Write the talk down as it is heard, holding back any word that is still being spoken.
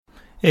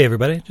Hey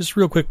everybody, just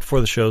real quick before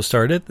the show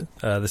started,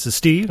 this is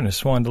Steve, and I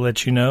just wanted to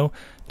let you know,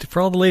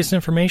 for all the latest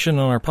information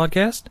on our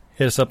podcast,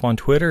 hit us up on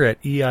Twitter at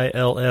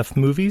EILF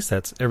Movies,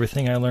 that's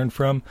everything I learned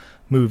from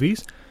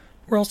movies.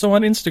 We're also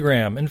on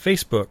Instagram and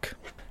Facebook.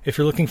 If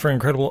you're looking for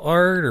incredible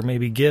art, or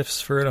maybe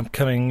gifts for an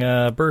upcoming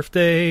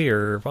birthday,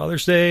 or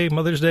Father's Day,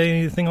 Mother's Day,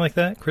 anything like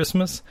that,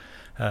 Christmas,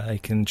 you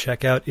can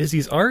check out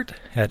Izzy's art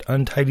at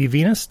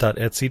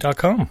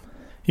untidyvenus.etsy.com.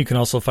 You can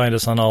also find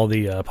us on all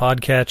the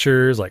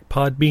podcatchers like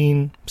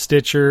Podbean,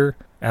 Stitcher,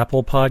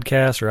 Apple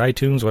Podcasts, or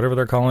iTunes, whatever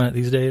they're calling it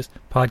these days.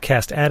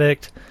 Podcast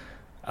Addict.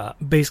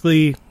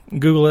 Basically,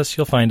 Google us,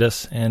 you'll find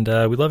us, and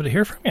we'd love to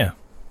hear from you.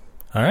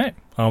 All right,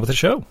 on with the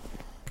show.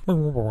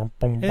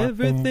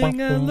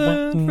 Everything I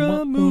learned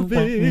from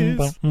movies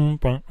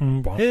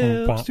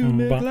helps to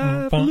make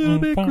life a little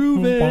bit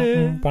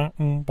groovy.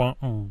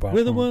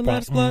 With a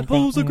one-line plot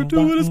holes and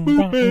gratuitous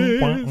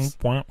movies,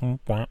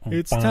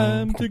 it's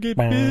time to get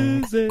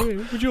busy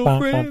with your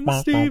friend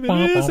Steve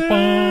and Izzy.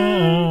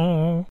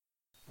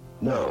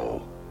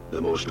 Now, the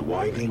most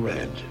widely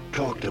read,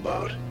 talked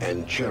about,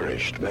 and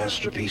cherished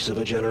masterpiece of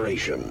a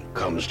generation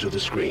comes to the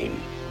screen.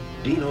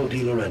 Dino De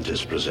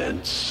Laurentiis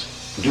presents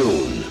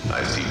Dune.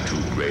 I see two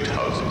great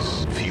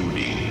houses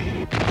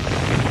feuding.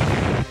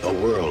 A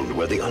world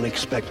where the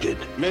unexpected,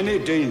 many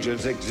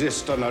dangers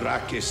exist on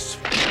Arrakis.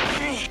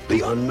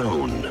 the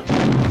unknown,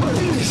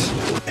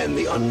 and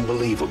the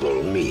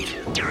unbelievable meet.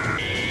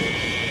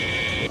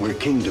 Where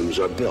kingdoms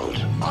are built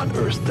on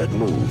earth that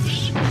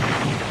moves,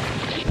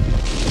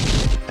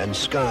 and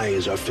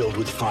skies are filled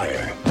with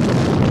fire.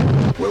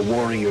 Where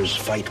warriors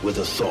fight with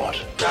a thought,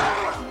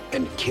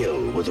 and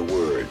kill with a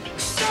word.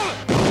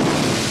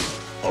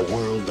 A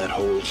world that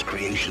holds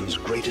creation's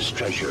greatest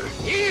treasure.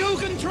 He who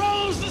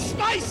controls the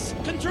spice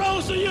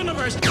controls the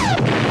universe.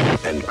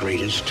 And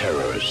greatest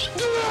terrors.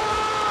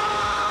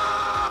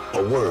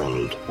 A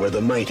world where the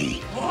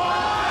mighty,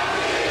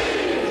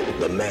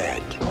 the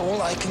mad,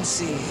 All I can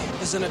see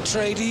is an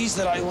Atreides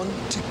that I want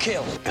to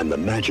kill. and the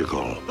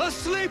magical The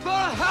sleeper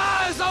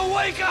has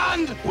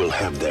awakened! will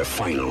have their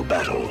final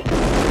battle.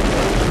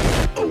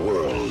 A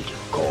world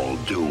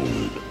called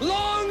Dune.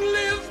 Long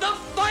live the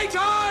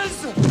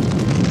fighters!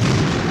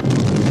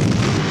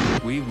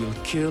 We will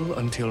kill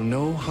until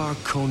no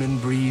Harkonnen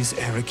breathes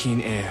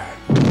Arrakeen air.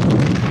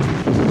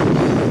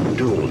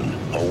 Dune,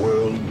 a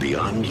world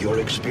beyond your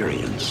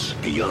experience,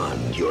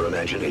 beyond your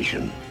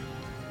imagination.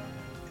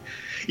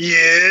 Yeah!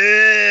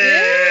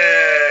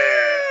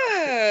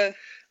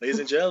 Ladies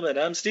and gentlemen,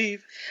 I'm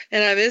Steve.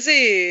 And I'm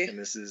Izzy. And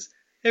this is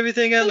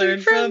Everything I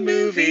Learned from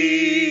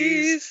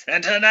Movies.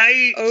 And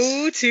tonight...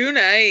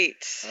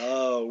 tonight.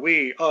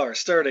 We are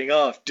starting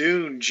off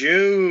Dune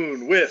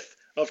June with,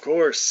 of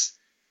course,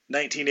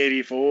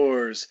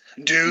 1984's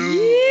Dune.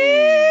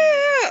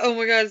 Yeah! Oh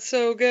my god, it's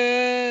so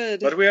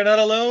good. But we are not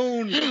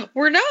alone.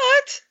 We're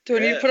not. Do I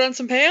need to put on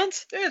some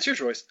pants? Yeah, it's your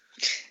choice.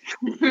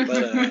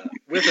 But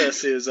with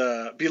us is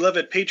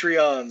beloved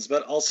Patreons,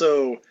 but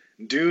also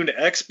Dune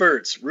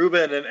experts,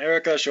 Ruben and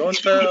Erica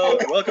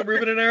Schoenfeld. Welcome,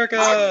 Ruben and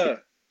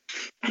Erica.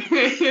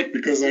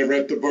 Because I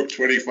read the book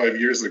 25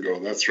 years ago,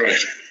 that's right.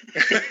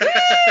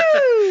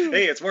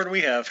 Hey, it's more than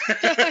we have.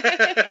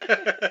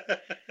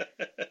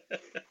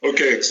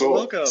 Okay, so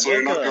Welcome.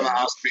 You're not going to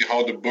ask me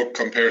how the book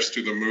compares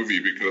to the movie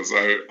because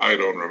I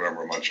don't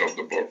remember much of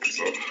the book.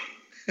 So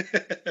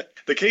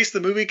The case the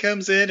movie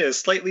comes in is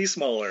slightly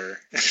smaller.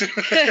 Sure.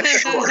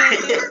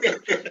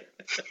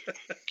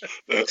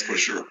 That's for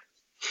sure.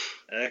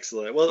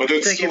 Excellent. Well, But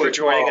it's thank you still for a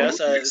joining long us.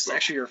 movie, It's so.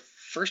 actually your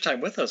first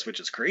time with us, which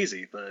is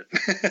crazy, but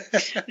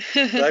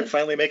I'd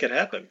finally make it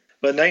happen.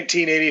 But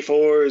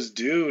 1984's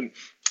Dune.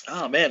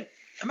 Oh, man.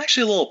 I'm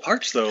actually a little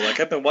parched, though. Like,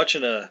 I've been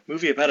watching a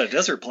movie about a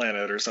desert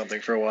planet or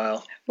something for a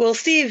while. Well,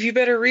 Steve, you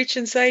better reach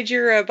inside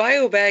your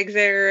bio bag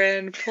there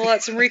and pull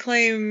out some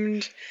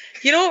reclaimed...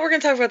 You know what? We're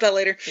going to talk about that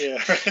later.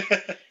 Yeah.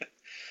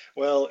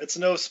 Well, it's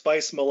no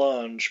spice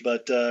melange,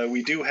 but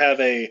we do have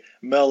a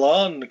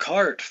melon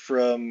cart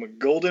from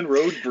Golden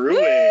Road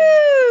Brewing.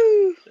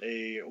 Woo!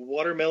 A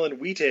watermelon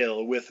wheat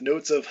ale with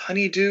notes of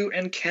honeydew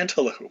and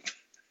cantaloupe.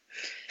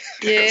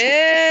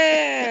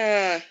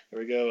 Yeah! There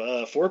we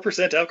go.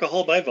 4%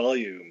 alcohol by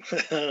volume.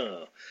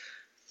 All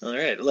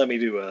right, let me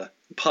do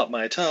pop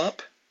my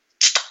top.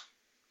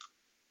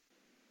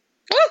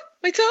 Oh,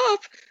 my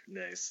top!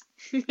 Nice.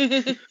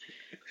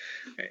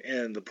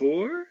 And the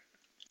pour.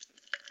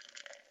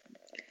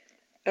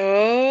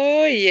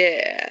 Oh,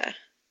 yeah.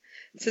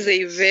 This is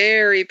a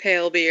very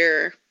pale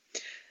beer.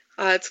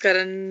 It's got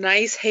a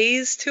nice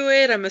haze to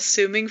it, I'm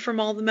assuming from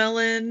all the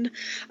melon.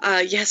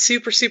 Yeah,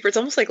 super. It's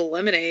almost like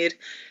lemonade.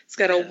 It's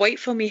got a white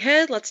foamy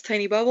head, lots of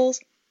tiny bubbles.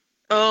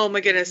 Oh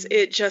my goodness,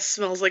 it just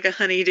smells like a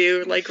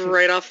honeydew, like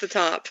right off the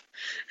top.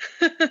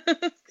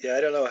 Yeah,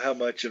 I don't know how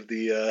much of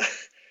the,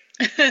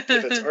 if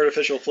it's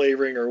artificial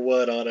flavoring or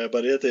what on it,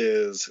 but it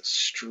is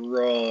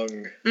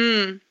strong,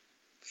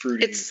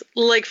 fruity. It's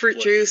like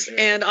fruit flavors, juice,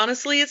 yeah. and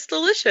honestly, it's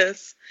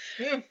delicious.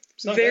 Yeah,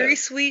 it's not Very bad.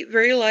 sweet,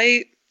 very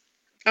light.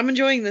 I'm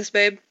enjoying this,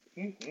 babe.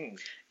 Mm-hmm.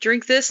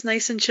 Drink this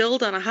nice and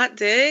chilled on a hot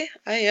day.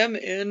 I am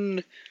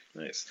in.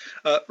 Nice.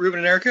 Ruben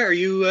and Erica, are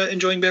you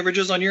enjoying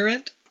beverages on your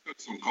end?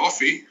 Got some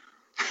coffee.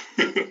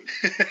 I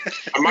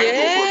might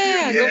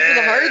go for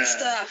the hard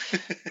stuff.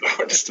 The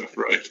hard stuff,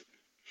 right?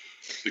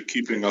 The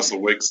keeping us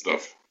awake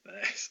stuff.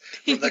 Nice.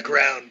 From the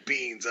ground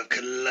beans of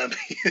Colombia.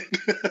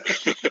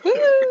 Woo!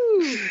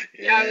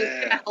 Yeah, I was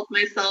gonna help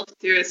myself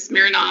to a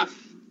Smirnoff,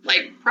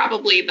 like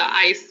probably the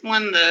ice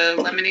one, the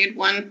lemonade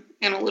one,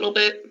 in a little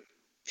bit.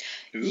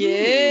 Ooh,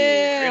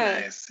 Yeah.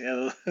 Very nice.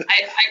 Yeah.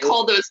 I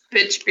call those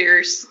bitch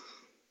beers.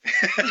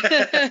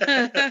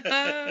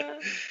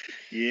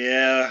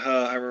 Yeah,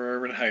 I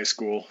remember in high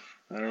school.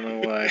 I don't know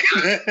why.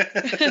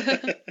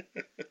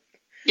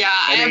 Yeah,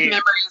 I have mean-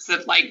 memories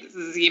of like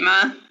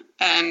Zima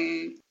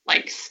and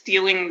like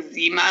stealing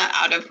Zima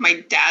out of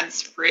my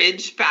dad's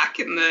fridge back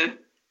in the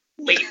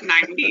late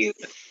 90s.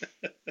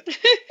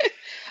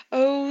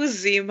 Oh,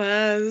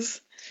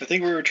 Zimas. I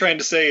think what we were trying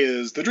to say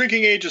is the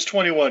drinking age is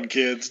 21,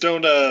 kids.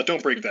 Don't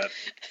break that.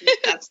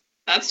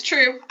 That's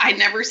true. I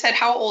never said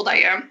how old I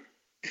am.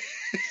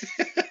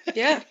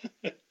 Yeah,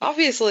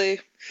 obviously.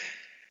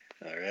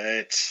 All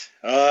right.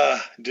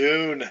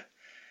 Dune.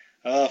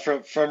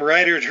 From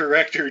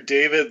writer-director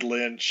David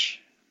Lynch.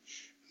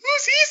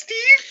 Who's he,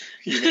 Steve?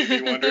 You may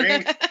be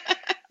wondering.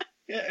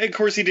 Yeah, of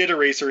course, he did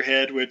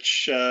Eraserhead,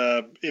 which,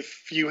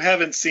 if you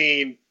haven't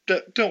seen,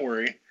 don't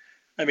worry.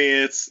 I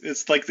mean,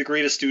 it's like the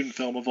greatest student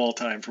film of all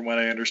time, from what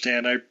I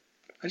understand. I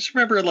just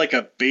remember like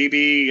a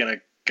baby and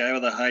a guy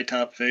with a high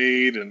top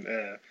fade, and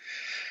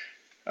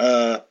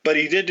but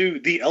he did do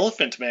The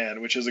Elephant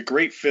Man, which is a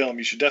great film.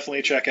 You should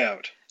definitely check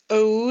out.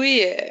 Oh,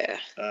 yeah.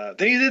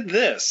 Then he did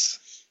this.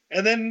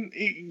 And then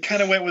he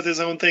kind of went with his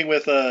own thing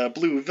with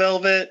Blue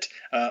Velvet,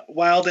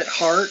 Wild at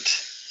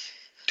Heart,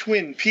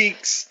 Twin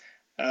Peaks,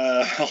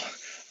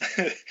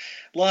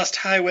 Lost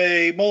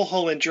Highway,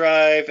 Mulholland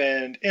Drive,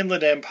 and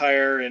Inland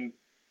Empire. And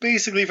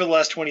basically for the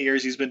last 20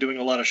 years, he's been doing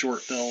a lot of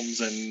short films.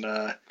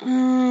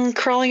 And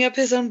crawling up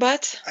his own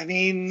butt? I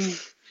mean,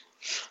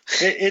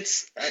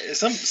 it's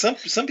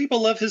some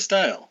people love his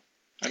style.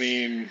 I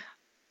mean...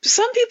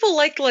 Some people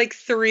like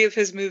 3 of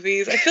his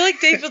movies. I feel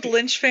like David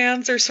Lynch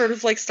fans are sort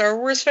of like Star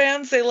Wars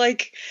fans. They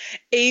like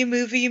a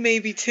movie,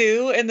 maybe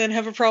 2, and then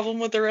have a problem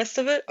with the rest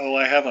of it. Oh,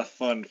 I have a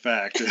fun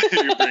fact.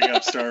 You bring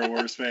up Star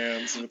Wars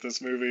fans with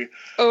this movie.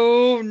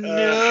 Oh,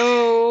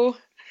 no.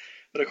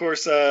 But of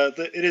course,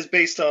 it is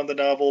based on the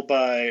novel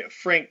by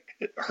Frank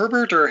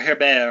Herbert or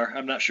Herbert.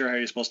 I'm not sure how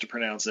you're supposed to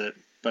pronounce it.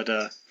 But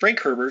Frank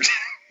Herbert,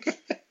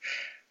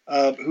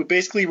 who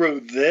basically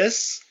wrote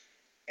this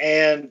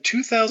and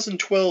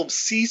 2012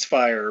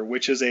 Ceasefire,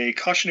 which is a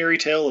cautionary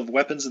tale of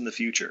weapons in the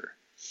future.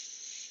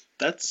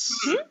 That's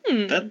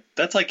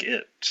that's like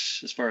it,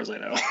 as far as I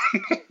know,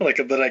 like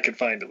that I could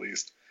find at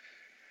least.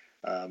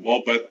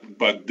 Well,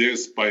 but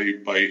this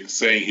by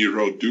saying he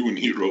wrote Dune,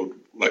 he wrote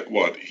like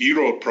what? He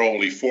wrote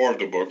probably 4 of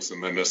the books,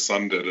 and then his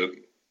son did it,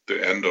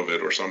 the end of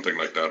it, or something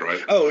like that,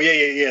 right? Oh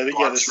yeah. The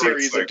sure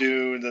series like of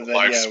Dune, and then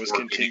it was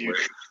continued.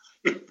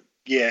 Anyway.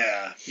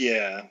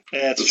 Yeah,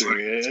 that's true.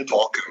 It's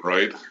talking,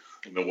 right?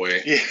 In a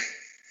way.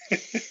 Yeah.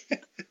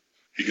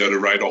 You got to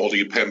write all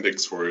the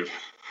appendix for it.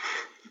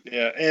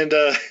 Yeah, and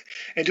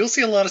you'll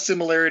see a lot of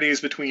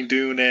similarities between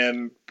Dune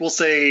and, we'll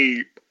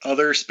say,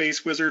 other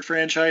Space Wizard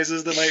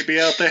franchises that might be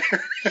out there.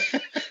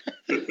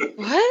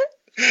 What?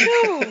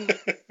 No.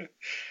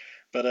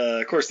 But,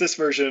 of course, this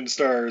version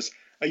stars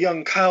a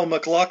young Kyle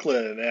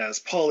MacLachlan as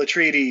Paul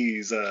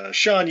Atreides.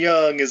 Sean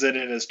Young is in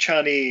it as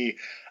Chani.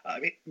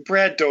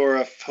 Brad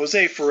Dourif,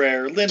 Jose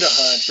Ferrer, Linda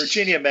Hunt,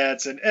 Virginia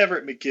Madsen,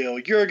 Everett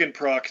McGill, Jurgen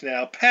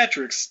Prochnow,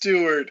 Patrick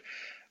Stewart,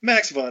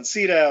 Max von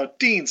Sydow,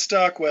 Dean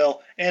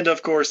Stockwell, and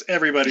of course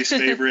everybody's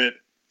favorite,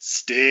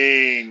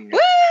 Sting.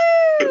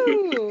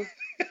 Woo!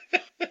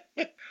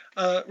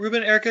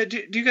 Ruben, Erica,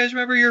 do you guys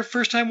remember your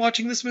first time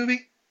watching this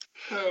movie?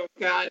 Oh,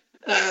 God.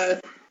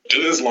 It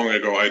is long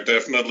ago. I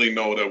definitely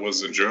know that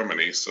was in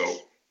Germany, so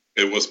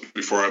it was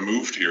before I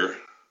moved here.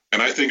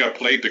 And I think I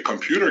played the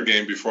computer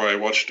game before I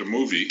watched the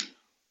movie.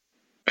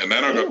 And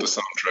then I got the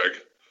soundtrack.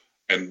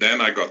 And then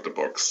I got the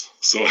books.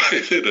 So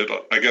I did it,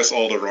 I guess,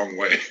 all the wrong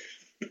way.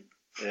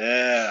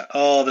 Yeah.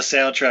 Oh, the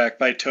soundtrack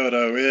by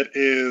Toto. It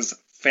is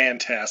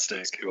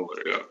fantastic. It's killer,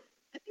 yeah.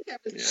 I think I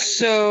was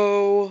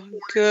So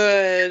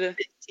good.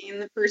 15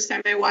 the first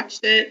time I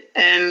watched it.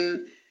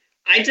 And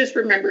I just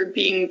remember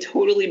being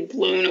totally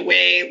blown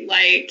away.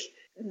 Like,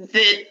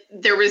 that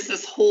there was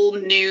this whole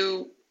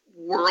new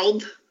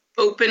world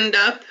opened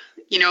up,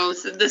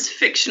 so this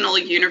fictional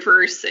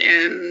universe,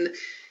 and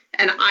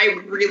I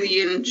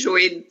really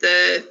enjoyed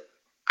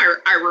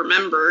I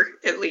remember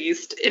at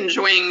least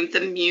enjoying the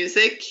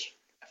music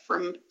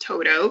from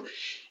Toto,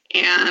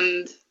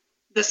 and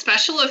the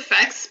special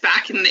effects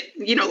back in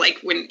the, like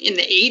when in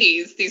the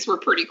 80s, these were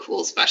pretty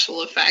cool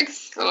special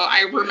effects. So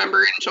I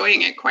remember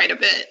enjoying it quite a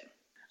bit.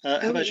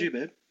 How about you,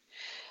 babe?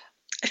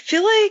 I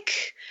feel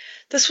like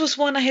this was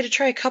one I had to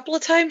try a couple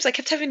of times. I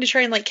kept having to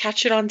try and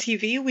catch it on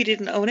TV. We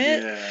didn't own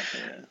it. Yeah.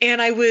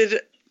 And I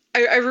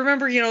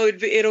remember,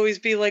 it'd always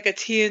be like a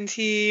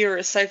TNT or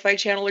a Sci-Fi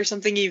Channel or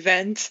something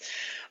event.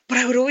 But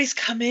I would always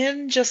come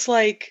in just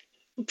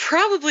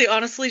Probably,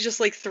 honestly, just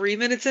like 3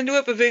 minutes into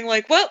it, but being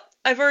like, well,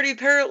 I've already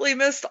apparently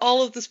missed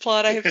all of this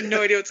plot. I have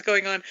no idea what's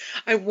going on.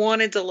 I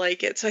wanted to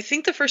like it. So I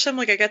think the first time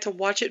like I got to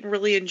watch it and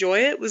really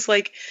enjoy it was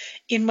like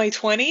in my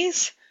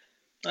 20s.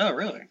 Oh,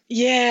 really?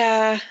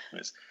 Yeah.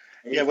 Nice.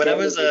 Yeah, when I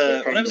was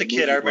a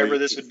kid, I remember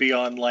this would be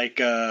on like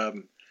a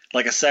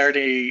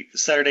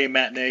Saturday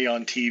matinee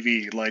on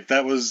TV. Like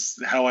that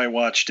was how I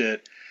watched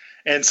it.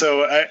 And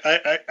so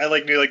I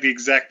like knew like the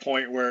exact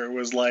point where it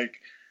was like,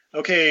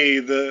 okay,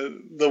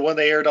 the one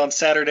they aired on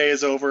Saturday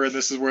is over, and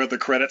this is where the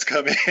credits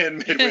come in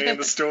midway in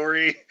the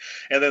story,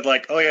 and then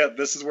like, oh yeah,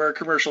 this is where a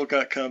commercial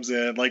cut comes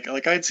in. Like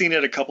I'd seen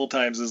it a couple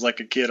times as like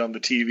a kid on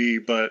the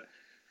TV, but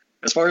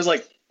as far as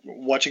like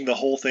watching the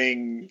whole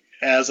thing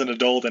as an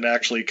adult and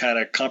actually kind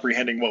of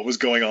comprehending what was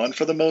going on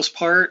for the most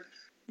part,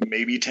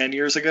 maybe 10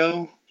 years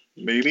ago,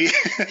 maybe.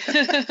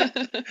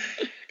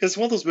 Because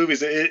one of those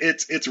movies,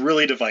 it's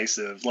really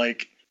divisive.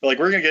 Like we're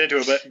gonna get into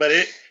it, but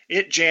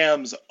it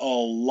jams a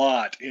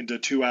lot into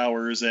 2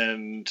 hours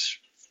and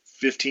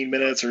 15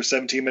 minutes or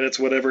 17 minutes,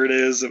 whatever it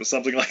is. It was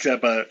something like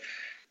that. But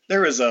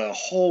there is a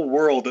whole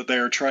world that they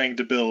are trying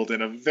to build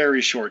in a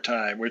very short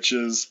time, which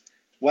is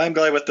why I'm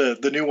glad with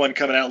the new one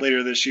coming out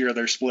later this year.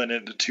 They're splitting it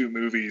into 2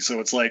 movies,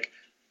 so it's like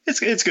it's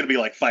going to be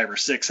like 5 or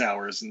 6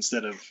 hours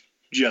instead of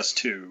just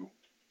 2.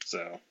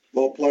 So.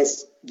 Well,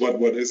 plus what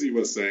Izzy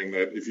was saying,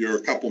 that if you're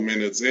a couple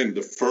minutes in,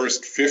 the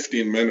first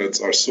 15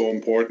 minutes are so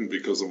important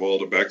because of all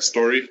the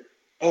backstory.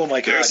 Oh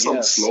my God! There's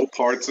some slow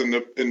parts in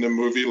the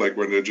movie, like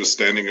when they're just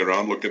standing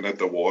around looking at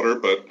the water.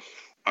 But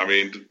I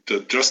mean,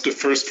 just the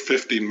first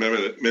 15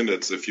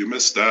 minutes, if you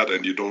miss that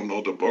and you don't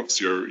know the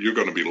books, you're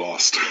going to be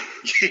lost.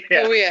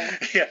 Yeah. Oh yeah.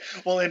 Yeah.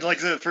 Well, and like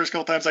the first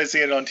couple times I see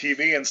it on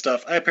TV and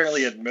stuff, I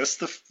apparently had missed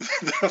the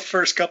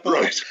first couple,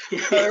 right?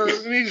 Or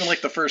maybe even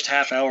like the first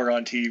half hour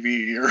on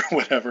TV or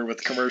whatever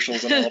with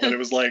commercials and all. But it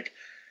was like,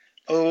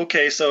 oh,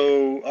 okay,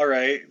 so all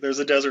right, there's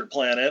a desert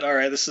planet. All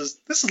right, this is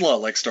a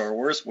lot like Star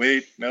Wars.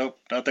 Wait, nope,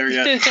 not there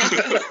yet.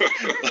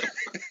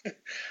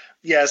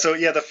 Yeah, so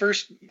yeah, the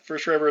first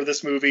forever of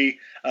this movie,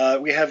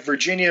 we have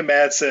Virginia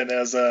Madsen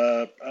as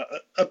a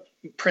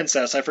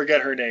princess. I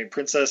forget her name,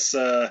 Princess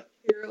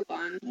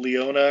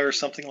Leona or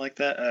something like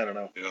that. I don't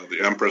know. Yeah,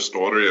 the Empress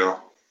daughter. Yeah.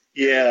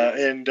 Yeah,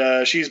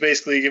 and she's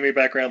basically giving me a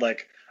background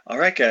like, all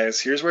right, guys,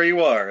 here's where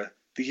you are.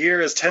 The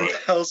year is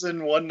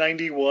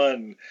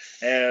 10,191,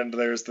 and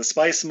there's the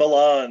spice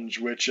melange,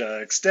 which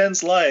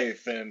extends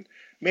life and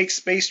makes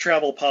space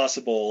travel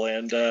possible,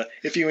 and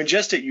if you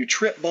ingest it, you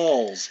trip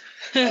balls.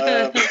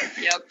 Yep.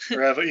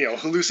 Or have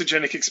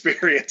hallucinogenic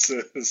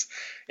experiences.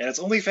 And it's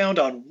only found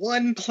on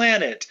one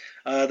planet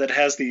that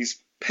has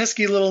these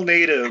pesky little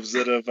natives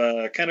that have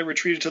kind of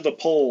retreated to the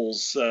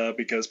poles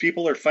because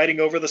people are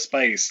fighting over the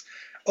spice.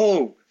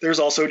 Oh, there's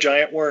also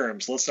giant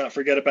worms. Let's not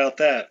forget about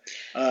that.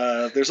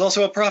 There's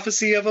also a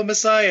prophecy of a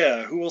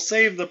messiah who will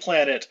save the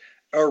planet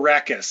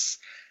Arrakis.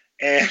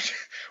 And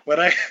when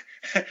I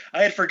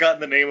had forgotten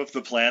the name of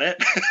the planet,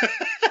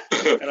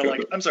 and I'm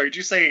like, I'm sorry, did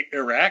you say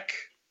Iraq?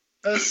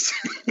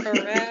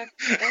 Iraq.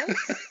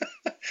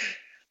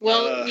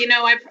 Well,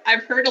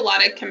 I've heard a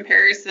lot of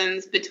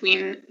comparisons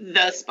between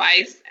the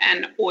spice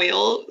and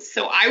oil,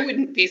 so I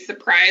wouldn't be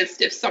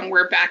surprised if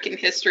somewhere back in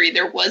history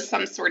there was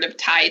some sort of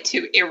tie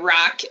to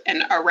Iraq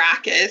and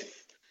Arrakis.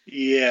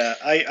 Yeah,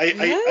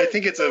 I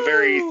think it's a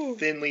very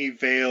thinly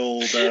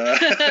veiled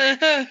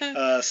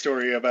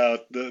story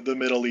about the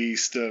Middle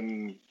East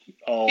and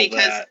all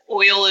because that. Because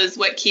oil is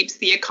what keeps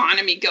the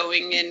economy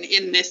going, and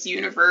in this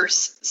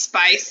universe,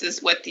 spice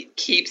is what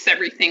keeps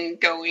everything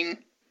going.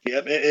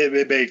 Yep,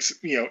 it makes,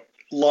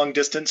 long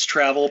distance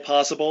travel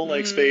possible,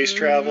 like space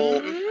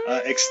travel,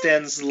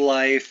 extends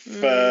life,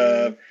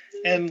 and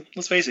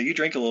let's face it, you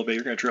drink a little bit,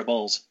 you're going to trip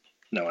balls.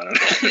 No, I don't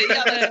know.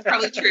 Yeah, that's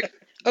probably true.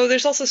 Oh,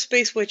 there's also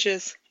space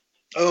witches.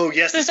 Oh,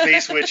 yes, the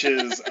space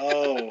witches.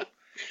 Oh,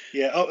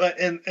 yeah. Oh,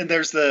 and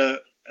there's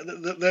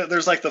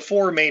there's like the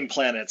 4 main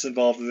planets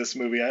involved in this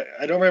movie.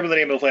 I don't remember the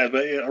name of the planet,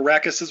 but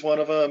Arrakis is one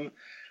of them.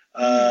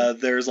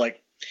 There's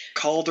like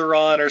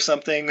Calderon or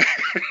something,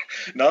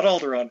 not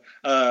Alderaan,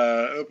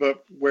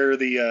 but where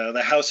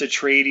the House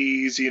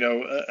Atreides,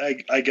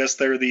 I guess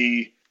they're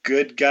the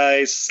good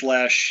guys /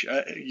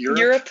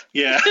 Europe.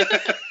 Yeah.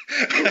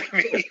 I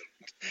mean,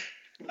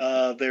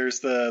 there's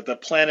the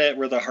planet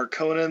where the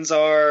Harkonnens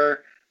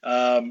are,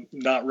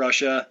 not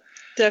Russia.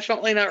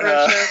 Definitely not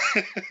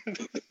Russia.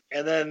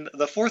 And then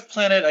the 4th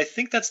planet, I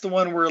think that's the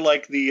one where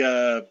like the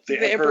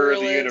Emperor of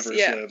the Universe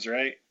lives,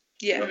 right?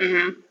 Yeah.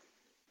 Mm-hmm.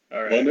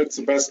 All right. Well, it's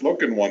the best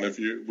looking one.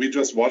 We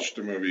just watched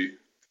the movie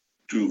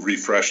to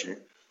refreshing,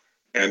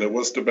 and it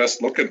was the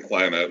best looking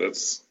planet.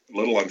 It's a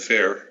little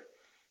unfair.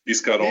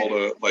 He's got all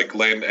the like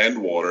land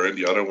and water, and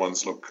the other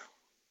ones look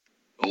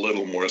a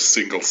little more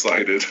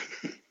single-sided.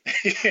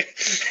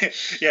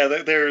 Yeah,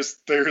 there's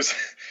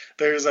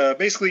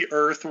basically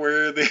Earth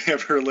where the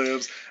Emperor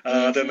lives.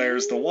 Then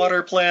there's the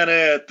water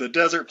planet, the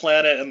desert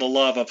planet, and the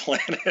lava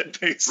planet.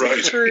 Basically.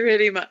 Right.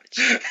 Pretty much.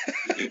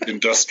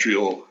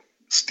 Industrial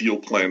steel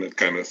planet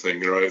kind of thing,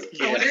 right?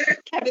 I wonder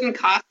if Kevin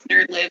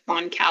Costner lives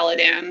on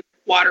Caladan.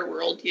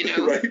 Waterworld, you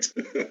know. Right.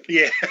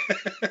 Yeah.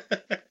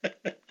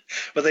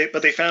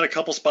 but they found a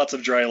couple spots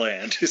of dry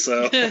land,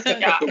 so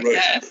Yeah.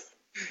 Right.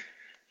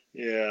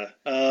 yeah.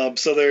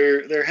 So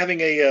they're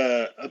having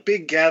a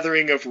big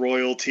gathering of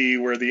royalty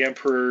where the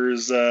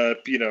emperor's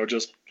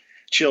just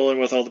chilling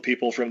with all the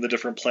people from the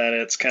different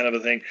planets, kind of a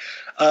thing.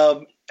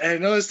 And I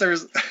noticed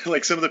there's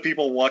like some of the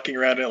people walking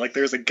around it, like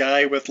there's a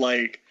guy with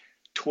like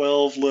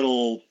 12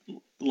 little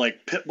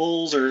like pit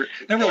bulls, or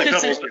not really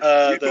pit bulls,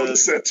 I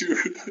noticed the that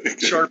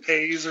too.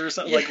 Shar-Peis or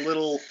something, like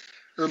little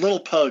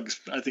pugs,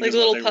 I think. Like is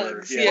what little they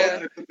pugs, were. yeah.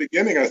 At the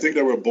beginning, I think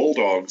they were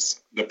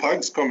bulldogs. The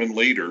pugs come in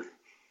later.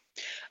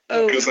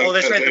 Oh, Because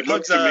that's right. The it looked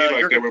pugs, to me like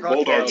they Jürgen were Prochnow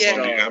bulldogs on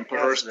dog. the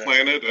Emperor's That's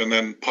right. planet, and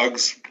then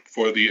pugs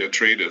for the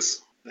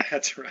Atreides.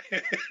 That's right.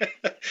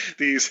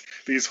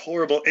 these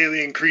horrible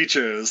alien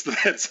creatures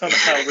that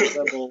somehow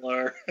resemble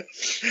our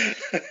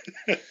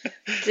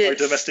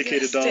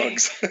domesticated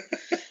dogs.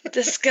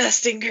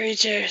 Disgusting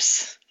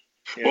creatures.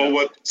 Yeah.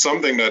 Well,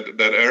 something that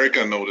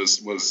Erica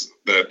noticed was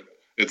that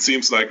it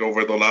seems like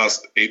over the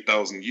last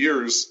 8,000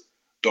 years,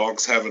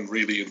 dogs haven't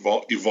really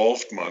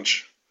evolved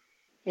much.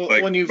 Well,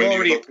 like, when you've when you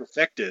already look-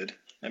 perfected,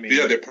 I mean,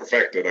 Yeah, they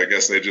perfected. I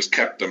guess they just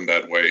kept them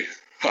that way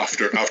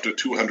after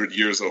 200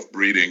 years of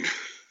breeding.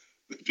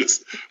 They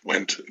just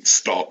went and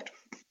stopped.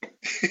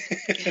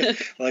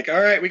 like, all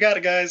right, we got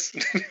it, guys.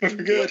 We're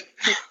good.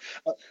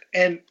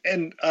 And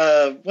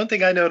one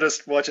thing I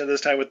noticed watching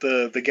this time with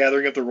the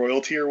gathering of the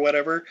royalty or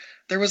whatever,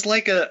 there was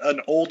like an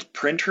old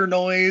printer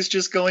noise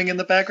just going in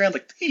the background,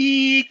 like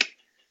eek,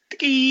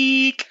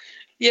 eek,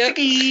 Yep.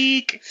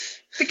 eek,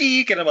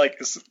 eek, and I'm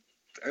like,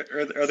 are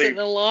Is they it an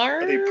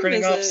alarm? are they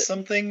printing Is off it-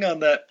 something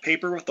on that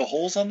paper with the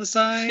holes on the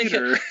side,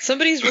 or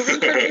Somebody's ribbon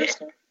printer.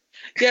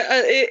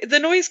 Yeah, the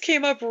noise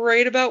came up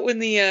right about when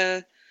the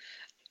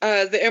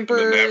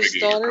emperor's navigator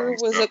daughter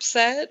comes, was yeah.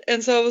 upset,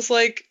 and so I was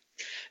like,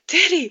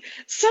 "Daddy,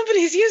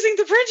 somebody's using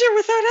the printer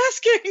without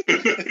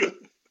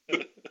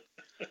asking."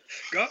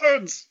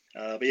 guards?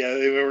 But yeah,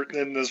 they were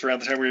in this around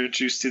the time we were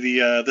introduced to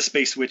the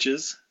space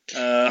witches.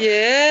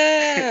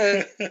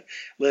 Yeah.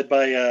 Led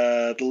by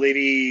the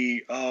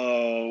lady.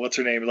 Oh, what's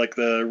her name? Like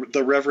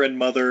the Reverend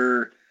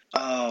Mother.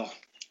 Oh,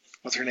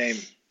 what's her name?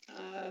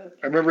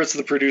 I remember it's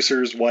the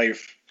producer's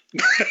wife.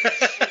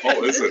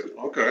 Oh, is it?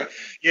 Okay.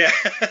 Yeah.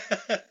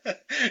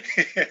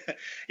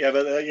 Yeah,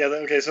 but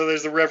okay. So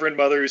there's the Reverend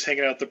Mother who's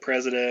hanging out with the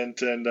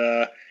president, and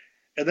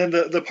then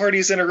the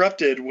party's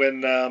interrupted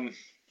when oh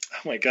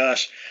my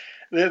gosh,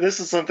 this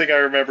is something I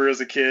remember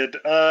as a kid.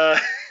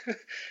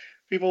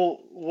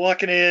 People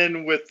walking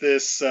in with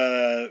this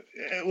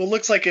it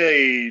looks like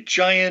a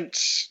giant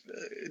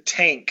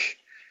tank,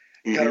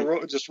 kind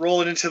of just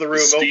rolling into the room,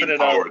 Steam open it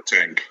power up.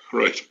 tank,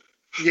 right?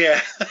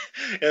 Yeah, and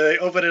they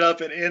open it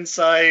up, and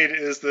inside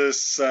is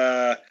this.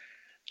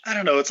 I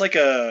don't know. It's like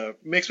a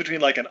mix between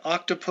like an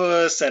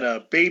octopus and a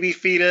baby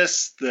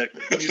fetus that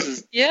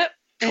uses Yep.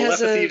 It has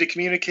telepathy a to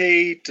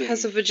communicate. And,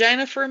 has a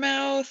vagina for a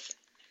mouth.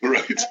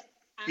 Right.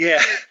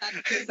 Yeah.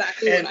 That's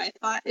exactly And- what I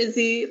thought,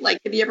 Izzy. Like,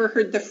 have you ever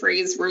heard the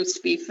phrase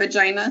roast beef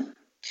vagina?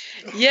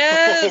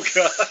 Yes.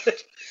 Oh God.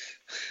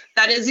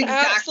 That is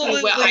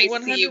exactly what I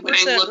Absolutely, see when I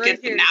 100% look right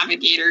at the here.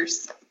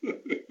 navigators.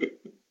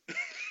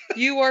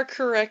 You are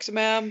correct,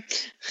 ma'am.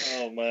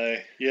 Oh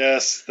my.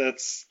 Yes,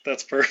 that's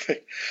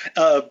perfect.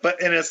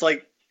 And it's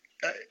like,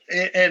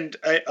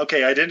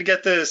 I didn't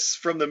get this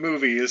from the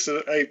movie.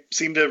 So I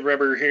seem to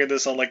remember hearing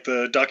this on like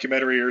the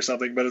documentary or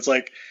something. But it's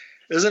like,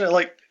 isn't it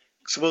like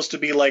supposed to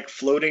be like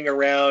floating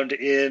around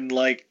in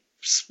like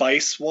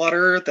spice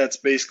water? That's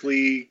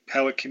basically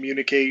how it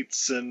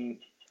communicates, and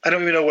I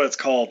don't even know what it's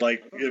called.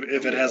 Like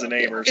if it has a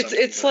name or something.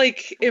 It's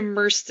like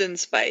immersed in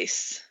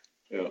spice.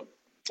 Yeah.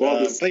 Well,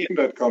 the but steam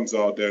that comes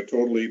out, they're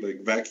totally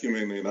like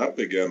vacuuming it up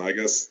again. I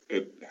guess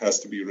it has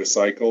to be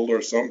recycled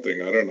or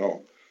something. I don't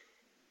know.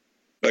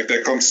 Like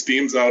there comes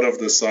steams out of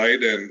the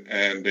side,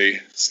 and they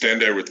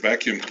stand there with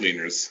vacuum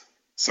cleaners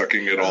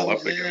sucking it all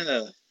up again.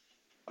 Yeah.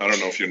 I don't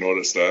know if you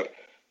noticed that.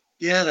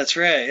 Yeah, that's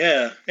right.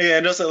 Yeah, yeah. I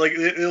know. So like,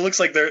 it looks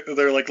like they're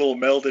like little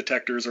metal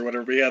detectors or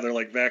whatever. But yeah, they're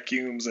like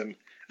vacuums, and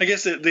I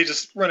guess they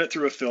just run it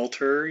through a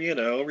filter,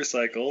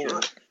 recycle, Sure.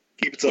 and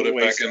keep its Put own it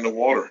waste. back in the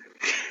water.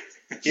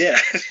 Yeah.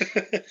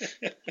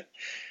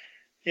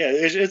 Yeah,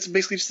 it's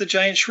basically just a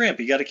giant shrimp.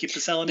 You got to keep the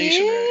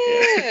salination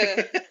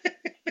there.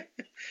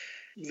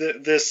 Yeah.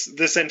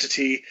 This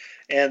entity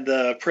and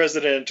the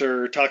president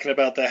are talking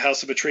about the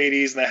House of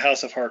Atreides and the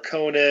House of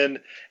Harkonnen,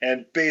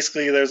 and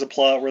basically there's a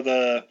plot where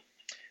the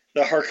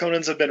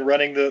Harkonnens have been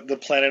running the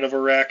planet of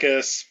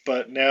Arrakis,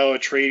 but now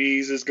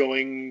Atreides is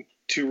going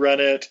to run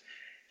it.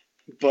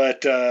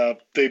 But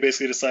they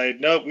basically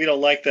decide, nope, we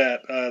don't like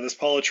that. This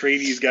Paul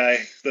Atreides guy,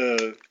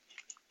 the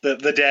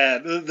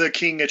dad, the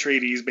King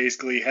Atreides,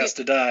 basically has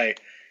to die.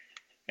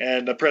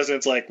 And the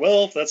president's like,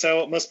 well, if that's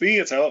how it must be.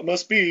 It's how it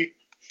must be.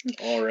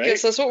 All right.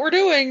 Guess that's what we're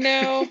doing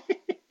now.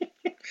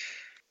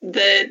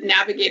 The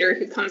navigator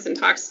who comes and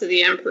talks to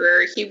the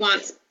Emperor, he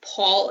wants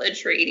Paul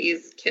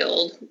Atreides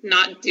killed,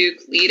 not Duke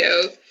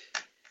Leto.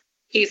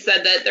 he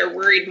said that they're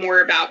worried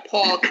more about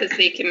Paul because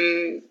they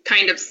can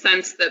kind of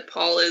sense that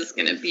Paul is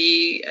going to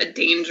be a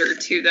danger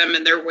to them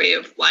in their way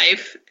of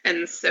life.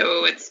 And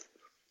so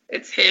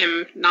it's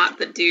him, not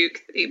the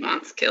Duke, that he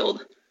wants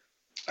killed.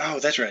 Oh,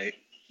 that's right.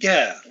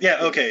 Yeah,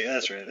 okay,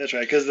 that's right.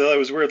 Because I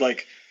was worried,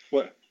 like,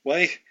 what?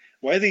 Why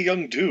the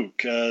young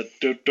Duke?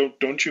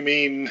 Don't you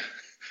mean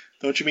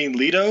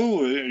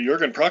Leto?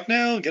 Jurgen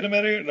Prochnow? Get him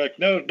out of here? Like,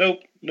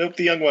 nope,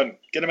 the young one.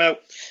 Get him out.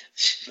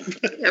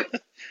 Yep.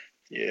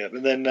 Yeah,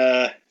 and then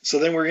so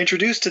then we're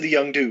introduced to the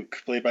young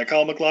Duke, played by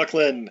Kyle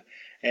MacLachlan,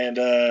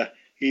 and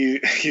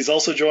he's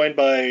also joined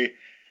by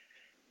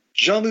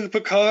Jean-Luc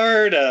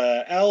Picard,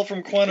 Al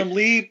from Quantum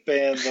Leap,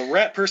 and the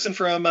rat person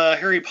from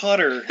Harry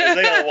Potter. As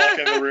they all walk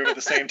in the room at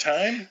the same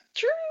time.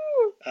 True.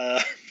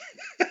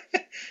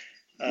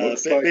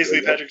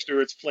 Basically, Patrick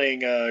Stewart's playing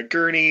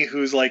Gurney,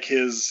 who's like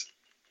his.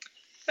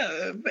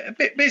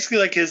 Basically,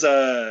 like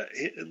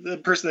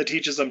the person that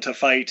teaches him to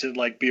fight and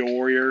like be a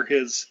warrior.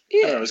 His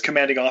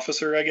commanding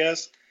officer, I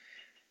guess.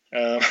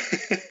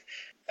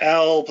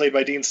 Al, played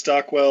by Dean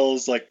Stockwell,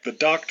 is like the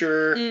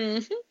doctor,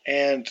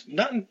 and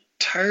not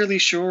entirely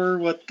sure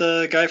what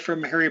the guy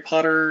from Harry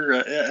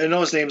Potter. I know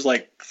his name's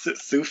like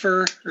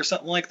Thufir or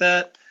something like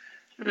that.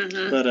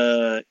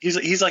 But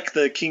he's like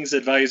the king's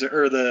advisor,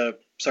 or the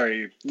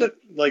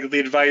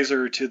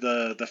advisor to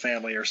the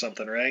family or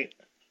something, right?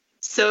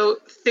 So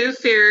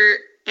Thufir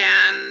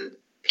and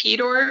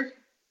Pedor,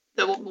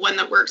 the one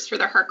that works for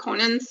the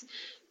Harkonnens,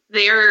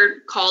 they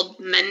are called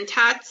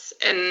Mentats,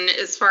 and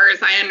as far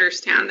as I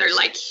understand, they're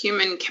like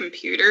human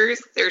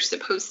computers. They're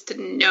supposed to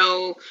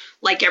know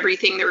like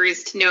everything there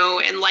is to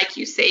know, and like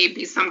you say,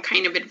 be some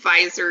kind of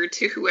advisor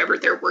to whoever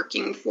they're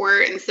working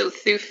for. And so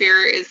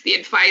Thufir is the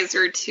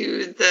advisor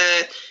to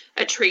the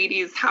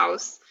Atreides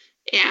house,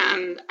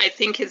 and I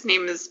think his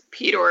name is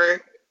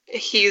Pedor.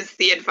 He's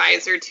the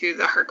advisor to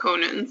the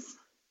Harkonnens.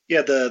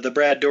 Yeah, the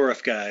Brad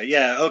Dourif guy.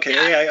 Yeah, okay.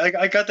 Yeah,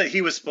 I got that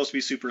he was supposed to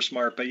be super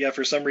smart, but yeah,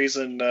 for some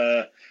reason,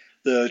 the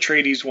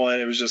Atreides one,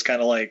 it was just kind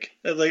of like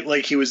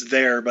he was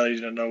there, but I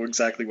didn't know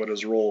exactly what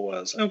his role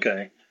was.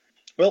 Okay.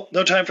 Well,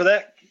 no time for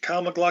that.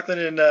 Kyle MacLachlan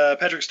and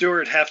Patrick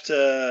Stewart have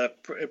to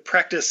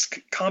practice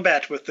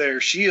combat with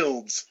their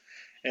shields,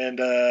 and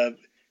oh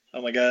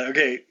my god.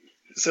 Okay,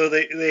 so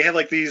they have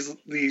like these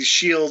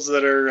shields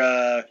that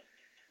are.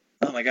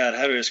 Oh my god,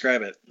 how do I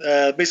describe it?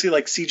 Basically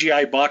like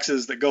CGI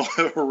boxes that go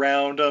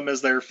around them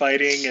as they're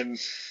fighting and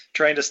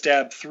trying to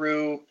stab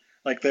through.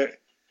 Like they're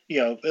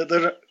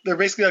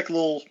basically like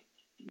little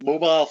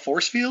mobile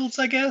force fields,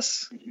 I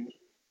guess.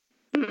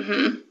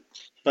 Mm-hmm.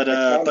 But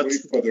I can't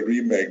wait for the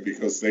remake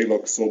because they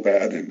look so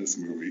bad in this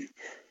movie.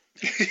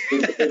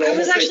 It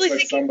almost looks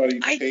like somebody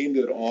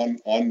painted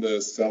on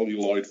the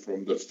celluloid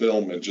from the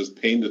film and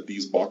just painted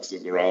these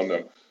boxes around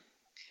them.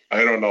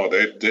 I don't know.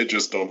 They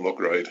just don't look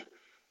right.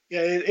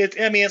 Yeah,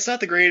 it's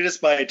not the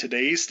greatest by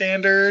today's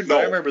standard. No,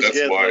 but I remember as a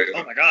kid, why,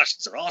 oh my gosh,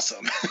 these are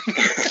awesome.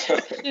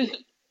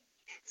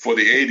 For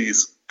the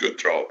 80s, good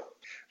job.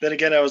 Then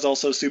again, I was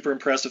also super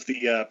impressed with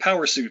the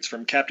power suits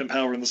from Captain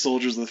Power and the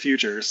Soldiers of the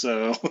Future,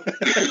 so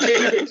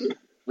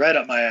right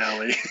up my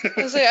alley.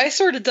 I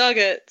sort of dug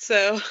it,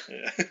 so.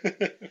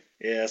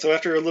 Yeah, so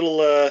after a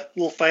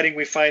little fighting,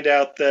 we find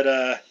out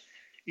that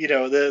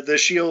the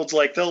shields,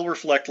 like, they'll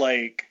reflect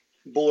like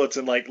bullets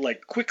and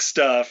like quick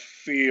stuff,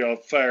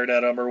 fired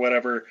at them or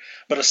whatever,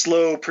 but a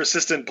slow,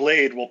 persistent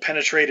blade will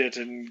penetrate it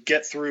and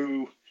get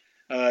through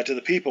to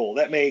the people.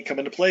 That may come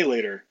into play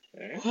later.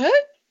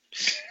 What?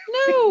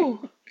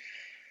 No.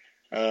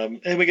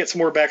 And we get some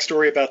more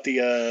backstory about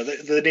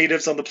the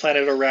natives on the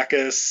planet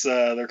Arrakis.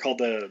 They're called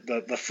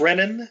the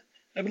Fremen,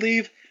 I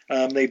believe.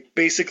 They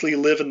basically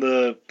live in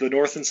the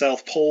north and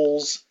south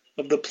poles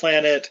of the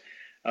planet.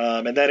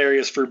 And that area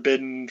is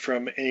forbidden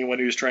from anyone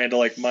who's trying to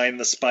like mine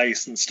the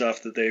spice and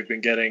stuff that they've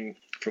been getting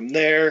from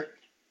there.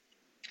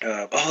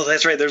 Oh,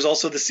 that's right. There's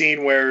also the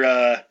scene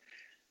where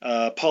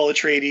Paul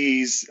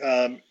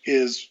Atreides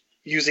is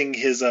using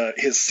his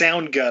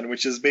sound gun,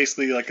 which is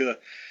basically like a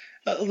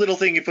little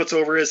thing he puts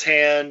over his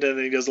hand, and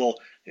then he does a little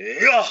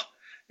yeah,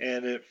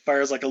 and it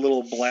fires like a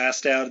little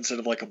blast out instead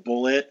of like a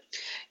bullet.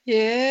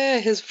 Yeah,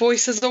 his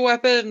voice is a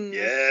weapon.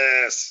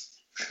 Yes.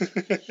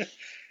 And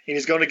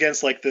he's going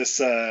against like this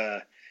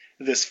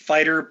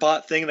fighter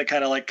bot thing that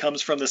kind of like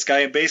comes from the sky,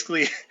 and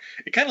basically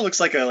it kind of looks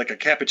like a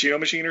cappuccino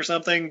machine or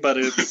something, but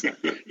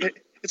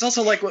it's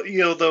also like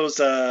those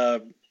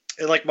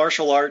in like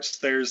martial arts,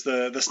 there's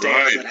the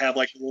stands that have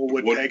like little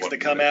wood pegs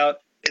that come out.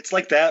 It's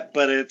like that,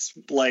 but it's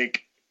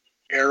like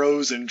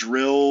arrows and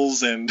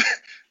drills and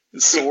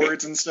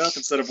swords and stuff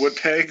instead of wood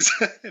pegs,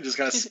 and just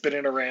kind of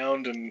spinning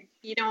around. And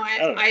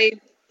I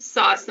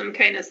saw some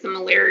kind of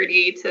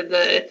similarity to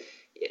the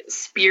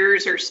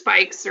spears or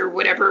spikes or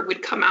whatever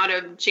would come out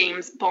of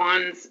James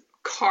Bond's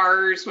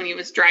cars when he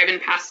was driving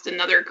past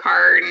another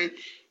car, and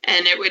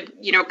it would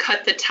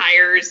cut the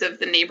tires of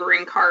the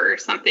neighboring car or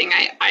something.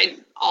 I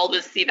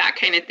always see that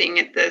kind of thing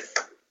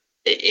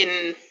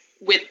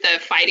with the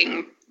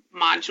fighting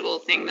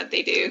module thing that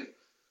they do.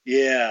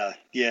 Yeah,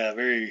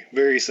 very,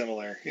 very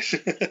similar.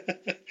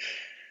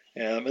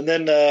 And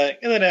then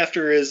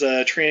after his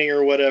training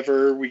or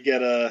whatever, we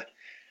get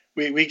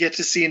we get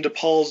to see into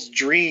Paul's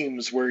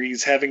dreams where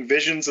he's having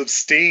visions of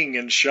Sting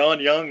and Sean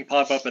Young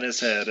pop up in his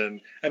head.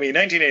 And I mean,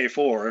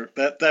 1984,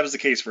 that was the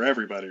case for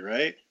everybody,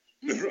 right?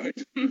 Right.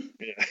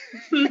 Yeah.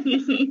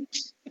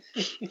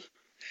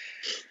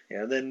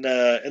 Yeah, and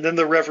then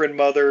the Reverend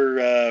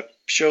Mother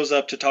shows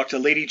up to talk to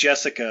Lady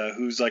Jessica,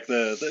 who's like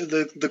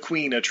the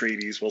Queen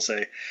Atreides, we'll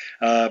say.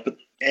 But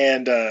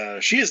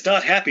she is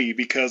not happy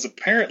because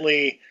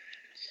apparently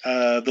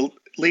the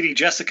Lady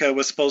Jessica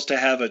was supposed to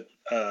have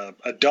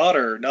a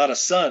daughter, not a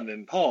son,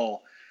 in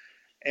Paul,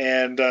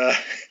 and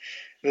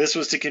this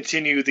was to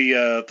continue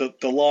the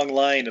long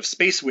line of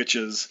space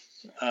witches.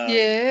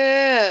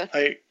 Yeah.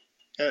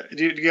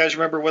 Do you guys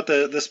remember what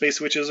the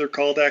space witches are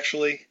called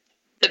actually?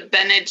 The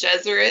Bene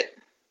Gesserit.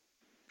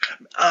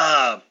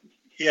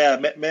 Yeah,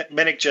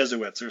 Menic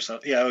Jesuits or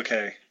something. Yeah,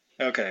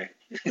 okay.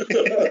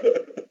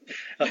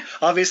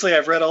 Obviously,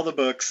 I've read all the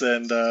books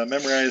and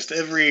memorized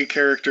every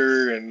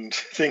character and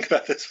thing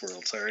about this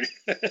world. Sorry.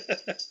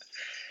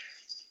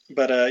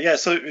 But yeah,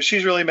 so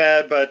she's really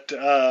mad, but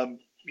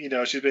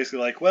she's basically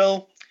like,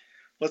 well,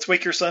 let's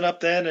wake your son up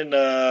then and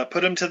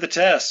put him to the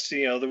test.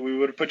 That we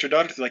would have put your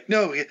daughter through. Like,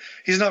 no,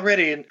 he's not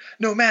ready, and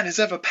no man has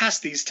ever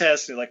passed these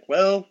tests. And you're like,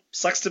 well,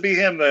 sucks to be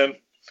him then.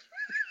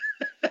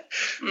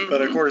 Mm-hmm.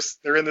 But of course,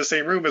 they're in the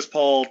same room as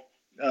Paul,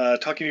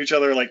 talking to each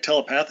other like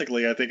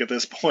telepathically. I think at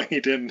this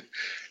point, and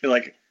you're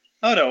like,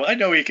 oh no, I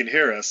know he can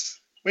hear us.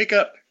 Wake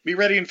up, be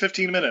ready in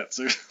 15 minutes.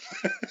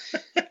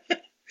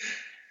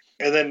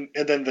 And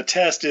then the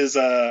test is,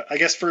 I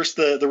guess first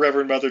the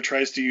Reverend Mother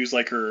tries to use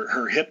like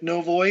her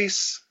hypno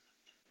voice.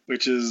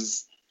 Which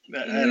is...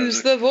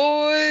 Use the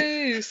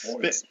voice!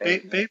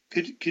 Babe,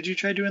 could you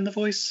try doing the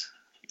voice?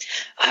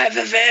 I have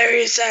a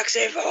very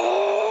sexy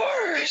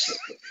voice!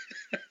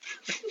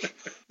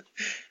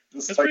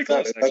 That's pretty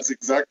close. That's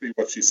exactly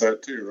what she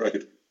said too,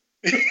 right?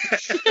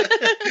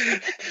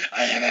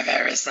 I have a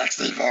very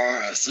sexy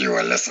voice. You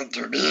will listen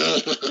to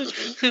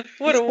me.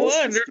 What a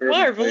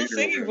marvelous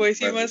singing voice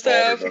you must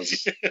have.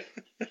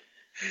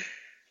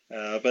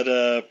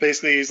 But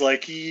basically he's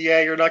like,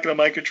 yeah, you're not going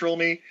to mind control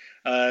me?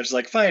 She's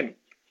like, fine,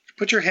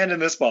 put your hand in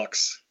this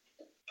box.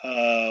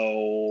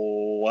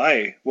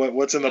 Why?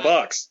 What's in the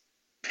box?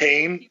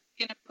 Pain?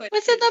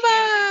 What's in the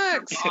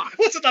box?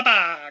 What's in the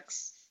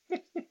box?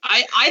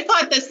 I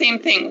thought the same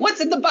thing. What's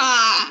in the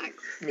box?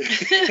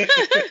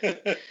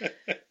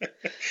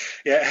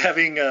 Yeah,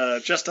 having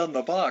just on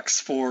the box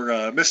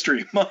for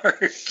Mystery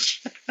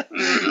March.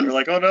 We're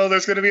like, oh no,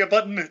 there's going to be a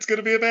button. It's going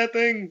to be a bad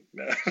thing.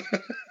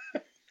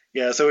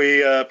 Yeah, so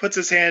he puts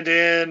his hand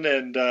in,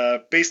 and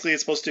basically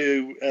it's supposed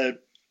to...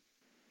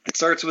 it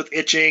starts with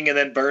itching and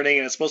then burning,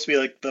 and it's supposed to be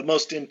like the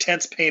most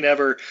intense pain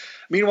ever.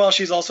 Meanwhile,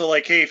 she's also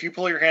like, hey, if you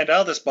pull your hand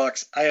out of this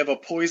box, I have a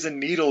poison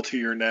needle to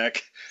your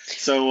neck.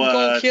 So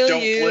don't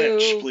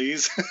flinch,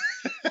 please.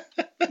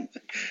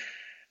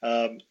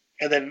 And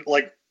then,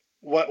 like,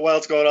 while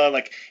it's going on,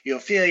 like, you'll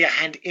feel your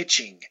hand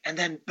itching, and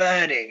then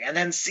burning, and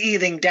then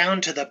seething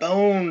down to the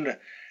bone.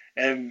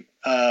 And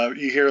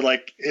you hear,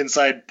 like,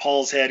 inside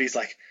Paul's head, he's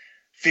like,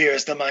 fear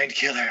is the mind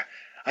killer.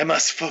 I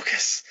must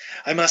focus.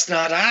 I must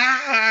not.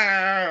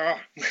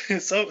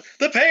 So,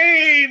 the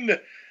pain!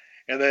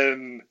 And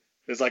then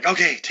it's like,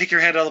 okay, take your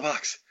hand out of the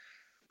box.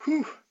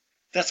 Whew,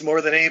 that's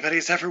more than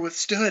anybody's ever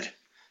withstood.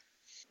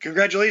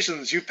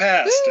 Congratulations, you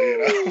passed,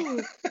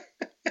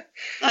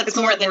 That's it's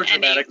more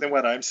dramatic than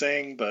what I'm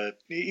saying, but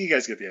you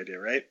guys get the idea,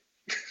 right?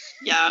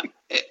 Yeah,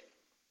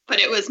 but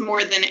it was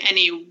more than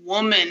any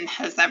woman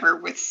has ever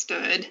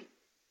withstood.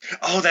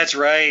 Oh, that's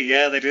right.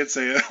 Yeah, they did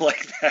say it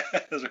like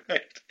that. That's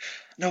right.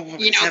 No woman.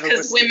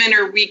 Because women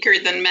are weaker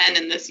than men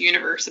in this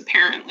universe,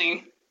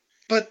 apparently.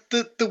 But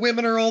the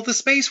women are all the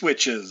space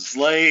witches.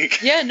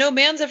 Like, yeah, no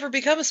man's ever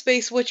become a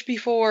space witch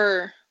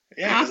before.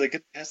 Yeah, because they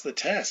could pass the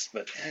test.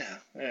 But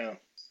yeah.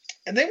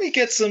 And then we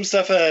get some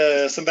stuff,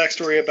 some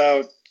backstory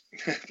about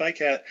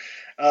Bycat.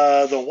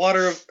 The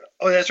water of...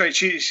 Oh, that's right.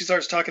 She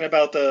starts talking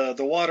about the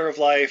water of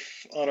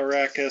life on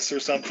Arrakis or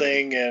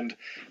something, and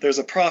there's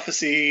a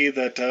prophecy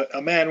that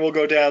a man will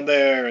go down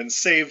there and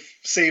save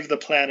the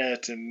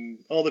planet and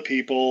all the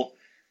people.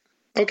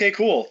 Okay,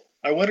 cool.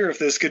 I wonder if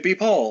this could be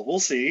Paul. We'll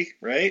see,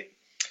 right?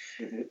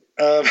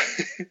 Mm-hmm.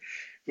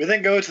 We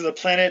then go to the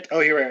planet,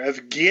 here we are,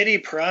 of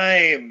Giedi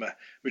Prime,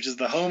 which is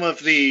the home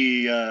of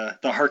the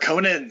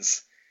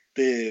Harkonnens,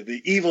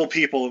 the evil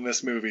people in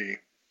this movie.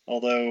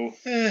 Although,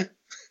 I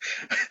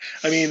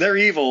mean, they're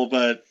evil,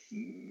 but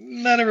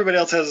not everybody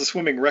else has a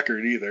swimming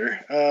record either.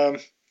 And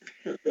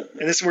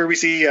this is where we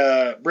see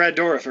Brad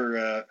Dourif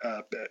or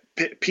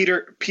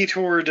Peter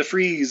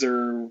DeFries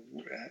or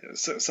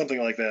something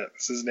like that.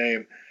 That's his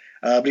name.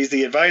 But he's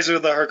the advisor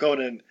of the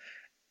Harkonnen.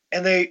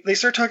 And they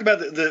start talking about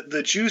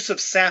the juice of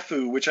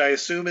Safu, which I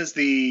assume is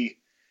the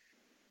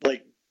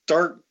like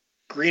dark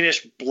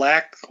greenish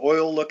black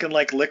oil looking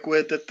like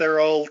liquid that they're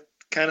all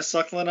kind of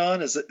suckling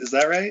on. Is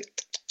that right?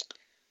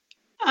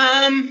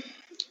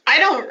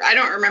 I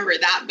don't remember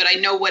that, but I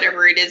know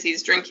whatever it is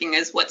he's drinking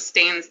is what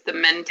stains the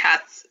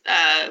Mentats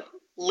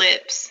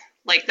lips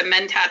Like the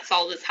Mentats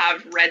always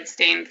have red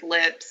stained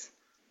lips.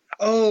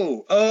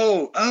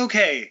 Oh,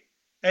 okay.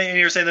 And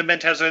you're saying the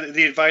Mentats are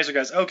the advisor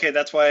guys. Okay,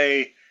 that's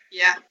why.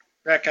 Yeah.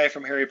 Rat guy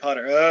from Harry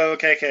Potter. Oh,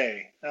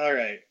 okay. All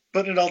right.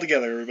 Putting it all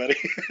together, everybody.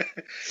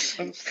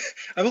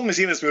 I've only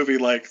seen this movie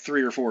like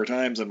 3 or 4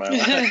 times in my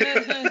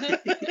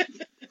life.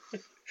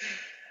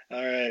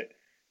 All right.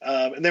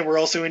 And then we're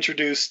also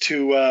introduced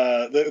to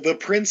the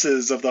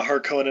princes of the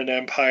Harkonnen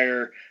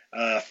Empire,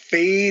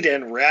 Fade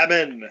and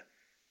Rabin.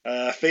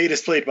 Fade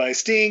is played by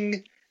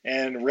Sting,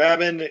 and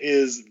Rabin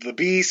is the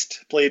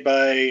Beast, played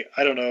by,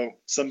 I don't know,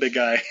 some big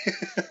guy.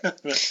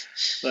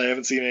 I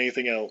haven't seen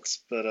anything else,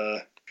 but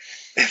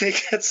they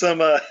get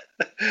some. I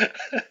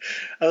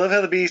love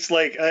how the Beast,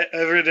 like,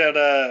 I've written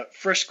down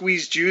fresh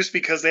squeezed juice,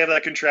 because they have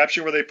that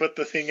contraption where they put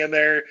the thing in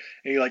there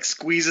and he like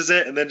squeezes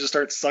it and then just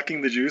starts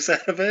sucking the juice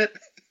out of it.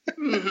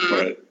 Mm-hmm.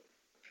 Right.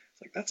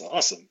 It's like, that's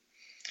awesome.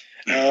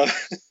 And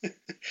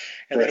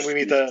then we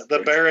meet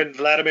the Baron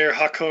Vladimir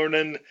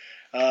Harkonnen,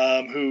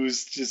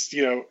 who's just,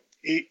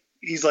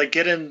 he's like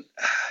getting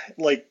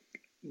like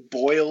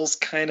boils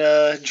kind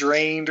of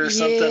drained or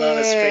something on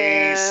his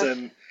face,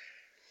 and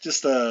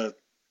just a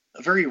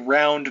very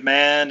round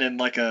man in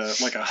like a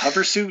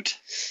hover suit.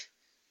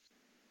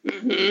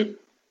 Mm-hmm.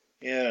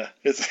 Yeah,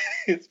 it's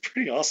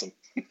pretty awesome.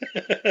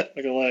 Not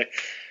gonna lie,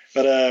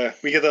 but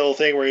we get the whole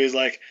thing where he's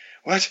like,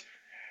 "What?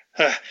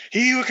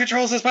 He who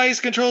controls the spice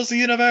controls the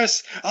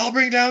universe. I'll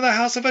bring down the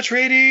House of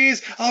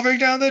Atreides. I'll bring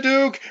down the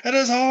Duke and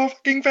his whole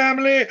fucking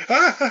family."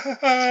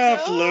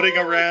 Floating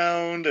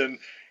around, and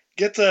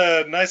gets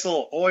a nice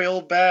little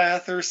oil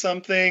bath or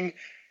something.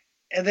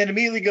 And then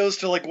immediately goes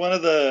to like one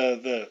of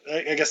the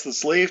I guess the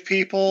slave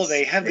people.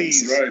 They have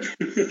these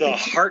the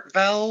heart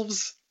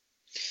valves.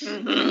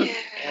 Mm-hmm.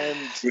 And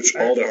which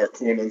all the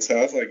Harkonnens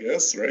have, I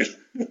guess, right?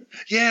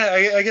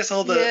 Yeah, I guess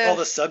all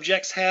the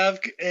subjects have,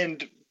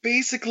 and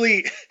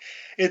basically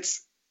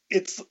it's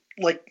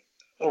like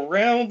a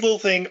round little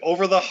thing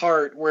over the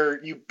heart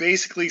where you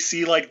basically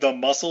see like the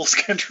muscles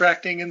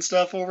contracting and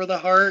stuff over the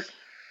heart.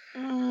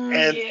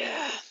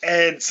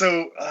 And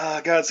so,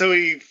 so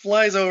he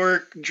flies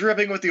over,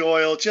 dripping with the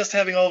oil, just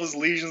having all of his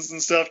lesions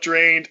and stuff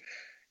drained,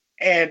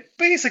 and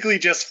basically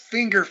just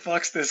finger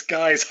fucks this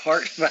guy's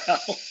heart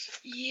valve.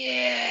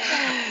 Yeah.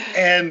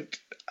 And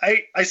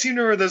I seem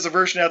to remember there's a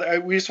version out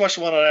there. We just watched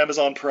one on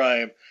Amazon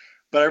Prime,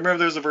 but I remember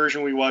there's a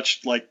version we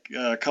watched like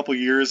a couple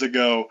years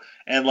ago,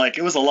 and like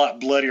it was a lot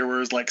bloodier, where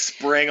it was like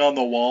spraying on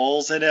the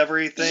walls and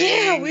everything.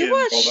 Yeah, we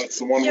watched. Oh, that's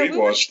the one we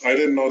watched. I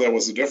didn't know that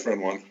was a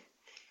different one.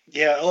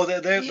 Yeah,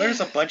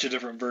 there's a bunch of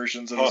different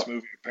versions of this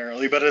movie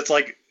apparently, but it's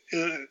like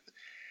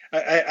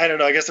I don't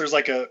know. I guess there's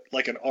like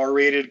an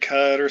R-rated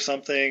cut or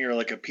something, or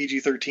like a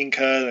PG-13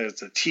 cut.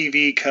 It's a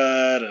TV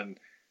cut and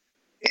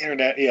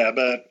internet. Yeah,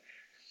 but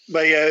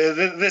yeah,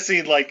 this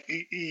scene, like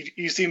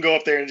you see him go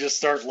up there and just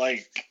start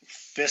like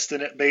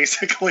fisting it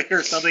basically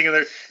or something,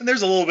 and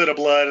there's a little bit of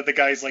blood, and the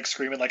guy's like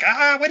screaming like,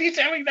 "What are you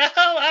doing now?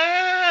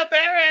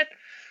 Barrett!"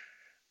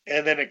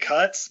 And then it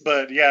cuts,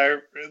 but yeah,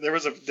 there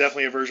was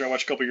definitely a version I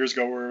watched a couple years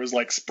ago where it was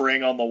like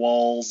spraying on the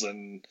walls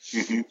and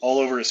all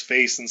over his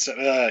face and stuff.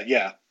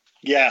 Yeah,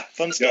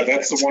 fun stuff. Yeah,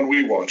 that's the one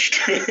we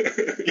watched.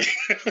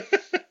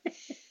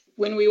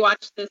 When we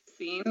watched this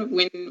scene,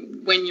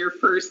 when you're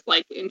first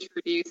like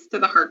introduced to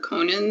the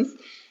Harkonnens,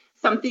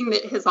 something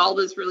that has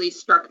always really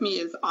struck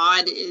me as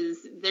odd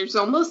is there's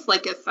almost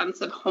like a sense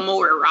of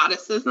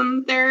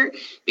homoeroticism there,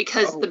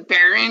 because the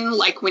Baron,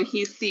 like when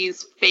he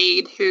sees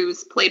Fade,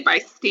 who's played by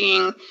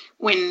Sting,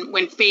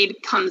 when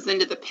Fade comes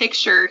into the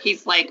picture,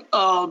 he's like,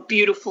 "Oh,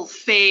 beautiful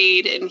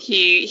Fade," and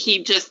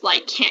he just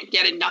like can't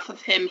get enough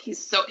of him.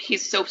 He's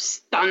so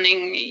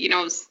stunning,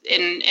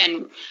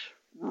 and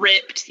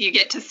ripped. You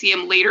get to see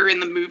him later in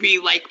the movie,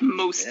 like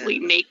mostly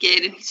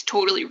naked, and he's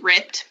totally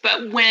ripped.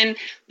 But when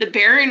the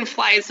Baron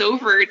flies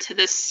over to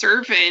this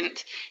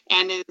servant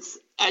and is,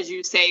 as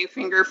you say,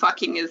 finger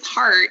fucking his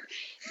heart,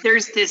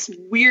 there's this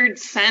weird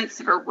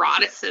sense of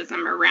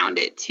eroticism around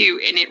it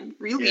too, and it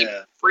really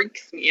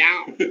freaks me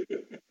out.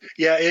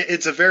 Yeah,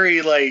 it's a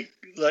very like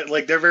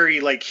they're very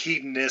like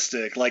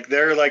hedonistic, like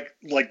they're like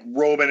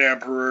Roman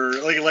emperor,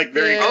 like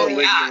very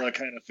Caligula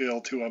kind of feel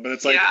to them, but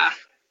it's like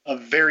a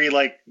very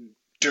like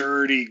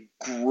dirty,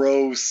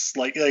 gross,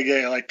 like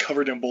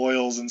covered in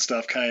boils and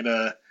stuff, kind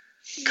of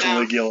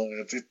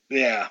Caligula.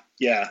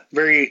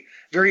 Very,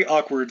 very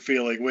awkward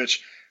feeling.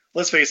 Which,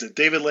 let's face it,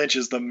 David Lynch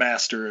is the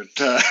master at.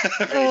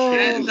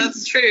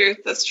 That's true.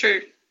 That's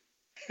true.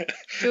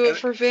 Do it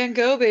for Van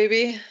Gogh,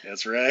 baby.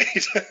 That's right.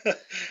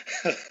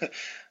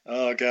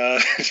 Oh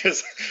God!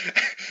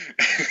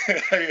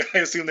 I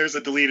assume there's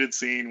a deleted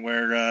scene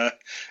where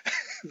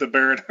the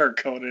Baron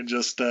Harkonnen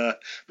just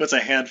puts a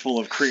handful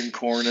of cream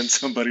corn in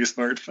somebody's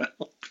heart valve.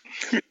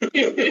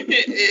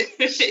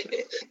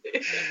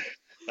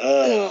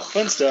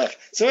 Fun stuff.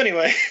 So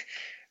anyway,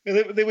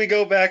 then we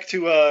go back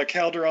to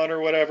Calderon or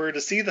whatever to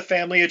see the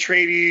family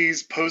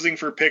Atreides posing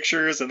for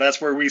pictures, and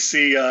that's where we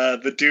see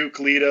the Duke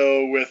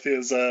Leto with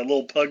his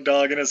little pug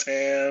dog in his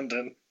hand,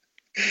 and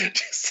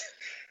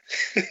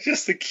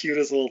just the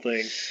cutest little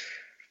thing.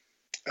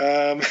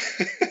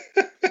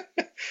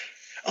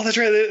 Oh, that's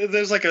right.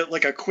 There's like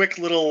a quick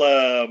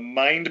little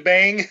mind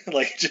bang,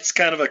 like just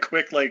kind of a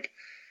quick like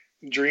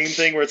dream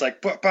thing where it's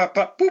like pop pop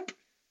pop boop.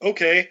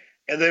 Okay,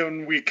 and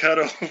then we cut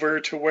over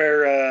to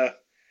where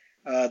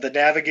the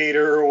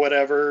navigator or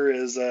whatever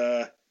is.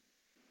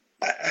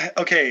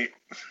 Okay,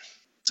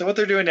 so what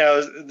they're doing now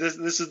is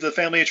this is the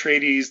family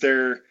Atreides.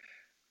 They're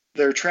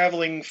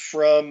traveling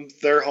from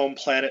their home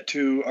planet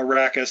to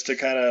Arrakis to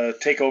kind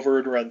of take over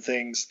and run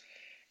things,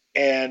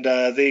 and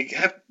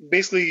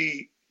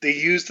they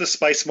use the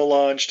spice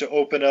melange to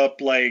open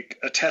up like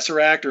a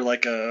tesseract or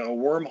like a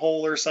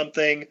wormhole or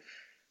something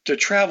to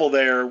travel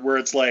there, where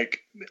it's like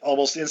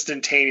almost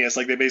instantaneous.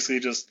 Like they basically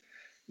just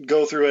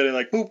go through it and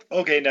like, boop,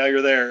 okay, now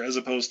you're there, as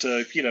opposed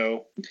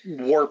to,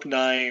 warp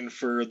 9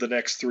 for the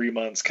next 3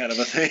 months kind of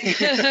a thing.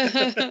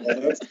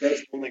 Well,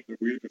 that's one of the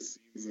weirdest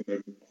scenes in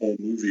the whole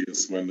movie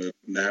is when the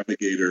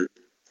navigator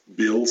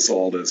builds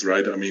all this,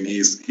 right? I mean,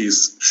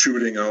 he's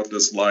shooting out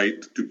this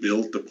light to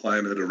build the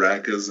planet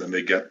Arrakis, and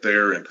they get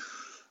there, and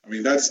I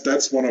mean,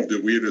 that's one of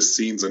the weirdest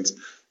scenes, and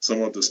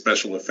some of the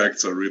special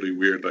effects are really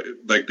weird.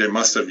 Like they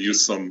must have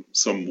used some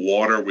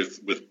water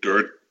with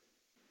dirt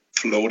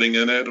floating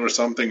in it or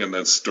something, and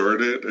then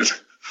stirred it.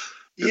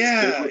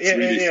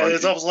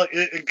 It's almost like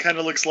it kind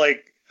of looks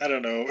like, I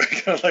don't know,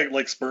 kind of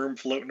like sperm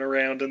floating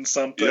around in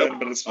something,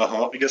 but it's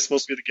I guess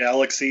supposed to be the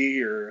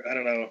galaxy, or I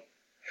don't know.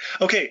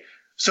 Okay,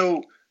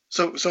 so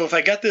if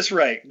I got this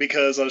right,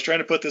 because I was trying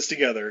to put this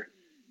together,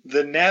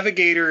 the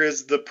navigator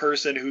is the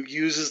person who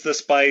uses the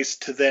spice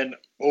to then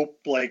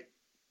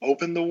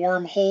open the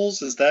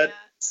wormholes. Is that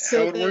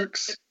how it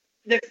works?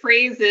 The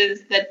phrase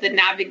is that the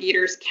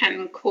navigators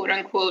can, quote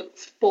unquote,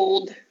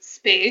 fold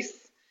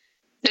space.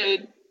 So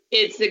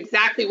it's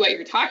exactly what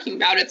you're talking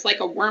about. It's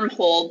like a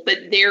wormhole,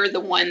 but they're the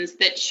ones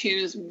that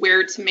choose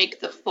where to make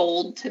the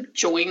fold to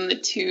join the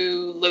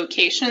two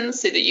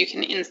locations so that you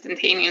can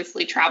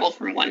instantaneously travel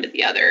from one to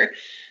the other.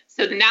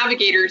 So the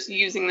navigator's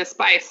using the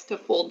spice to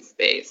fold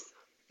space.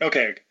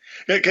 Okay,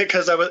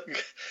 because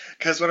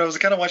when I was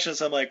kind of watching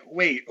this, I'm like,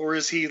 wait, or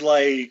is he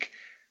like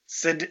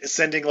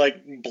sending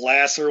like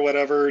blasts or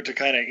whatever to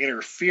kind of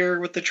interfere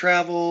with the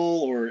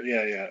travel, or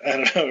I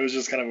don't know. It was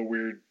just kind of a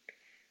weird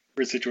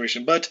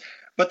situation, but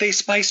they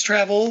spice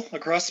travel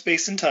across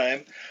space and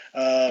time,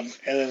 and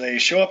then they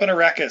show up in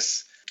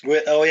Arrakis.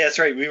 That's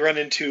right. We run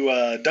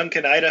into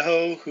Duncan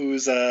Idaho,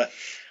 who's I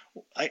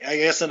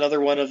guess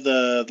another one of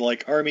the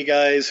like army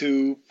guys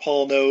who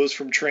Paul knows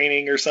from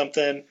training or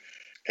something.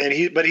 And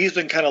he's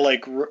been kind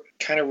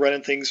of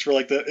running things for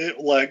like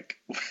the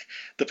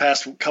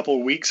past couple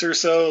of weeks or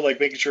so, like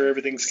making sure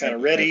everything's kind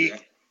of ready.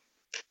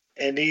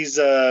 And he's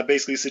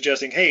basically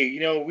suggesting, hey,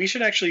 we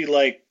should actually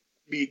like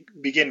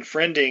begin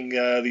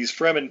friending these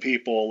Fremen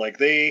people. Like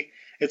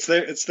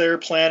it's their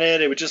planet.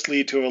 It would just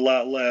lead to a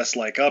lot less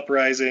like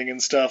uprising and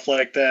stuff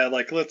like that.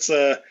 Like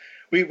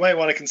we might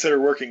want to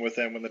consider working with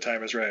them when the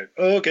time is right.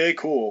 Okay,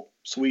 cool,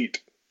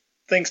 sweet.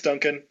 Thanks,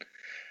 Duncan.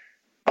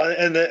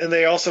 And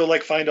they also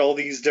like find all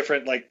these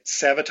different like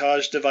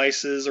sabotage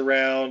devices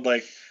around,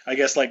 like I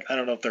guess like I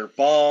don't know if they're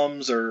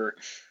bombs or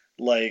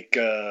like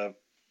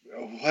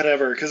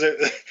whatever, because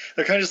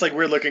they're kind of just like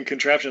weird looking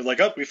contraptions.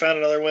 Like, oh, we found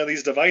another one of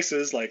these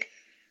devices. Like,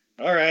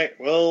 all right,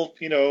 well,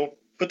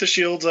 put the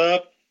shields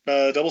up,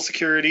 double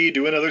security,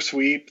 do another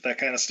sweep, that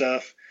kind of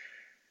stuff.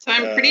 So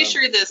I'm pretty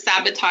sure the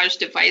sabotage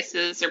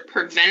devices are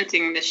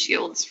preventing the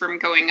shields from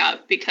going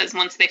up, because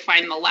once they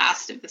find the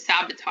last of the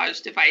sabotage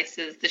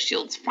devices, the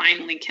shields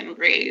finally can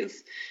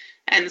raise.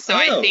 And so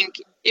I think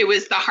it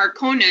was the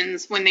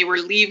Harkonnens when they were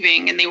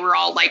leaving and they were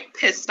all like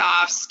pissed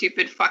off,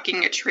 stupid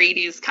fucking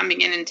Atreides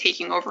coming in and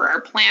taking over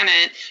our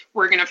planet.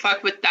 We're going to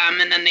fuck with them.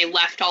 And then they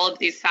left all of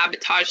these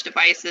sabotage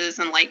devices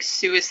and like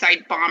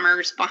suicide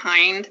bombers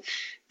behind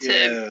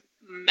to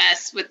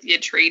mess with the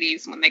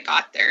Atreides when they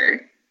got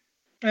there.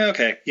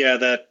 Okay,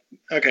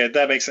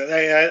 that makes sense.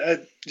 I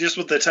just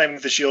with the timing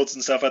of the shields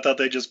and stuff, I thought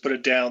they just put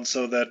it down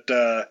so that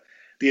the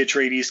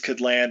Atreides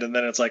could land, and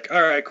then it's like,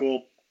 all right,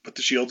 cool, put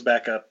the shields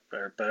back up.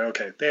 But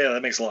okay,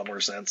 that makes a lot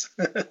more sense.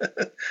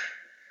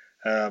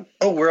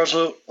 We're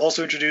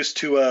also introduced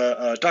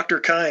to Dr.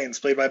 Kynes,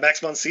 played by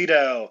Max von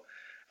Sydow,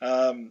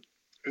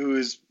 who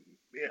is,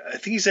 I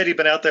think he said he'd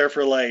been out there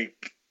for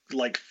like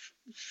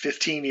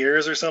 15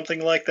 years or something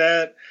like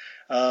that.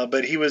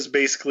 But he was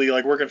basically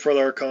like working for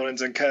the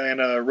Harkonnens and kind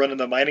of running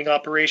the mining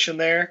operation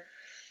there.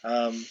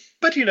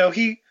 But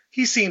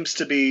he seems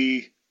to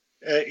be,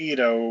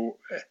 I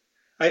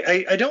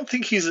don't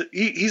think he's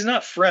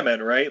not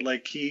Fremen, right?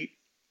 Like he's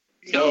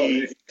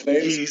a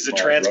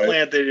transplant,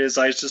 right? That his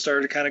eyes just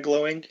started kind of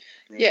glowing.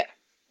 Yeah.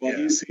 Well,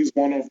 he's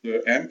one of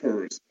the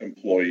Emperor's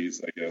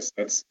employees, I guess.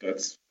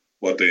 That's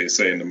what they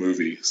say in the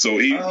movie. So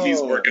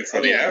he's working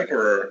for the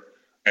Emperor,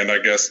 and I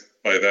guess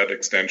by that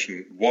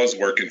extension was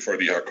working for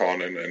the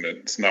Harkonnen, and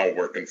it's now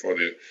working for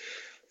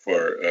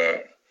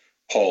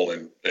Paul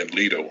and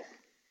Leto.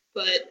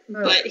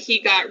 But he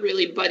got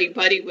really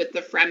buddy with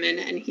the Fremen,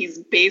 and he's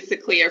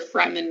basically a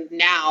Fremen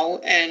now,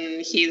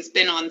 and he's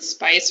been on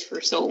spice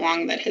for so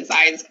long that his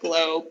eyes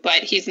glow,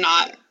 but he's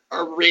not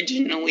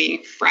originally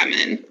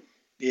Fremen.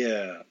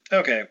 Yeah.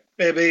 Okay.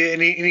 Maybe,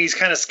 and he's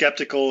kind of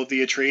skeptical of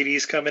the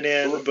Atreides coming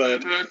in,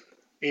 but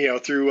you know,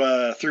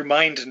 through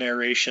mind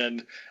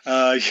narration,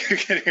 you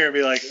can hear him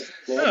be like,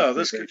 "Oh,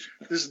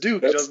 this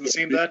Duke doesn't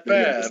seem that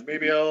bad.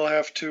 Maybe I'll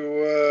have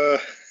to,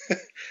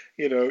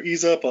 you know,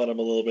 ease up on him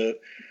a little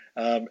bit."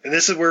 And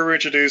this is where we're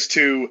introduced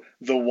to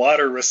the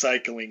water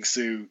recycling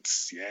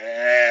suits.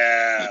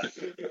 Yeah.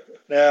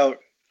 Now,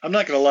 I'm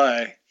not gonna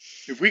lie.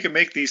 If we can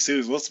make these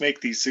suits, let's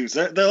make these suits.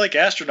 They're like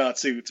astronaut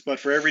suits,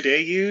 but for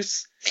everyday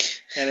use.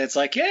 And it's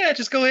like, yeah,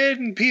 just go ahead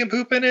and pee and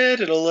poop in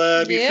it.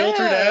 It'll be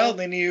filtered out, and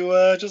then you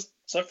just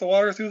suck the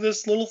water through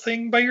this little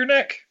thing by your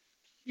neck.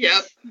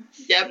 Yep.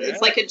 Yeah.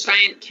 It's like a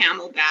giant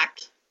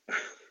camelback.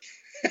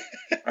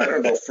 I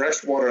don't know.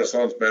 Fresh water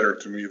sounds better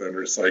to me than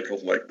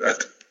recycled like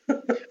that.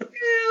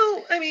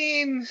 Well, I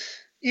mean,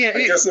 yeah.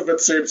 I guess if it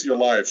saves your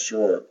life,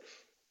 sure.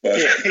 But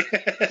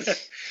yeah.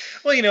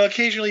 Well, you know,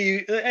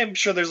 occasionally I'm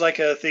sure there's like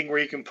a thing where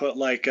you can put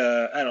like,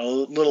 I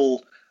don't know,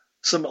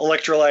 some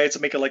electrolytes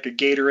and make it like a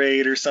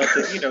Gatorade or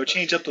something, you know,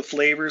 change up the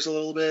flavors a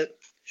little bit.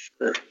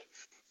 Sure.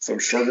 Some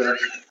sugar.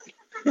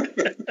 Make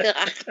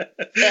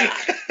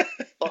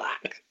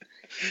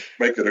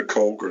it a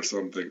Coke or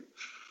something.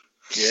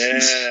 Yeah.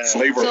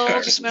 Flavor It's all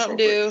packs just or Mountain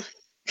something.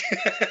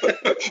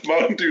 Dew.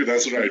 Mountain Dew,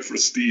 that's right, for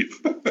Steve.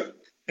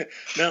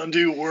 Mountain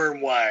Dew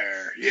worm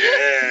wire.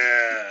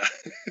 Yeah.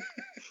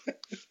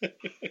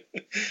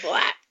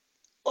 What?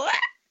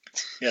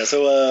 Yeah,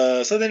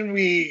 so then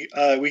we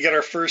get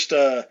our first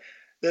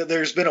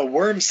there's been a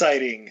worm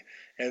sighting,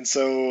 and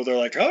so they're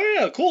like, "Oh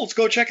yeah, cool, let's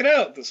go check it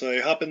out." So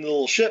they hop in the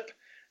little ship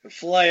and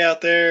fly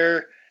out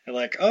there, and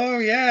like, "Oh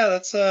yeah,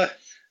 that's a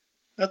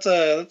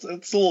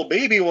little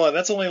baby one.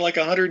 That's only like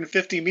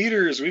 150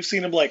 meters. We've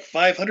seen them like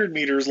 500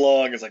 meters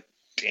long." It's like,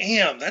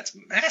 damn, that's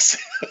massive.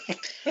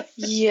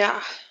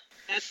 Yeah.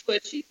 That's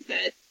what she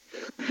said.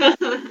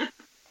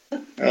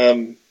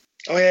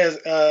 Oh yeah,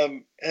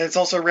 and it's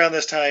also around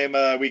this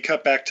time we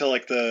cut back to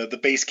like the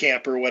base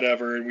camp or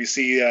whatever, and we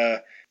see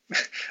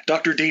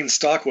Dr. Dean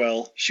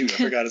Stockwell. Shoot,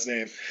 I forgot his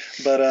name,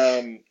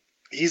 but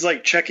he's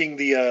like checking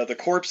the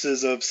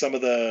corpses of some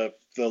of the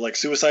like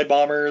suicide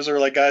bombers or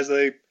like guys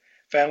they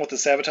found with the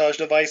sabotage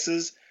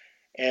devices,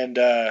 and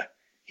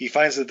he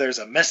finds that there's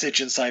a message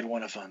inside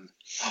one of them.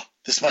 Oh,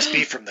 this must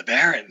be from the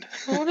Baron.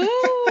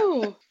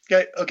 Oh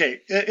no.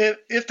 Okay.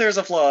 If there's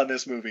a flaw in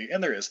this movie,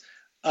 and there is.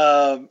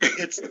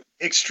 It's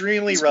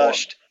extremely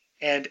rushed,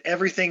 and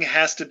everything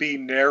has to be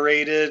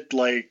narrated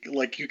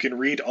like you can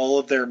read all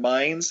of their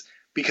minds,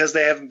 because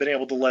they haven't been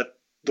able to let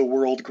the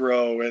world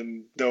grow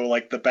and know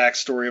like the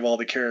backstory of all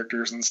the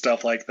characters and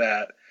stuff like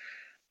that.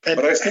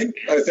 And, but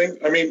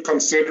I mean,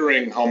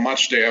 considering how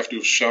much they have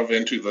to shove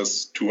into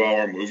this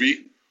 2-hour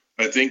movie,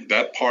 I think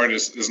that part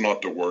is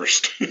not the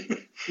worst.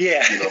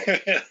 Yeah. You know?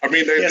 I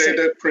mean, they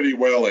did pretty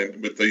well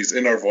with these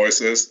inner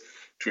voices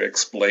to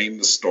explain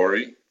the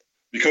story.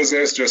 Because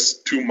there's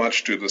just too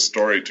much to the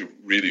story to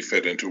really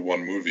fit into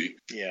one movie.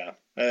 Yeah.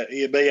 But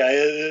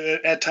yeah,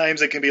 at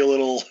times it can be a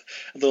little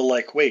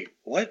like, wait,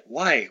 what?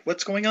 Why?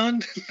 What's going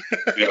on?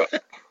 Yeah.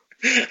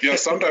 Yeah,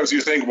 sometimes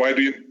you think, why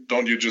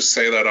don't you just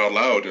say that out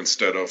loud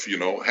instead of, you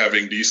know,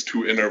 having these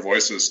two inner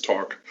voices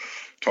talk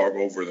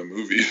over the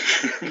movie?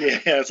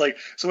 Yeah, it's like,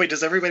 so wait,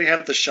 does everybody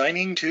have The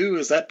Shining too?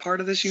 Is that part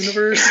of this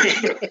universe?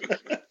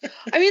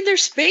 I mean, they're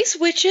space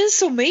witches,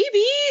 so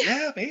maybe.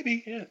 Yeah,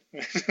 maybe, yeah.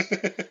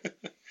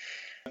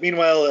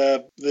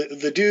 Meanwhile,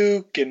 the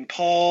Duke and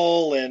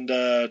Paul and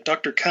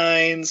Dr.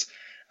 Kynes,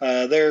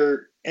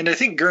 and I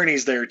think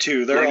Gurney's there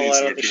too. They're all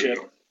out on the ship.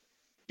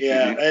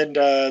 Yeah, and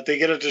they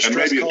get a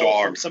distress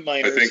call from some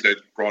miners. I think they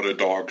brought a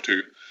dog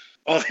too.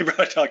 Oh, they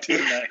brought a dog too.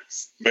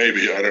 Nice.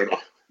 Maybe, I don't know.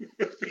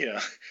 Yeah,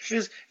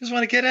 just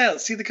want to get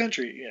out, see the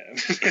country. Yeah,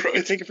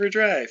 right. Take it for a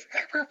drive.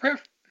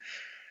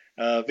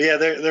 But yeah,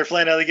 they're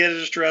flying out. They get a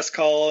distress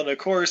call, and of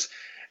course,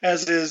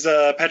 as is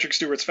Patrick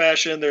Stewart's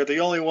fashion, they're the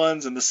only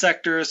ones in the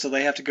sector, so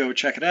they have to go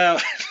check it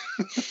out.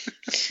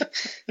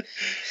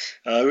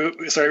 We've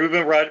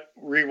been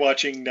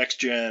rewatching Next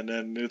Gen,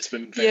 and it's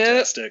been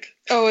fantastic.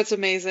 Yep. Oh, it's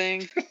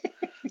amazing.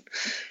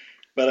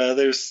 But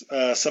there's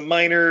some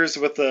miners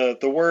with the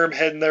worm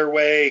heading their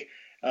way.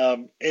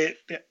 I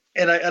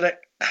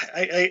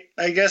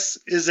guess,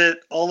 is it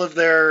all of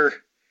their...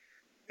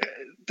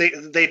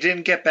 They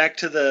didn't get back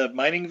to the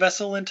mining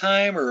vessel in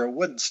time, or it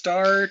wouldn't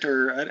start,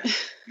 or...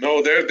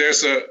 No,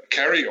 there's a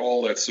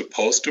carry-all that's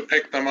supposed to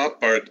pick them up,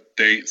 but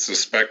they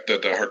suspect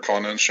that the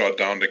Harkonnen shot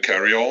down the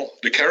carry-all.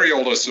 The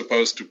carry-all is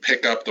supposed to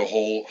pick up the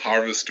whole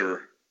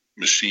harvester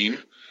machine.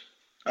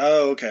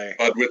 Oh, okay.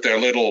 But with their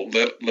little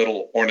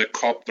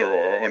ornithopter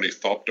or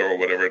ornithopter or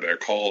whatever they're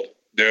called,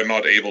 they're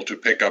not able to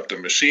pick up the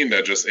machine.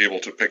 They're just able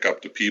to pick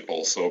up the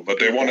people. But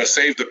they want to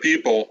save the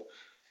people.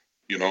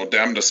 You know,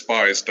 damn the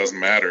spies, doesn't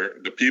matter.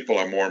 The people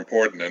are more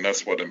important, and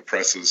that's what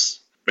impresses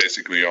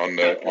basically on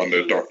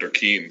the Dr.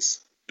 Kynes.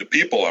 The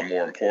people are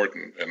more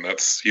important, and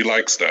he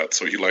likes that.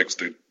 So he likes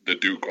the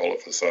Duke all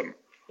of a sudden.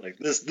 Like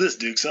this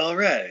Duke's all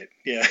right.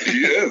 Yeah,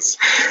 he is.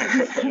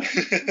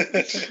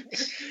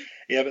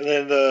 Yeah, but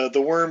then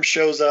the worm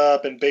shows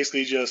up and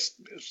basically just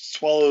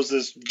swallows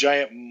this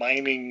giant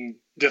mining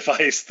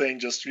device thing.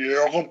 Just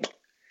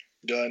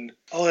done.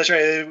 Oh, that's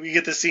right. We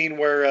get the scene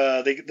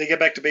where they get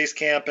back to base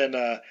camp and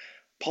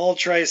Paul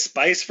tries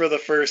spice for the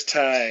first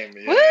time.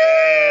 Yeah.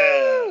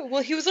 Woo!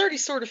 Well, he was already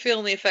sort of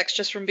feeling the effects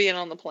just from being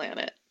on the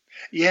planet.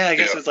 Yeah, I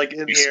guess it's like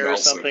in He the air or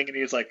smells something, and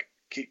he was like,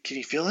 "Can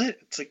you feel it?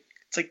 It's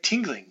like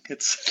tingling."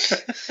 It's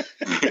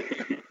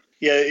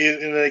yeah,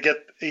 and then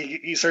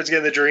he starts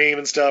getting the dream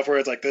and stuff where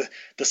it's like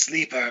the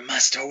sleeper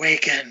must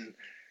awaken,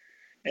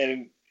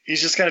 and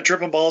he's just kind of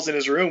tripping balls in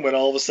his room when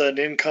all of a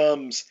sudden in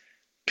comes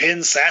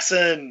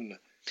Pinsassin.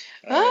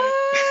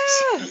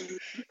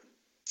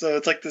 So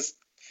it's like this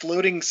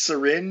floating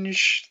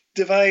syringe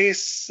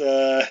device.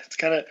 It's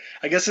kind of,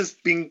 I guess it's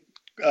being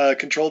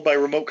controlled by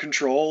remote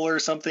control or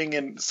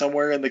something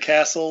somewhere in the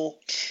castle,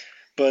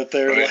 but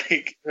they're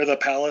like, or the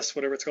palace,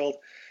 whatever it's called.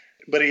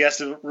 But he has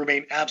to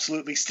remain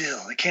absolutely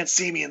still. It can't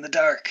see me in the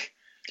dark.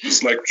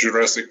 It's like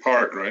Jurassic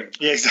Park, right?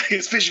 Yeah, exactly.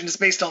 Its vision is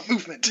based on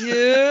movement.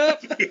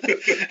 Yep.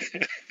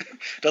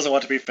 Doesn't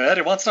want to be fed.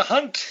 It wants to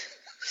hunt.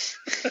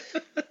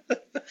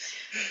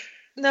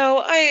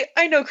 No,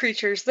 I know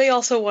creatures. They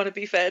also want to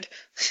be fed.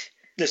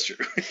 That's true.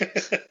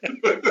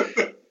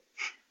 But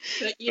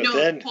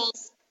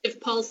if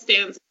Paul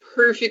stands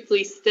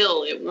perfectly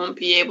still, it won't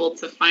be able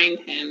to find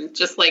him,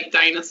 just like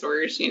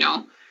dinosaurs,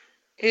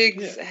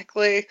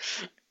 Exactly.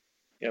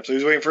 Yeah, so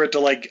he's waiting for it to,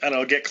 like, I don't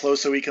know, get close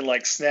so he can,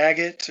 like, snag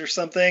it or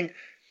something.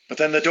 But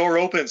then the door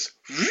opens.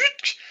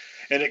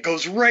 And it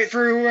goes right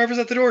through whoever's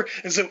at the door.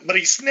 But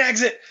he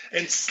snags it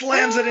and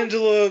slams it into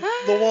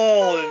the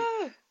wall.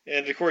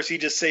 And of course, he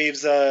just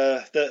saves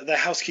the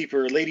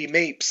housekeeper, Lady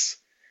Mapes,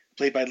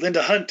 played by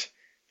Linda Hunt.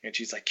 And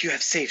she's like, "You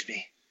have saved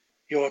me.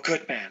 You're a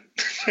good man."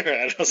 I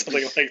don't know,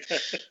 something like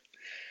that.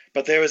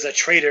 "But there is a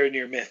traitor in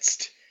your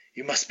midst.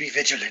 You must be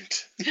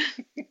vigilant."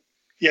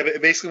 Yeah,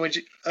 but basically when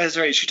that's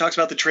right, she talks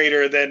about the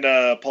traitor, and then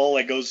Paul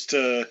like goes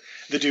to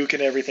the Duke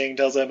and everything,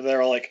 tells them, and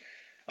they're all like,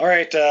 "All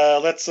right,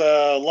 let's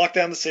lock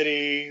down the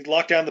city,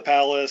 lock down the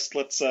palace.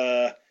 Let's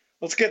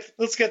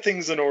get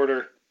things in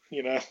order."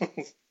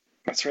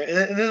 That's right.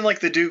 And then like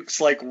the Duke's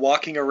like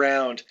walking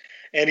around,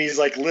 and he's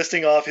like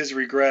listing off his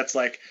regrets,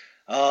 like,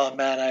 "Oh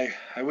man,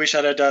 I wish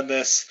I'd have done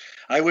this.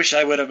 I wish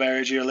I would have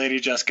married you, Lady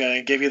Jessica,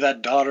 and gave you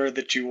that daughter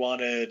that you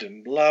wanted,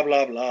 and blah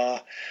blah blah."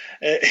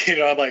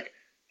 I'm like,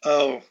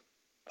 oh,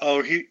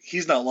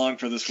 he's not long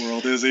for this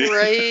world, is he?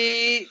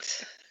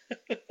 Right.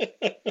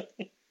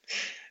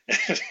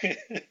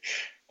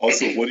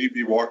 Also, would he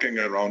be walking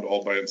around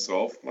all by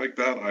himself like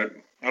that?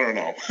 I don't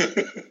know.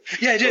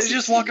 Yeah,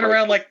 just walking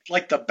around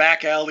like the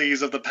back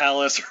alleys of the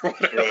palace or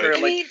whatever.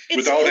 Right.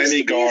 Without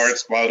any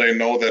guards, while they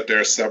know that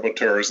there's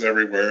saboteurs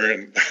everywhere,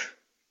 and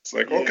it's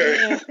like,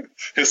 okay,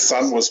 his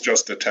son was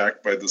just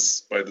attacked by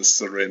this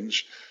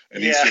syringe,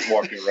 and he's just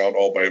walking around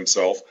all by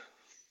himself.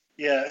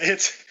 Yeah,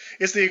 it's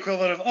the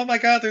equivalent of, "Oh my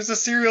God, there's a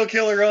serial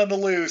killer on the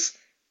loose."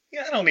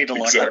 Yeah, I don't need to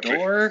lock the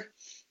door.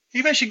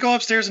 Maybe I should go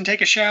upstairs and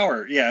take a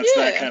shower. Yeah, it's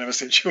that kind of a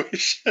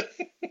situation.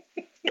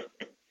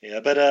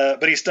 Yeah,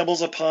 but he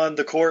stumbles upon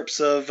the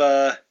corpse of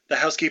the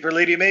housekeeper,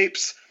 Lady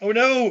Mapes. Oh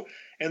no!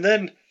 And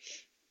then,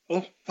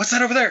 oh, what's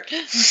that over there?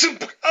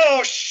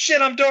 Oh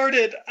shit! I'm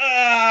darted.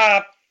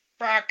 Ah,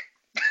 fuck.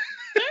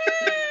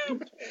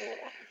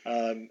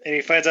 And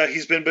he finds out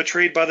he's been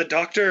betrayed by the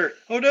doctor.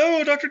 Oh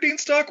no, Dr. Dean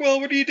Stockwell,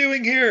 what are you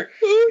doing here?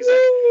 He's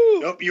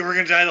like, "Nope, you were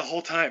gonna die the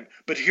whole time.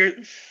 But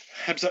here,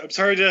 I'm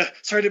sorry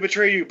to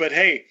betray you. But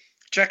hey,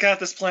 check out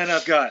this plan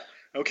I've got.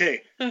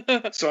 Okay,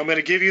 so I'm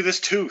gonna give you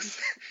this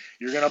tooth.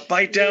 You're gonna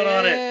bite down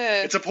on it.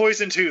 It's a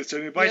poison tooth. So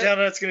you bite down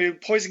on it, it's gonna be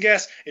poison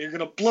gas, and you're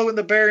gonna blow it in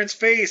the Baron's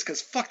face.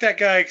 Cause fuck that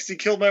guy, cause he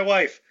killed my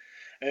wife."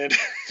 And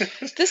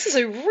this is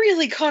a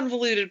really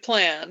convoluted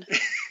plan.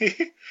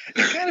 It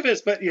kind of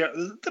is, but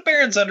the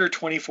Baron's under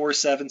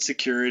 24/7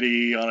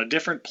 security on a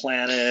different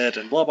planet,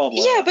 and blah blah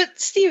blah. Yeah, but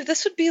Steve,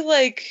 this would be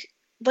like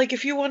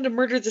if you wanted to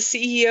murder the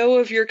CEO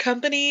of your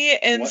company,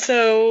 and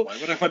so why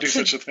would I want to do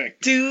such a thing?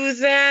 Do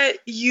that,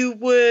 you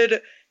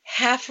would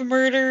half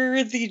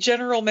murder the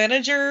general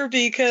manager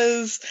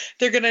because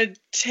they're gonna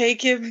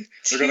take him.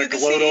 They're gonna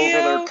gloat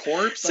over their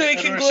corpse, so he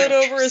can gloat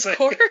over his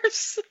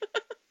corpse.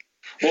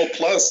 Well,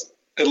 plus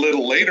a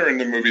little later in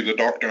the movie, the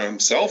Doctor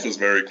himself is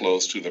very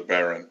close to the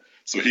Baron,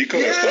 so he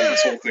could have done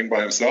this whole thing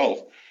by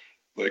himself.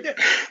 Like. Yeah.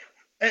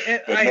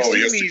 And I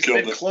assume he's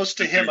been close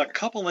to him a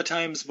couple of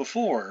times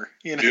before,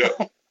 Yeah.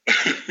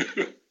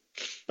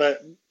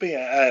 But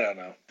yeah, I don't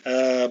know.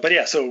 But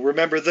yeah, so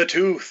remember the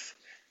tooth.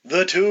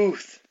 The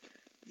tooth.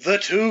 The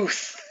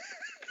tooth.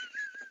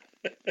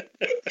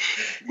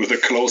 With a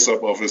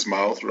close-up of his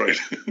mouth, right?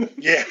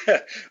 Yeah.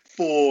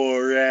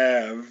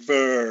 Forever.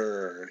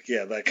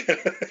 Yeah, that kind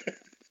of...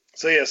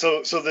 So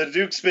the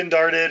Duke's been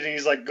darted, and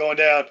he's like going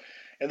down.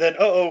 And then,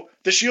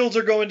 the shields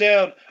are going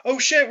down. Oh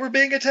shit, we're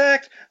being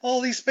attacked.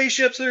 All these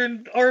spaceships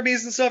and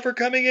armies and stuff are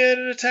coming in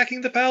and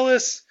attacking the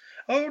palace.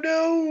 Oh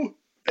no.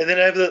 And then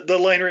I have the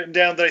line written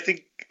down that I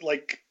think,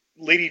 like,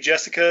 Lady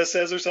Jessica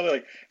says or something,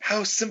 like,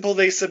 "How simple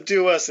they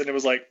subdue us." And it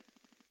was like,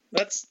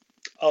 that's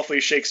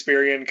awfully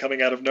Shakespearean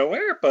coming out of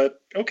nowhere,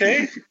 but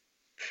okay.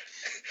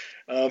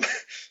 And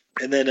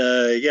then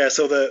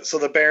so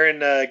the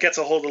Baron gets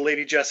a hold of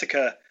Lady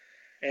Jessica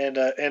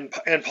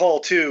and Paul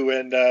too,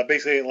 and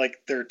basically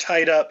like they're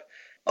tied up.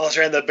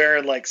 And the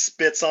Baron like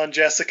spits on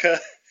Jessica.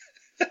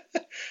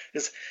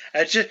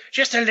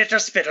 just a little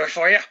spittle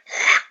for you.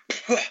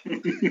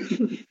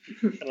 And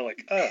I'm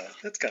like,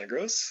 that's kind of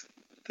gross.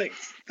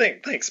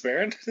 Thanks,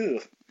 Baron.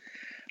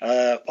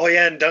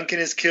 And Duncan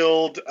is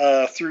killed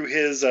through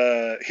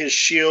his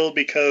shield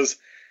because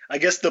I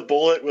guess the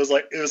bullet was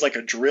like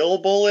a drill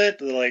bullet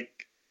that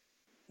like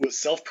was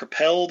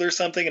self-propelled or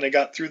something, and it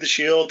got through the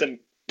shield and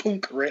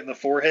punk right in the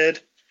forehead.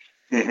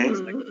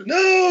 Mm-hmm. Like,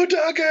 no,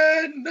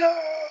 Duncan,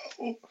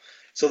 no.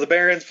 So the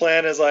Baron's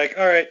plan is like,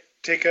 all right,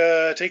 take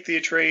the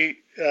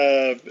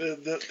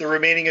the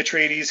remaining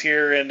Atreides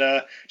here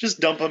and just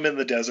dump them in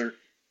the desert.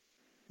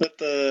 Let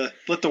the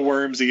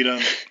worms eat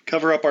them.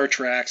 Cover up our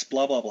tracks.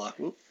 Blah blah blah.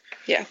 Oop.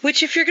 Yeah,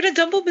 which if you're gonna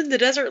dump them in the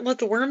desert and let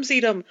the worms eat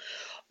them,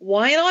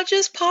 why not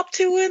just pop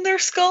 2 in their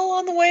skull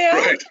on the way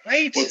out?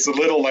 Right. Well, it's a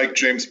little like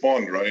James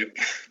Bond, right?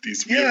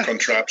 These weird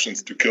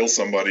contraptions to kill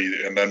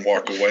somebody and then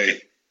walk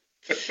away.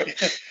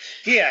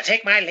 Yeah,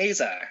 take my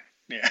laser.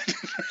 Yeah.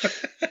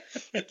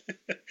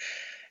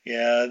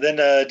 Yeah.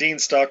 Then Dean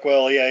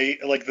Stockwell,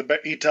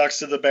 he talks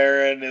to the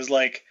Baron, is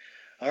like,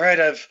 "All right,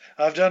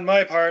 I've done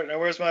my part. Now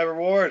where's my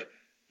reward?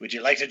 Would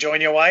you like to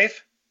join your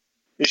wife?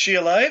 Is she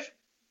alive?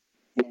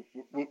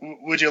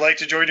 Would you like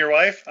to join your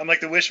wife? I'm like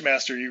the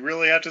Wishmaster. You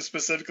really have to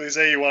specifically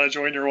say you want to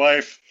join your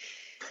wife."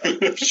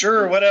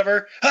 Sure,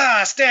 whatever.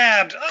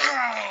 Stabbed.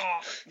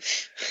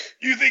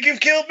 You think you've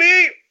killed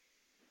me?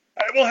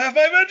 I will have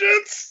my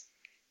vengeance.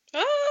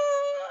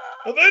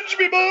 Avenge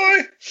me,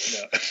 boy.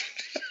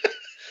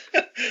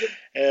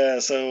 No.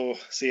 So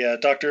yeah,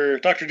 Dr.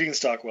 Dean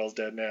Stockwell's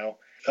dead now.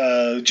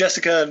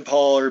 Jessica and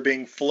Paul are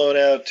being flown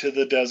out to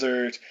the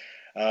desert,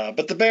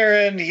 but the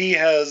Baron, he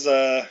has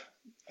I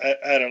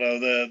don't know,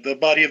 the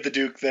body of the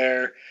Duke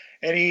there,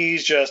 and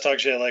he's just talking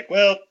shit like,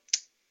 well,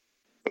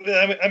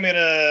 I'm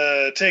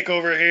gonna take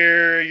over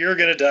here, you're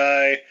gonna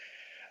die,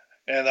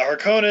 and the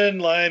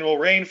Harkonnen line will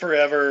reign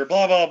forever,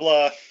 blah blah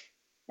blah.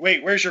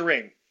 Wait, where's your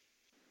ring?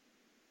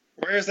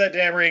 Where's that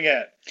damn ring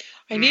at?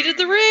 I needed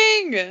the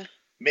ring.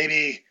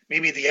 Maybe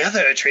the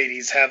other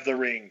Atreides have the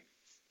ring.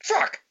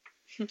 Fuck.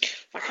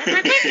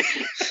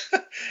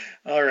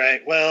 All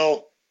right,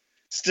 well,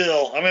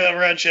 still, I'm gonna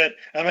run shit.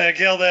 I'm gonna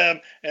kill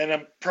them, and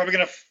I'm probably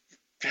gonna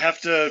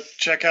have to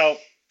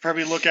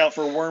look out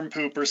for worm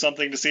poop or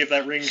something to see if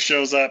that ring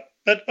shows up.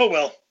 But oh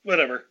well,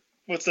 whatever.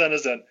 What's done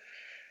is done.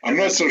 I'm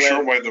not so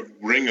sure why the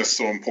ring is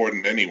so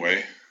important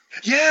anyway.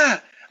 Yeah,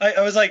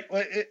 I was like,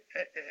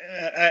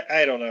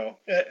 I don't know.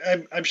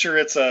 I'm sure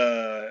it's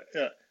a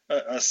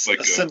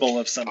symbol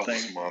of something.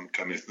 Talisman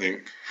kind of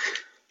thing.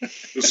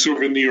 A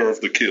souvenir of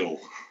the kill.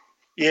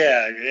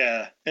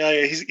 Yeah.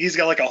 He's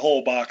got like a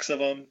whole box of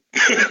them.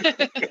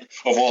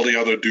 Of all the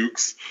other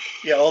dukes.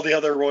 Yeah, all the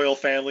other royal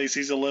families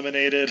he's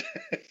eliminated.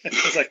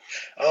 It's like,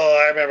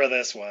 oh, I remember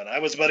this one. I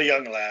was but a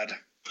young lad.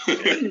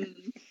 Yeah.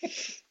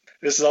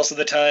 This is also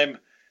the time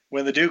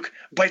when the Duke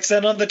bites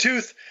in on the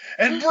tooth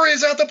and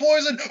breathes out the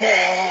poison.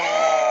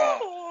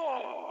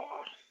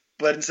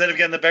 But instead of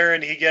getting the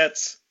Baron, he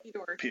gets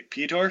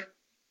Petor.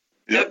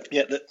 Yep.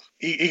 Yeah,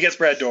 he gets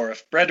Brad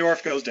Dourif. Brad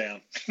Dourif goes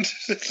down.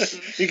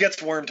 He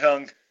gets Worm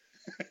Tongue.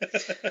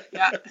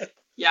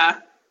 Yeah.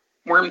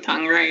 Worm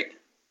Tongue, right.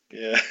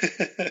 Yeah.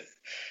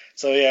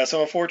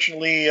 So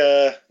unfortunately,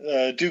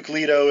 Duke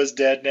Leto is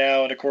dead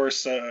now, and of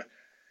course,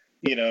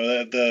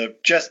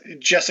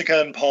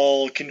 Jessica and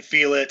Paul can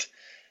feel it.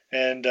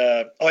 And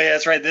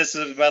that's right. This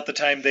is about the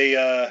time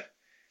they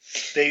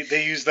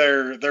use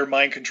their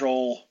mind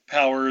control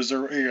powers,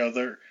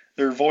 or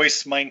their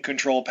voice mind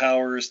control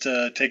powers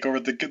to take over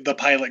the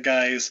pilot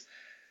guys.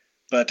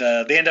 But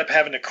they end up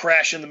having to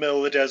crash in the middle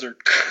of the desert.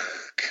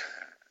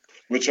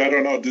 Which, I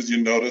don't know, did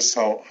you notice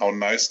how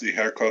nice the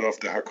haircut of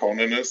the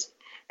Harkonnen is?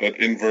 That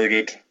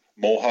inverted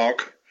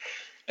mohawk.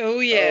 Oh,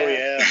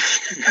 yeah.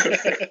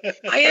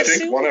 I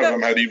think one of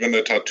them had even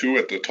a tattoo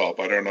at the top.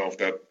 I don't know if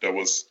that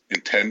was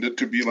intended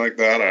to be like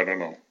that. I don't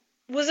know.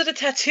 Was it a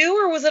tattoo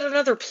or was it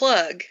another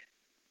plug?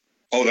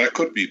 Oh, that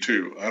could be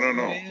too. I don't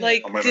know.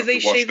 Like, did they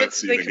shave it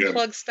so they can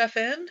plug stuff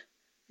in?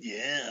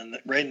 Yeah,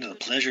 right into the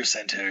pleasure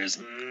centers.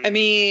 I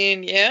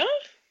mean, yeah.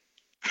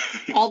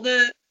 All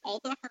the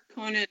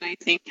Harkonnen, I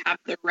think, have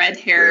the red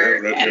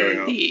hair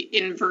the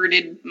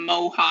inverted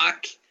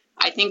mohawk.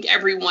 I think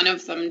every one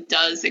of them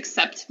does,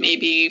 except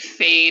maybe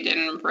Fade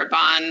and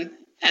Raban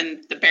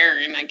and the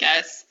Baron, I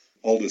guess.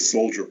 All the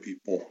soldier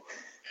people.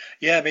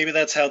 Yeah, maybe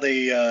that's how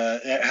they,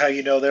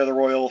 they're the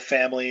royal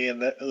family,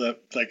 and the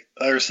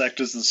other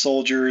sectors, the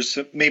soldiers.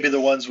 Maybe the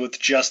ones with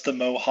just the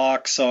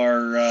mohawks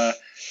are,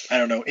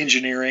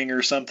 engineering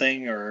or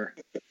something, or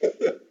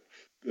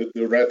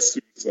the red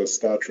suits of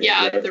Star Trek.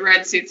 Yeah, right? the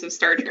red suits of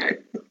Star Trek.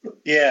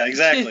 Yeah,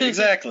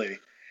 exactly.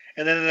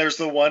 And then there's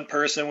the one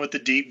person with the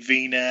deep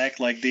V-neck,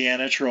 like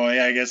Deanna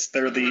Troi. I guess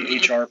they're the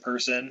HR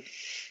person.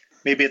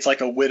 Maybe it's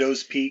like a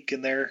widow's peak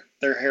in their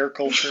hair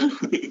culture.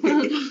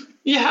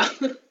 Yeah.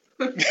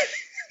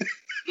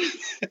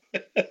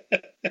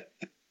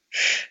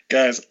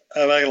 Guys,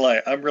 I'm not gonna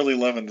lie, I'm really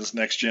loving this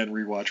next gen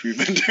rewatch we've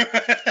been doing.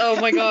 Oh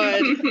my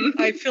god.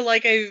 I feel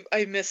like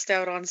I missed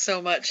out on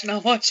so much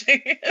not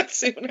watching it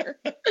sooner.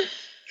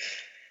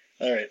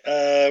 All right,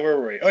 where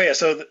were we? Oh yeah,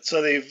 so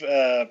they've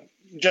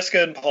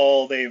Jessica and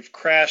Paul, they've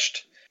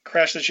crashed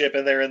the ship,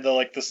 and they're in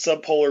the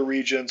subpolar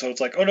region. So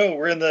it's like, oh no,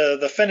 we're in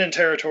the Fennin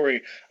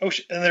territory. Oh,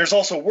 and there's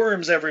also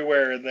worms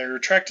everywhere, and they're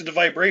attracted to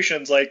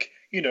vibrations, like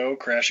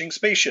crashing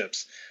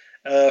spaceships.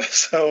 And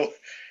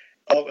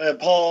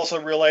Paul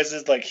also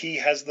realizes he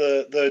has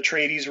the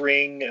Atreides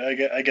ring.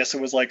 I guess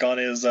it was on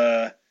his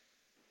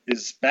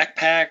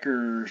backpack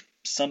or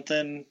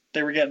something.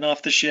 They were getting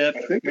off the ship.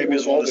 I think maybe it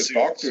was all the suits.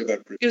 doctor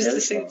that prepared It was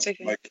the suits, I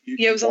think.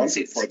 It was all the wanted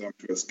suits. for them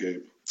to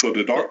escape. So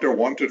the doctor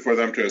wanted for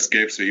them to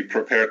escape, so he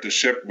prepared the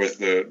ship with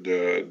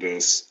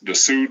the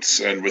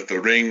suits and with the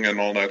ring and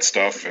all that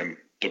stuff and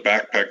the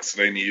backpacks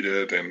they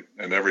needed and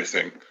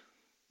everything.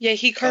 Yeah,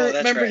 he carved.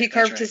 Remember, he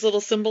carved right. his little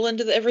symbol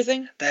into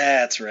everything.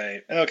 That's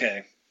right.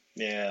 Okay.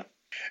 Yeah.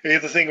 We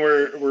have the thing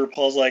where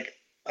Paul's like,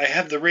 I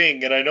have the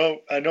ring, and I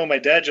know my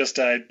dad just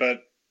died,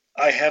 but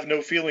I have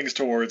no feelings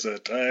towards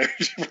it.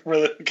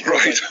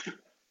 Right.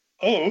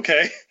 Oh,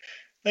 okay.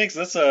 Thanks.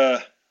 That's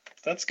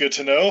good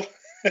to know.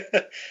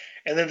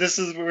 And then this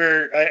is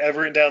where I've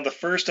written down the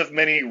first of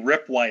many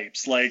rip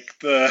wipes.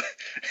 If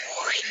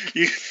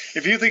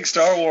you think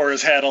Star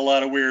Wars had a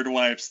lot of weird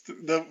wipes,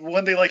 the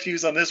one they like to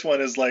use on this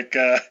one is like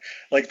the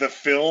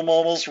film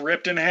almost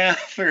ripped in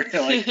half, or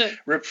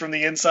ripped from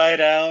the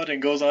inside out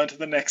and goes on to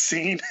the next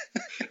scene.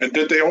 And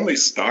did they only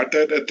start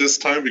that at this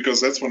time?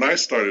 Because that's when I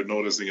started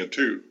noticing it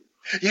too.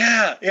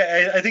 Yeah.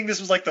 I think this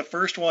was the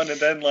first one, and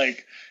then by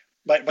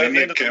the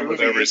end of the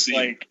movie, it's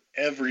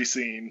every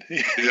scene.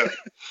 Yeah,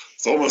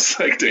 it's almost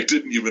like they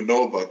didn't even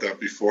know about that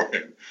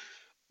beforehand.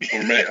 Or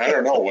I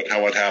don't know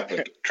how it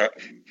happened.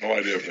 No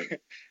idea.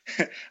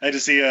 But I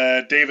just see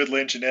David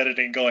Lynch in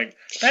editing going,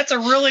 "That's a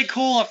really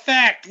cool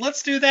effect.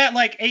 Let's do that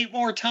 8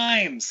 more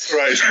times."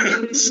 Right,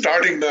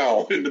 starting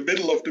now in the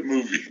middle of the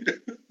movie.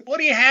 What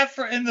do you have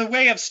in the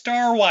way of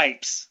star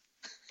wipes?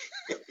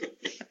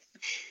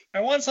 I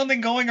want something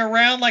going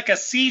around like a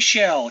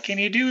seashell. Can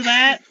you do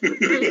that?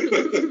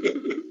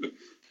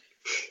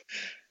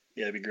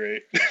 Yeah, it'd be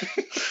great.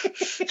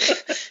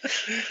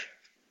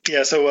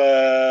 Yeah,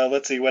 so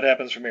let's see what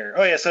happens from here.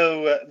 Oh yeah,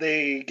 so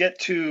they get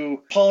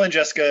to Paul and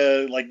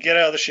Jessica get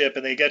out of the ship,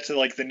 and they get to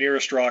the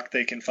nearest rock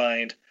they can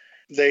find.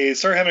 They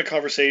start having a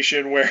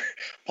conversation where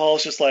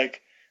Paul's just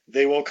like,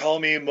 "They will call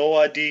me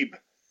Moadib,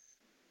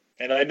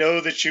 and I know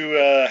that you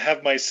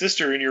have my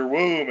sister in your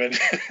womb." And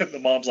the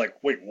mom's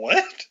like, "Wait,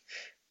 what?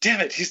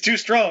 Damn it, he's too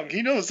strong.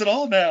 He knows it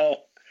all now.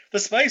 The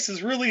spice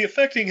is really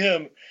affecting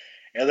him."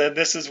 And then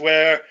this is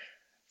where,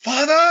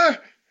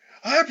 "Father,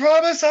 I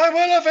promise I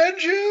will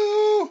avenge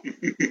you."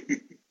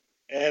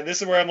 And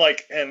this is where I'm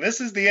like, and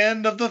this is the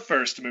end of the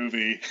first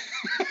movie.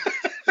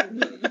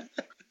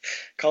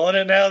 Calling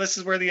it now, this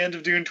is where the end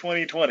of Dune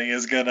 2020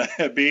 is going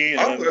to be.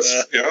 And,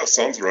 yeah,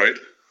 sounds right.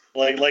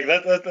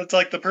 That's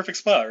the perfect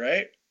spot,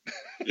 right?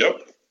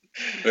 Yep.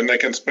 Then they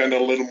can spend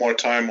a little more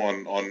time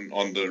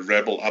on the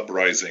rebel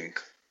uprising.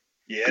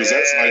 Yeah. Because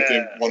that's, I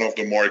think, one of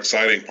the more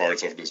exciting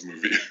parts of this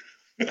movie.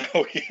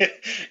 Oh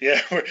yeah.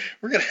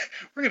 We're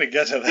gonna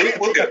get to that.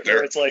 We'll get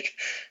there. It's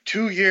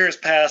 2 years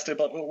passed,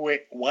 but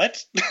wait,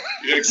 what?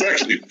 Yeah,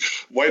 exactly.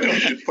 Why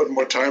don't you put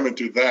more time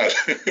into that?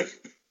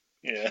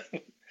 Yeah.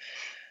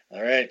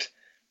 All right.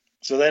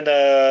 So then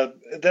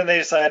they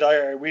decide, all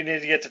right, we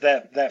need to get to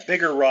that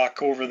bigger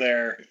rock over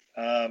there.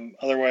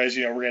 Otherwise,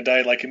 we're gonna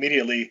die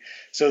immediately.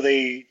 So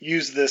they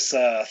use this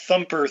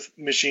thumper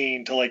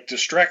machine to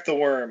distract the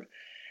worm.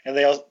 And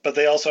they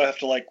also have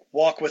to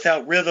walk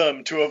without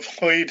rhythm to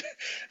avoid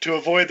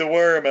the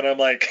worm, and I'm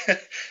like,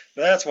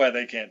 that's why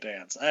they can't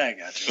dance. I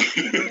got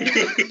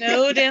you.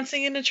 No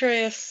dancing in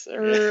Atreus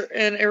or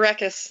in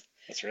Arrakis.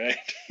 That's right.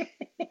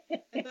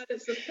 I thought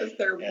it's just because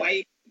they're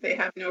white, they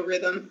have no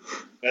rhythm.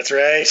 That's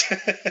right.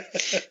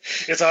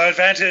 It's our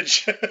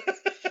advantage.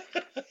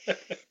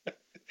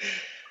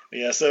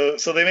 Yeah. So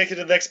they make it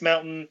to the next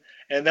mountain,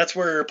 and that's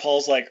where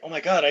Paul's like, oh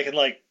my god, I can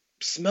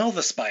smell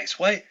the spice.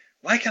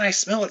 Why can I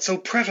smell it so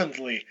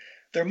prevalently?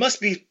 There must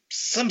be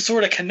some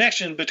sort of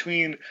connection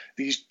between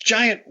these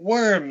giant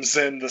worms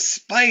and the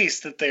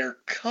spice that they're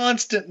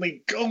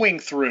constantly going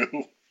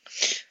through.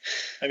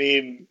 I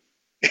mean,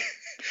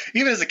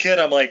 even as a kid,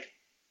 I'm like,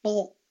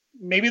 well,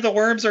 maybe the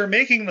worms are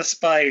making the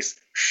spice.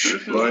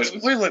 Right.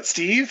 Spoil it,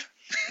 Steve.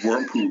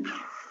 Worm poop.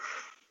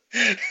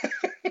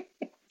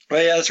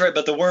 Well, yeah, that's right.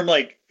 But the worm,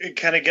 it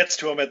kind of gets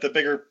to him at the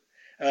bigger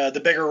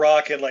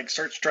rock and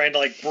starts trying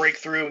to break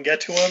through and get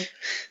to him.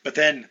 But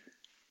then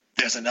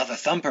there's another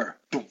thumper.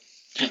 Boom,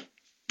 boom,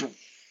 boom,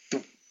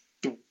 boom,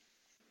 boom.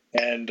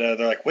 And they're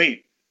like,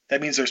 wait, that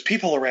means there's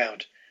people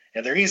around.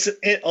 And they're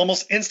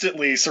almost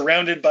instantly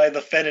surrounded by the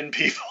Fennin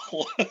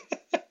people. And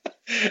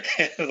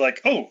they're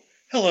like, oh,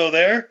 hello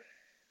there.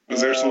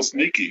 Because they're so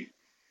sneaky.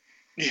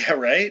 Yeah,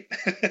 right?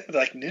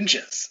 Like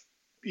ninjas.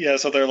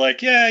 so they're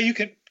like, yeah, you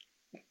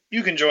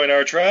can join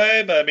our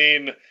tribe. I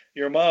mean,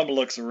 your mom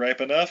looks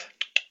ripe enough.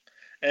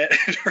 And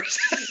it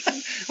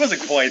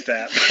wasn't quite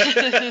that,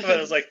 but I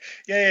was like,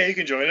 yeah, you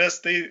can join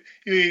us.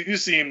 You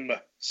seem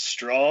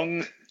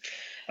strong.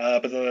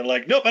 But then they're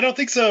like, nope, I don't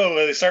think so.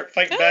 And they start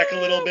fighting back a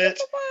little bit.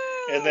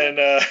 And then,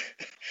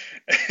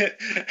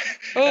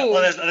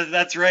 well,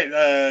 that's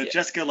right.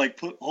 Jessica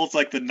holds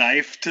like the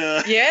knife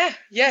to.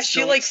 Yeah.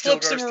 She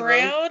flips him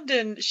around,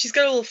 and she's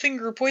got a little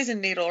finger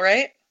poison needle,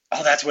 right?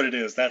 Oh, that's what it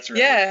is. That's right.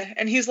 Yeah,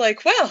 and he's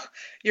like, well,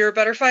 you're a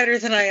better fighter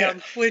than I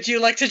am. Would you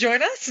like to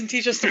join us and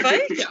teach us to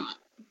fight?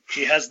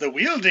 He has the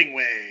wielding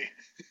way.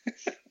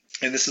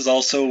 And this is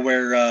also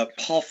where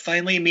Paul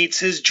finally meets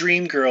his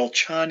dream girl,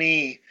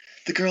 Chani,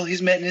 the girl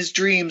he's met in his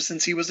dreams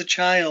since he was a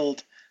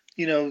child,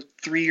 3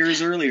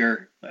 years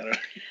earlier. I don't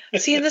know.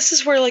 See, and this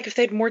is where, if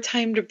they had more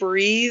time to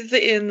breathe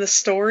in the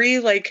story,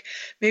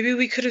 maybe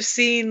we could have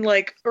seen,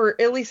 or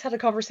at least had a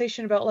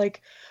conversation about,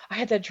 I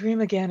had that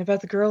dream again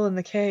about the girl in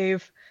the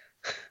cave.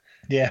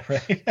 Yeah,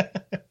 right.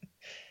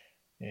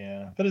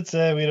 Yeah, but it's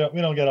we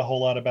don't get a whole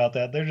lot about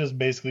that. They're just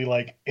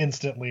basically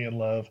instantly in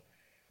love.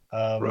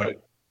 Right.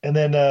 And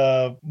then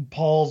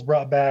Paul's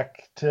brought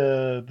back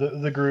to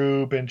the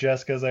group, and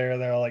Jessica's there,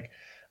 and they're all like,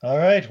 all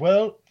right,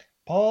 well,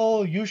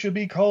 Paul, you should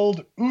be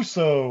called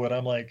Uso. And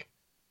I'm like,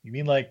 you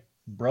mean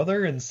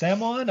brother in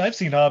Samon? I've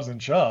seen Hobbs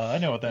and Shaw. I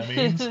know what that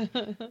means.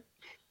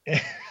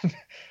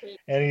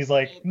 And he's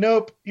like,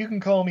 nope, you can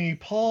call me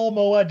Paul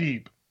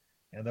Moadib.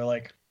 And they're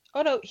like,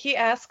 oh no, he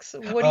asks,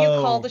 what do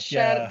you call the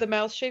shadow, the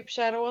mouth-shaped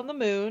shadow on the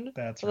moon?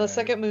 That's on right. The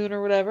second moon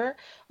or whatever.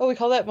 Oh, we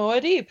call that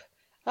Moadib.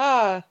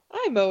 Ah,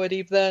 I'm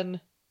Moadib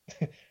then.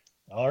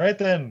 All right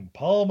then,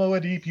 Paul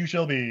Moadib you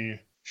shall be.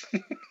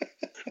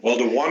 Well,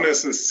 the one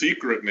is his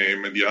secret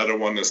name, and the other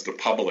one is the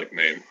public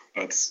name.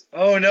 That's.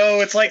 Oh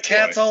no, it's like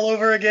Cats all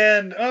over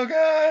again. Oh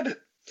god.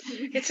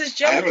 It's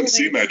his I haven't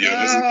seen that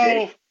yet. This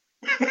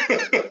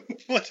is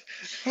good.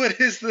 What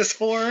is this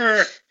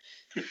horror?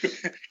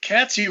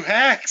 Cats, you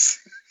hacks.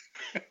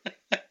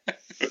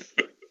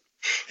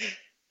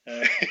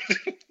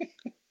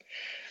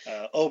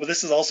 But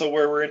this is also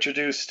where we're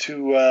introduced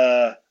to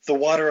the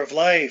water of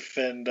life,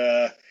 and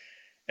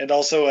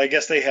also I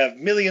guess they have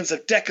millions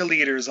of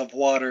decaliters of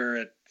water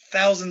at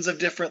thousands of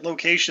different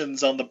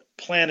locations on the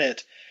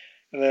planet.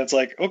 And then it's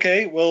like,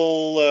 okay,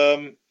 well,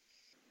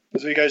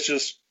 so you guys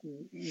just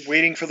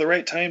waiting for the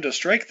right time to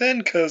strike then?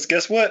 Because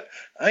guess what?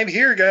 I'm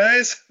here,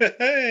 guys.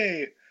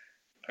 Hey.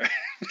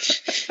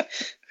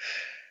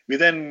 We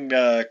then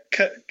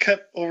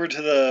cut over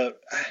to the...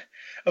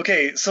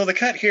 Okay, so the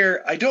cut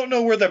here, I don't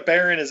know where the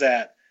Baron is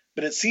at,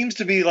 but it seems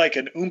to be like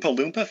an Oompa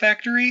Loompa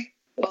factory.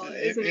 Well,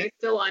 isn't he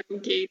still on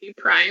Gaiety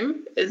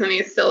Prime? Isn't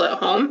he still at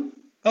home?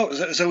 Oh,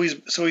 so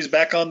he's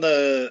back on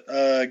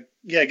the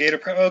Gaiety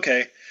Prime.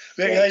 Okay,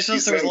 well, I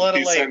just there was a lot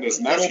of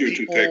little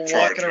people walking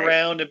right?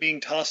 around and being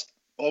tossed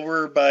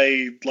over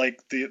by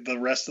the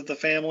rest of the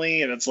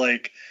family, and it's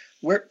like,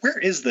 where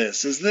is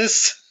this? Is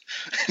this?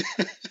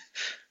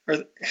 Or,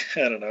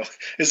 I don't know.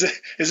 Is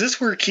this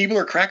where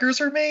Keebler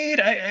crackers are made?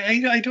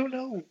 I don't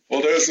know.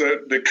 Well, there's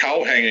the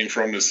cow hanging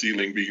from the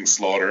ceiling being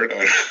slaughtered.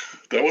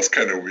 That was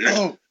kind of weird.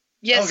 Oh,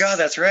 yes. Oh God,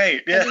 that's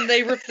right. Yeah. And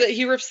then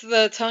he rips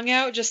the tongue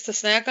out just to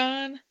snack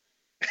on.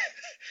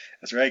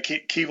 That's right.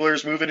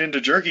 Keebler's moving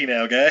into jerky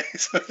now,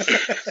 guys.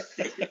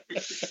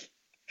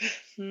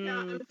 No,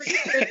 I'm pretty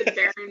sure the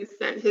Baron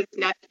sent his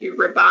nephew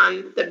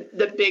Raban,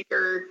 the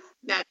bigger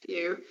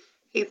nephew.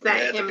 He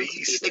sent him to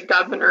be the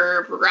governor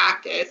of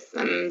Arrakis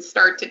and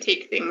start to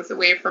take things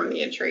away from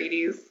the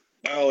Atreides.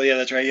 Oh, yeah,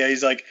 that's right. Yeah,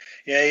 he's like,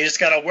 yeah, you just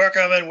got to work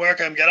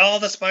them. Get all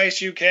the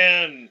spice you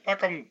can. Fuck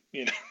them.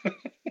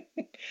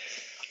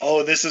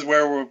 Oh, this is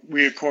where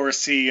we of course,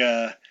 see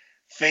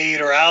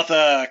Fade or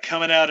Alpha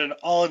coming out in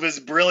all of his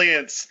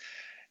brilliance.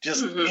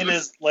 Just in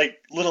his,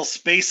 little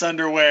space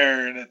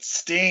underwear. And it's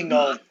Sting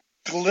all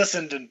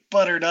glistened and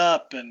buttered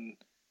up. And,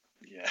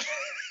 yeah.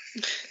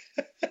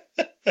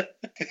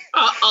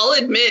 I'll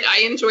admit,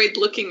 I enjoyed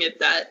looking at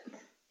that.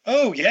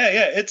 Oh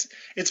yeah.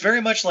 It's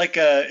very much like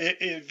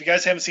if you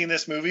guys haven't seen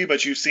this movie,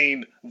 but you've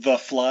seen The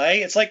Fly.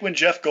 It's like when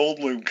Jeff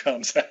Goldblum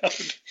comes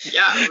out.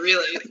 Yeah,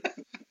 really.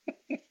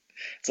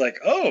 It's like,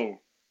 oh,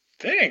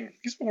 dang,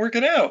 he's been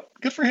working out.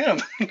 Good for him.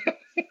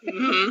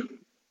 Mm-hmm.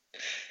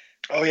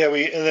 Oh yeah,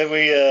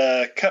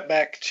 we cut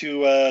back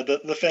to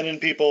the Fennin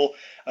people.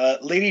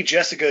 Lady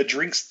Jessica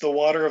drinks the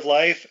water of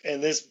life,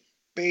 and this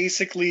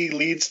basically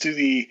leads to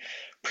the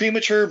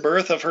premature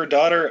birth of her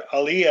daughter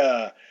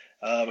Aliyah,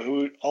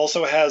 who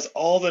also has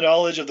all the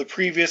knowledge of the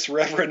previous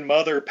Reverend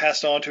Mother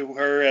passed on to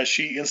her as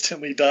she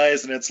instantly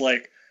dies, and it's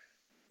like,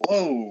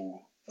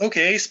 whoa,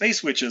 okay,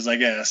 space witches, I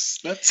guess.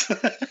 That's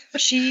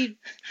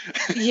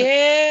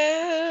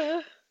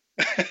yeah.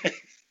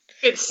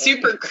 It's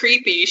super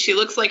creepy. She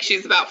looks like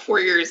she's about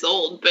 4 years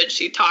old, but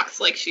she talks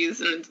like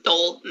she's an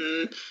adult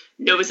and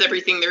knows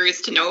everything there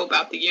is to know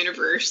about the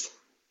universe.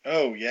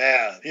 Oh,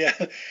 yeah.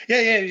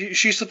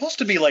 She's supposed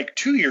to be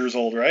 2 years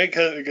old, right?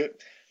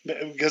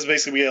 Because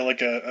basically we have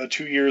a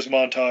 2 years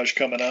montage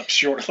coming up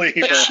shortly.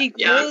 But she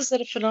grows at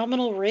a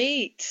phenomenal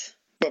rate.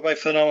 But by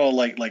phenomenal,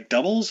 like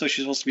double, so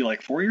she's supposed to be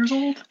like 4 years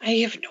old? I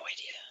have no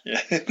idea. Yeah.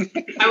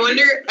 I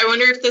wonder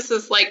if this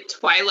is like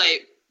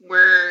Twilight,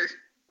 where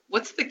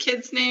what's the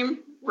kid's name?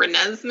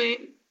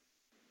 Renesmee?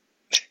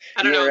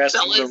 I don't know.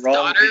 Asking Bella's the wrong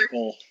daughter.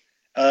 people.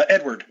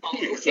 Edward. Oh,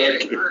 okay.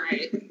 Exactly. All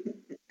right.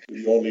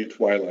 The only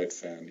Twilight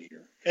fan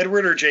here.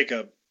 Edward or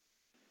Jacob?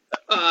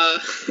 Or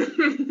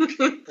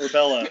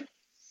Bella?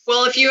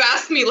 Well, if you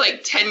asked me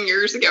like 10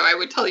 years ago, I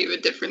would tell you a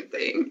different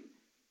thing.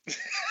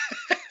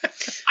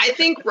 I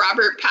think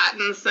Robert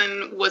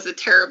Pattinson was a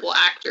terrible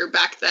actor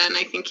back then.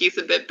 I think he's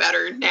a bit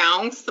better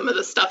now. Some of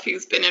the stuff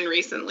he's been in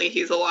recently,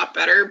 he's a lot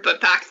better. But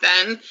back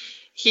then,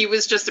 he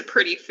was just a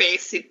pretty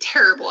face, a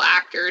terrible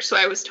actor. So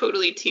I was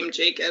totally Team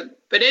Jacob.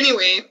 But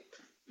anyway,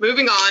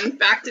 moving on,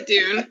 back to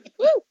Dune.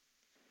 Woo!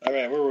 All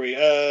right, where were we?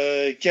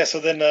 Yeah, so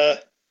then,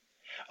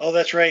 oh,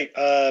 that's right.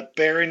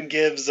 Baron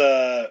gives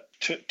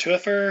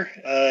Toofer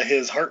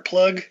his heart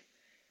plug.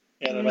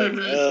 And I'm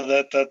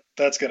like,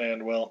 that's going to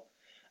end well.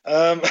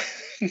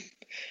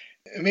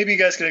 Maybe you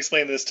guys can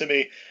explain this to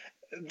me.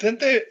 Then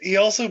he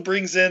also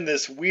brings in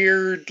this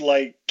weird,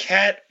 like,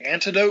 cat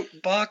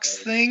antidote box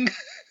thing.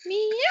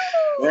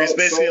 Where he's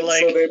basically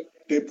so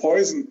they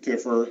poisoned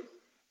Tiffer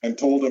and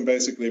told him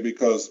basically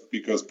because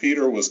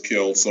Peter was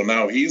killed, so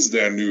now he's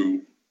their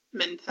new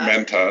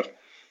Mentat.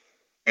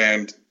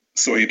 And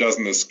so he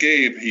doesn't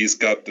escape. He's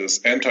got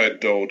this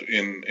antidote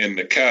in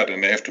the cat,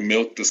 and they have to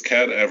milk this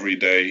cat every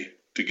day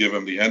to give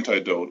him the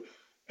antidote,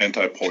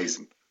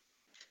 anti-poison.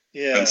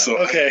 Yeah. And so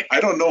okay.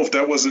 I don't know if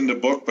that was in the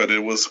book, but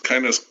it was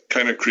kind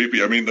of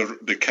creepy. I mean,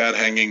 the cat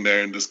hanging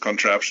there in this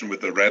contraption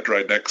with the rat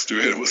right next to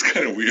it was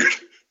kind of weird.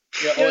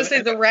 Yeah, I was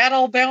say the rat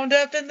all bound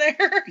up in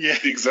there. Yeah,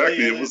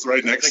 exactly. Yeah, it was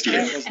right next to it. The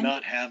cat it. was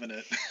not having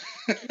it.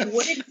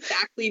 What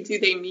exactly do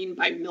they mean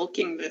by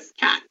milking this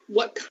cat?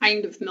 What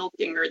kind of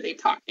milking are they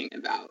talking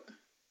about?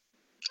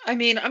 I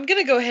mean, I'm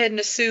gonna go ahead and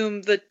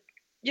assume the,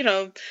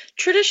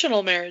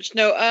 traditional marriage.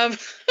 No, I'd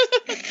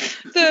say,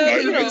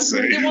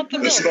 they want the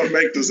let's milk. not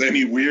make this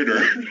any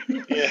weirder.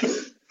 Yeah.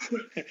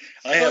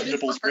 I have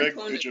nipples, Greg.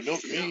 Could you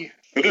milk me?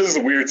 But this is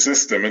a weird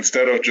system.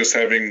 Instead of just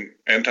having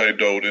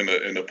antidote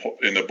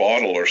in a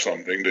bottle or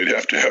something, they'd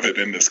have to have it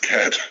in this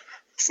cat.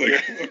 It's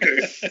like,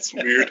 okay, that's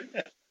weird.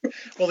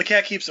 Well, the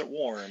cat keeps it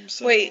warm.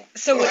 So. Wait,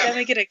 so would then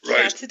I get a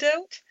Right.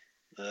 catidote?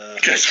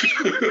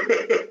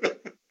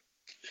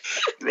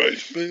 Right.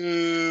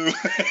 Boo.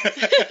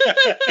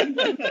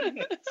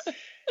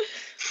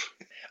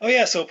 Oh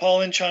yeah, so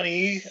Paul and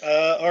Chani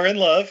are in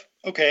love.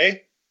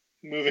 Okay,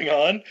 moving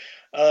on.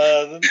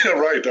 Yeah,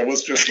 right. That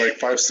was just like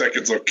 5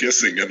 seconds of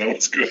kissing, and that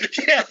was good.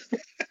 Yeah.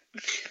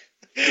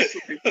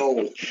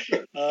 Oh.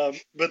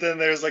 But then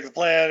there's like the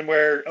plan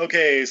where,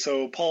 okay,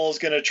 so Paul's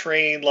going to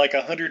train like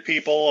 100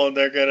 people, and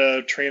they're going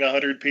to train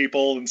 100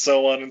 people, and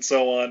so on,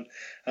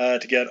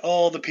 to get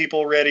all the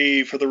people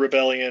ready for the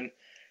rebellion.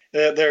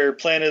 Their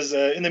plan is,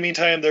 in the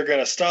meantime, they're going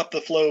to stop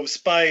the flow of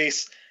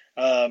spice,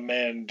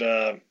 and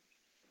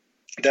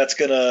that's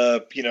going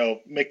to,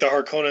 make the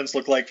Harkonnens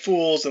look like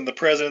fools, and the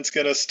president's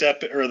going to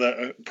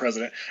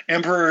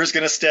Emperor's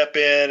going to step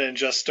in and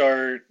just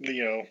start,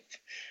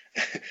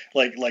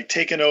 like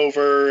taking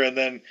over,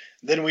 and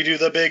then we do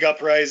the big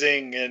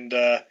uprising, and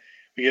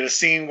we get a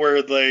scene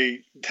where they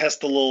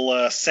test the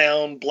little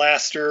sound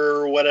blaster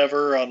or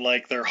whatever on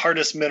like their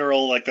hardest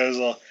mineral. Like there's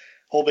a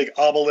whole big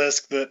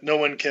obelisk that no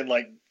one can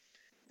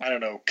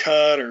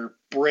cut or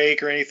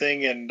break or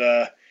anything, and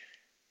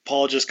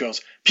Paul just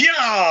goes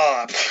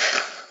Pya!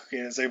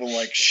 And is able to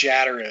like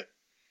shatter it.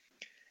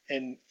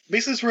 And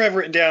basically that's where I've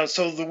written down.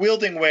 So the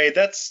wielding way,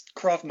 that's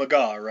Krav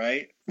Maga,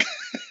 right?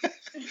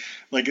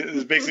 Like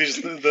it's basically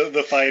just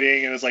the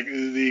fighting, and it's like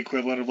the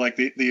equivalent of like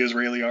the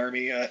Israeli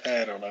army.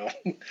 I don't know.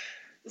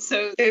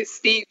 So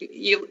Steve,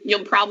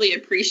 you'll probably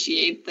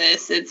appreciate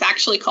this. It's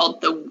actually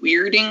called the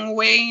Weirding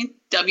Way,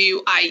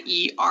 Wierding,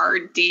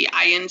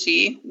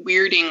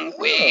 Weirding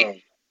Way. Oh.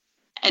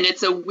 And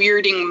it's a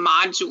weirding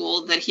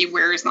module that he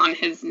wears on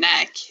his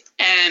neck.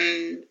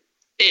 And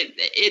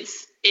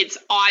it's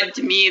odd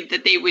to me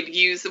that they would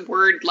use a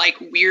word like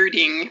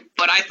weirding,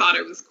 but I thought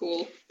it was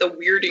cool. The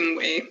Weirding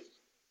Way.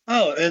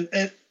 Oh, and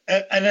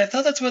I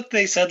thought that's what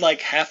they said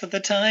like half of the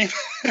time,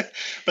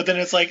 but then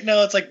it's like,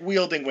 no, it's like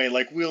wielding way,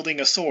 like wielding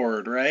a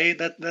sword, right?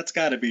 That's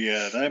got to be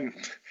it.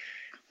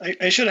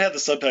 I should have had the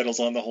subtitles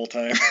on the whole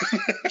time.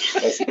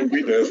 That's what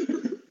we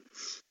did.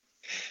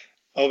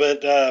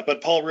 Oh,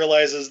 but Paul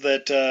realizes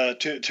that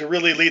to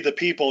really lead the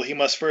people, he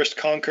must first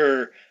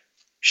conquer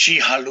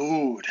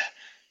Shai-Hulud.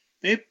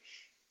 Babe,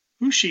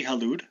 who's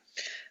Shai-Hulud?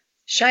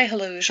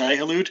 Shai-Hulud.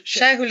 Shai-Hulud?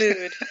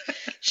 Shai-Hulud.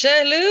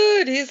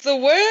 Shai-Hulud, he's the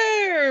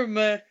worm.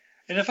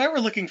 And if I were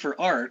looking for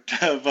art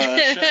of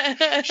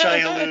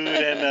Shai-Hulud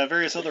and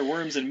various other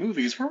worms in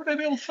movies, where would I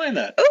be able to find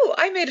that? Oh,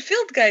 I made a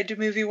field guide to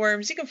movie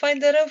worms. You can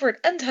find that over at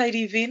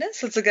Untidy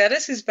Venus. It's a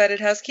goddess who's bad at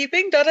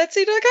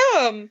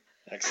housekeeping.etsy.com.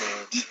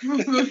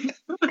 Excellent.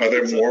 Are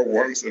there more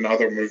worms in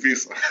other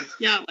movies?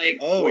 Yeah, like...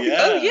 Oh, yeah.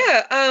 Oh,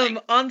 yeah.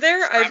 On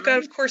there, I've got,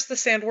 of course, the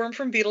sandworm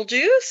from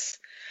Beetlejuice.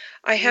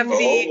 I have the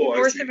I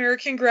North see.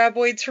 American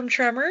graboids from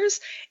Tremors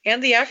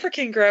and the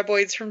African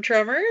graboids from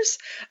Tremors.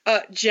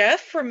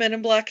 Jeff from Men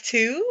in Black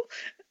 2.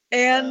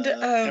 And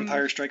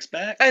Empire Strikes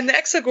Back. and the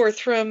Exogorth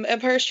from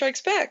Empire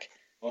Strikes Back.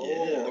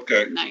 Oh,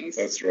 okay. Nice.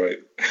 That's right.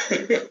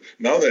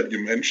 Now that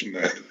you mention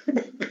that.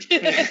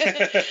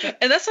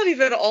 And that's not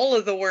even all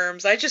of the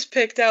worms. I just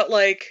picked out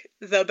like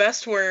the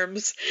best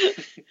worms.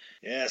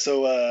 Yeah,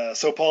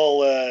 so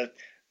Paul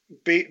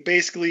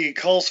basically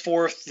calls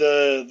forth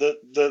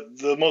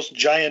the most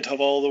giant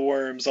of all the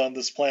worms on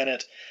this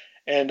planet,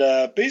 and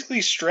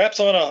basically straps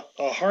on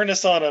a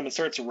harness on him and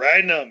starts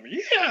riding him.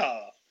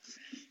 Yeah.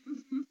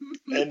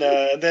 And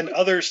then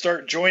others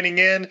start joining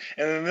in, and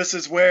then this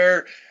is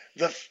where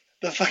the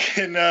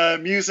fucking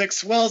music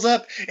swells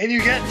up, and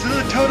you get to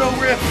the Toto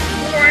riff.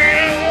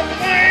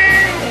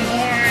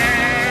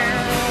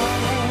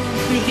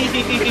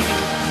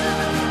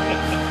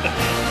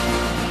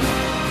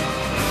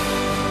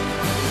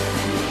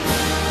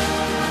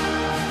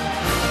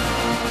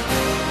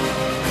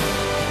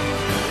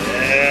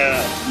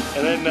 Yeah.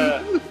 And then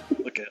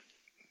look at,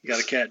 you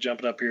got a cat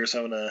jumping up here,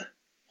 so I'm gonna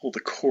hold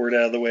the cord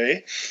out of the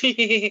way.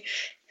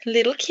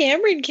 Little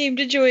Cameron came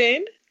to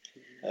join.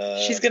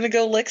 She's gonna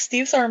go lick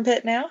Steve's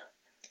armpit now.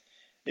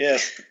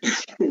 Yes.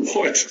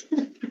 What?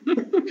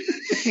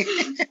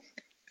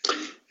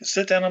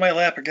 Sit down on my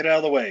lap or get out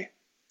of the way.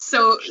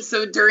 So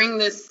during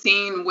this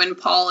scene, when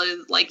Paul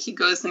is like, he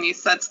goes and he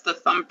sets the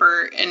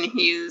thumper and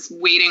he's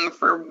waiting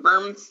for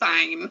worm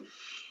sign.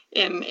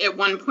 And at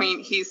one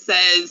point he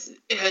says,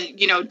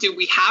 do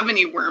we have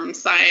any worm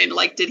sign?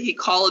 Like, did he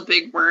call a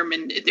big worm?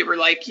 And they were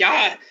like,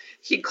 yeah,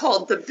 he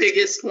called the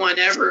biggest one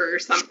ever or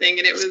something.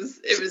 And it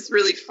was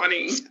really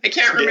funny. I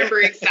can't remember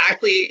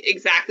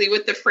exactly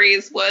what the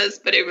phrase was,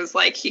 but it was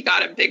like, he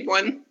got a big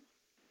one.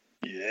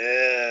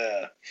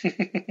 Yeah.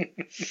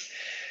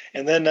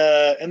 And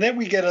then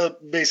we get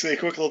basically a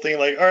quick little thing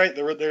like, all right,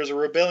 there's a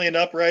rebellion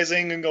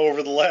uprising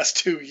over the last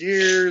 2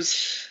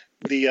 years.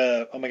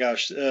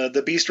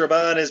 The Beast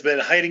Raban has been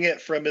hiding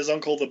it from his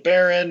uncle the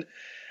Baron,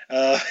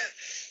 but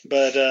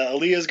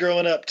Aaliyah's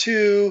growing up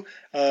too.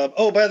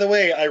 By the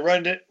way, I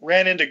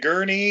ran into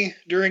Gurney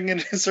during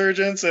an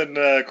insurgence, and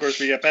of course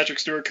we got Patrick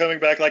Stewart coming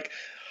back like,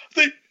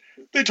 they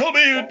told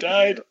me you had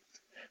died.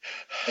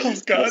 Oh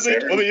God, they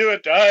told me you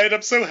had died.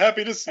 I'm so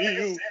happy to see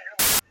you.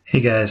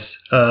 Hey guys,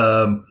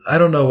 I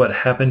don't know what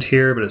happened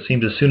here, but it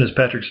seemed as soon as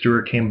Patrick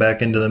Stewart came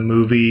back into the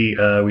movie,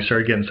 we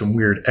started getting some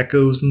weird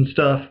echoes and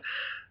stuff.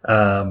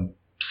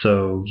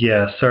 So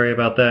yeah, sorry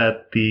about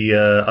that.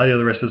 The audio of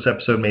the rest of this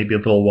episode may be a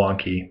little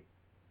wonky.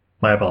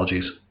 My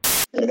apologies.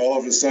 And all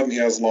of a sudden he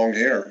has long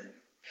hair.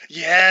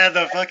 Yeah,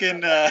 the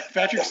fucking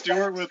Patrick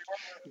Stewart with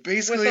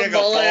basically With like a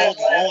a bald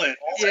mullet.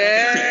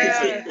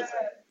 Yeah.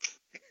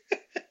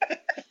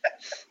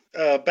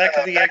 Back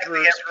to the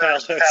Emperor's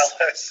Palace.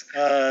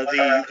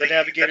 The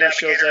navigator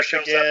shows up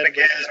again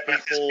with his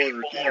people,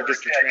 or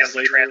just the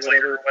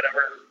translator or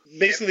whatever.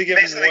 Basically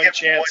giving him one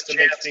chance to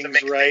make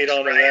things right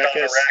on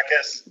Arrakis.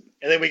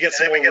 And then we get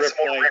some more rip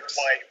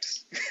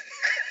wipes.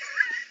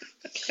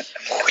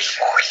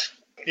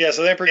 Yeah,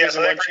 so the Emperor gives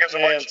him one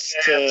chance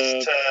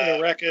to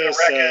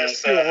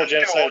Arrakis, do a whole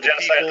genocide of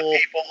the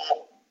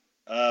people.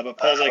 But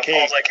Paul's like,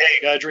 hey,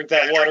 gotta drink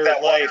that water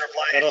of life.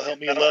 That'll help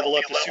me level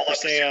up to Super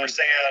Saiyan.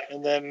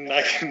 And then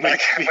I can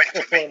make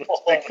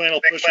one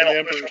final push when the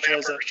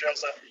Emperor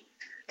shows up.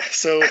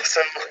 So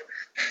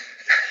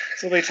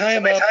they tie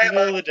him up in the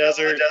middle of the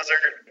desert,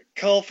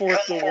 call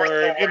forth the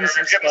worm, give him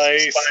some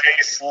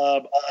spice.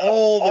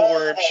 All the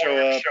worms show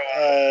up.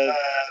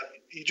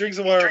 He drinks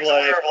the water of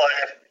life.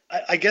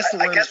 I guess the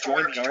worms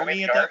joined the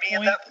army at that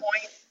point.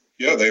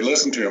 Yeah, they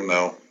listen to him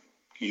now.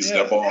 He's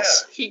the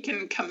boss. He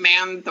can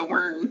command the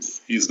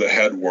worms. He's the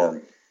head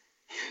worm.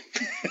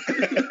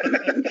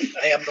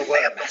 I am the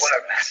worm.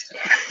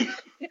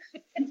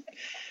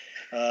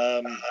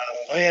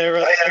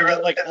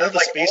 Like all the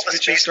space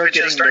witches start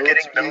getting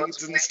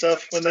nosebleeds and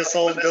stuff when this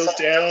all goes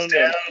down.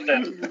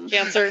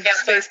 Cancer.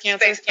 Space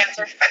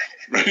cancer.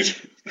 Right.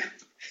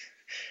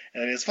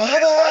 And his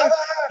father,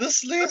 the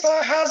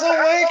sleeper has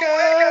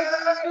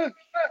awakened.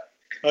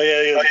 Oh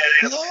yeah.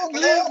 Long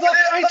live the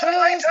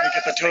fighters! We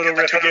get the Toto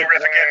riff again.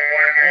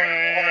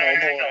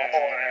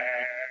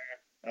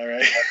 All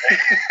right.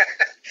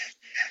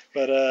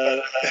 But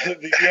the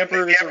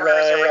Emperor has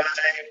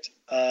arrived,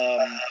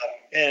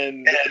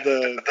 and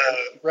the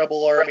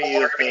rebel army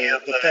of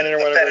the Fennin or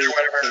whatever,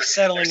 they're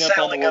settling up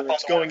on the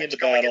worms, going into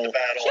battle.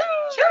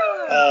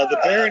 The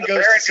Baron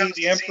goes to see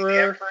the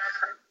Emperor.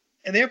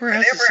 And the Emperor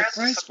has a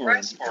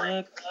surprise for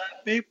him.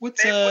 Babe,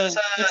 what's the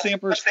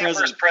Emperor's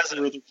present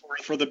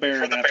for the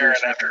Baron after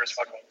his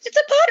fuck? It's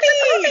a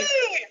puppy!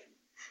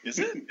 Is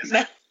it?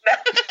 No.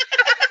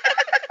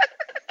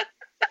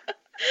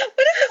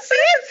 What is it?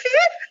 See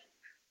it?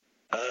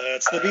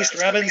 It's the Beast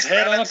Rabbin's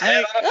head on a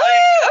pike.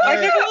 Oh, I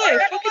never lie.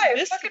 I fucking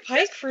missed the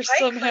pike for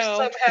somehow.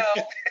 Well,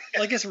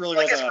 I guess it really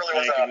wasn't a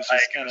pike. It was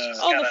just kind of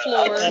on the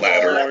floor.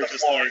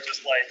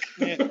 Just like,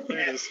 yeah, there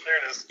it is.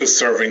 The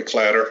serving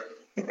platter.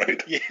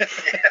 Right. Yeah.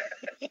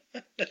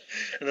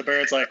 And the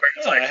Baron's like,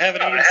 I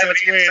haven't eaten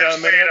since wait a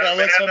minute, that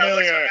looks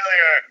familiar.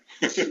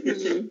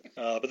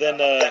 But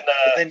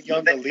then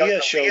young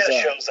Malia shows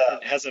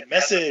up and has a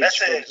message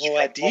from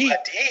Muad'Dib.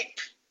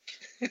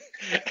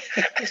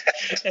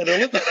 and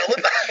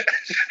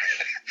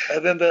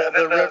then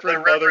the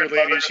Reverend Mother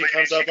Lady, she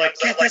comes up like,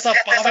 get this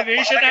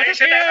abomination out of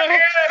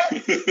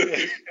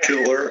here!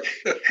 Kill her.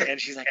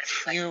 And she's like,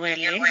 you will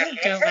listen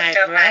to my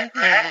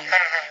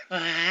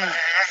brother.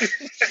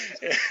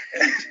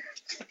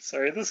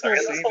 Sorry, this whole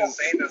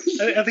scene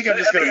is... I think I'm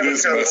just going to It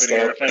is messed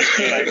up.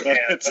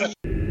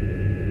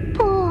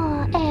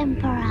 Poor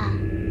Emperor.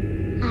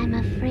 I'm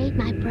afraid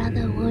my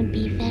brother won't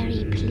be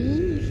very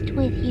pleased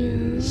with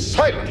you.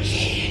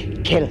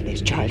 Silence! Kill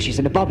this child. She's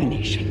an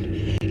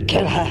abomination.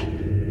 Kill her.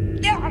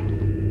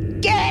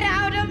 Get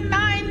out of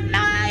my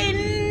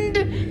mind!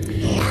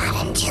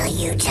 Not until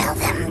you tell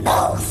them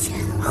both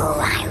who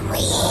I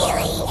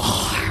really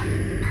am.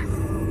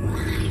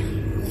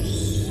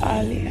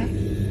 Alia.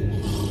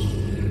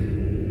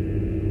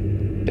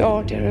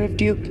 Daughter of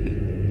Duke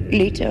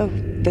Leto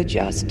the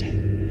Just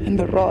and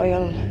the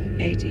Royal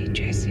Lady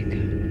Jessica.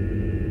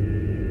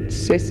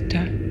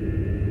 Sister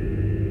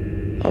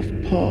of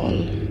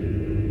Paul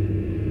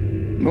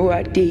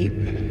Muad'Dib.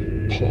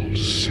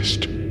 Paul's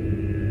sister.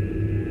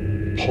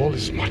 Paul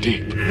is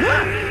Muad'Dib.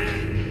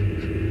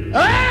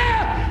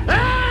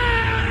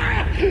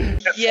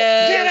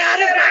 Yeah. Get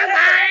out of my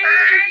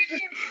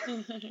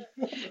mind!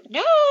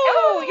 No,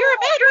 you're a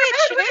bad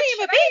witch, and I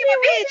am a baby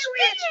witch.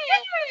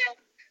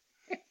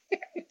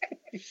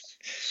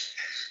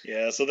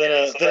 Yeah, so then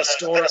a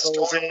storm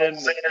rolls in, and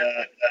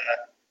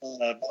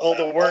all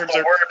the worms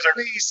are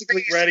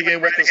basically riding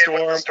in with the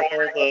storm,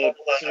 with all the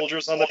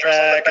soldiers on the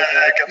track, and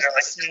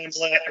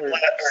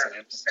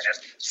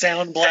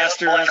sound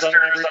blasters on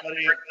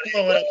everybody,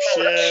 blowing up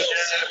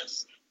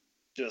ships,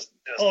 just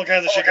all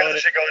kinds of shit going on.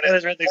 And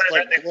then they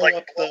blow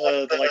up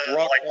the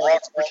rock wall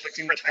that's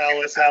protecting the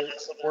palace, so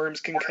the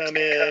worms can come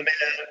in.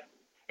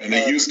 And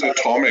they used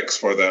atomics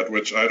for that,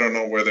 which I don't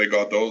know where they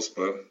got those,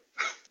 but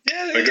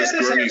I guess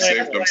Gurney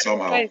saved them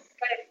somehow.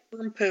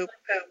 Worm poop.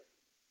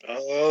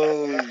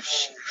 Oh,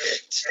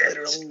 shit.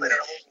 Literally.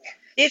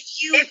 If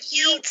you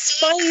eat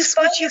spice,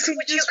 which you can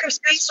use for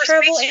space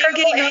travel and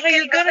getting high,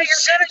 you're gonna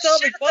shit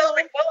atomic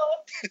bomb.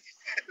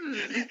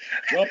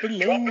 Dropping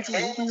loads of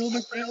on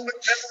the ground.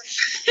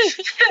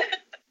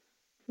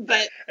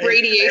 But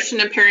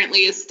radiation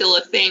apparently is still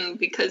a thing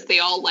because they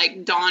all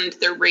donned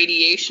their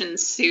radiation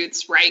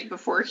suits right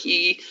before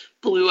he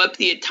blew up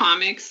the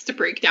atomics to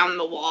break down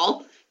the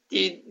wall.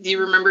 Do you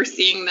remember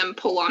seeing them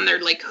pull on their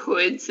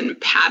hoods and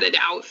padded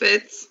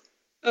outfits?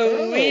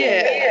 Oh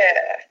yeah.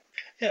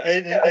 Yeah,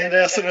 and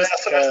as soon as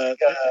the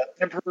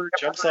Emperor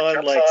jumps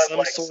on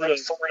some sort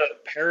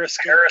of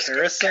periscope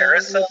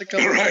carousel that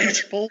comes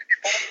Right.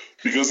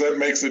 Because that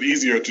makes it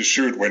easier to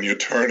shoot when you're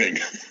turning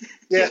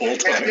the whole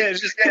time. Yeah,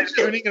 it's just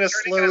turning in a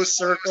slow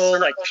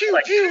circle, pew,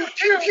 pew,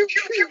 pew, pew,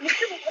 pew, pew.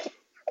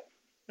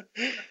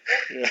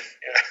 Yeah.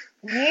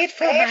 Wait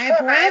for my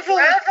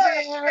brother.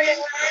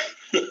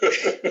 And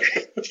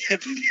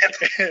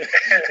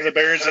the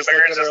Baron's just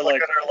looking at her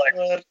like,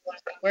 what?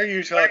 Why are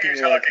you talking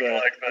like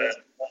that?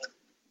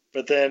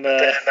 But then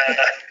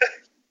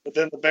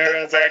the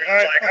Baron's like, all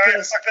right, fuck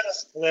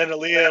this. And then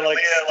Aaliyah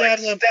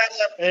stabs him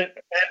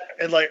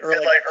and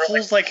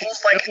pulls his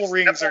nipple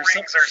rings or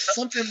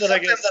something that I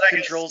guess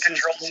controls his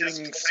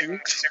floating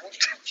suit.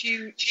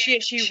 She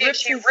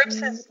rips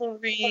his nipple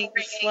ring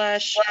 / I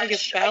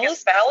guess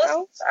ballast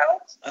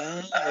out.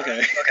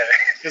 Okay.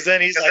 Because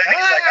then he's like, I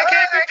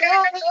can't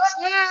control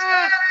this.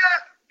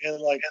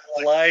 And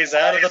flies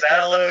out of the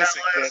palace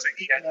and gets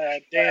eaten by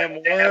a damn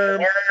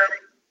worm.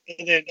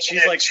 And then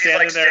she's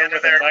standing there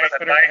with a knife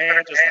in her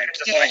hand, just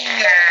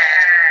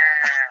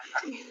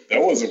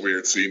That was a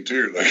weird scene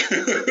too,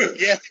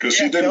 yeah, because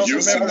she didn't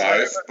use the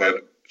knife,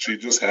 but she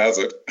just has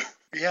it.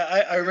 Yeah,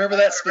 I remember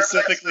that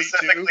specifically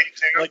too.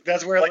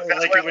 That's where it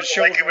would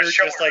show her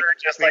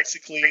just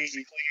basically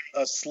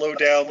a slow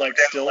down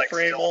still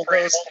frame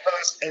almost,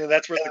 and then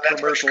that's where the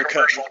commercial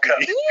cut would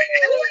be.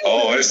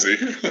 Oh, I see.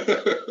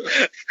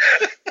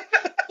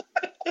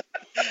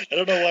 I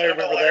don't know why I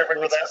remember that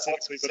one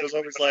specifically, but it was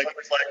always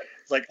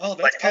oh,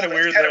 that's kind of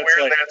weird that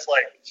it's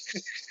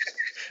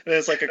and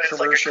it's a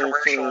commercial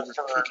for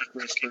Cookie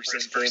Crisp or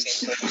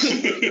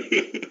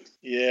something.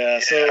 Yeah,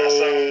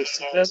 so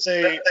then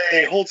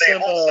they hold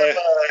some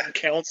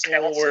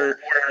council where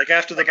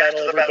after the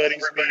battle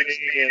everybody's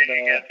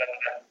meeting and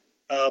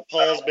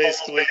Paul's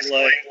basically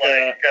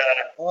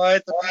all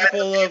right, the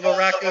people of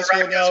Arrakis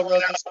will now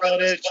run this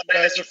planet. You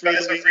guys are free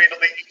to leave.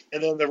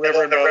 And then the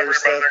Reverend Mother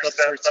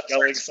starts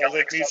yelling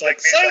something. He's like,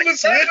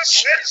 silence,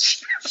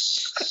 witch!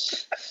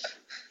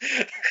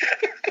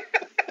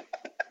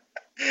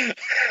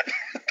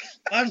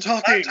 I'm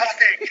talking.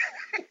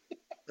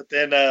 But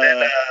then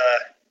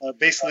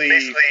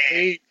basically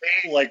Fade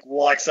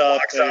walks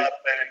up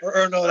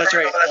or no, that's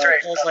right.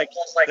 Paul's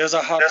there's a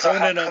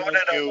Harkonnen on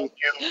you,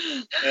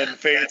 and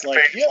Fade's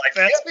yep,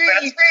 that's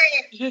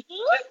me.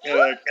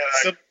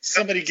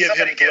 Somebody give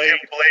him Blade.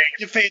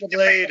 Give Fade a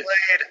blade.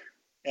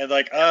 And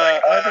like, I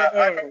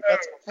don't know,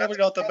 that's probably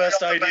not the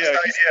best idea.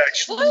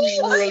 He's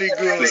really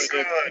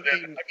good. I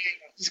mean,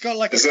 he's got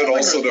like. Is it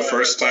also the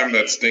first time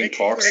that Sting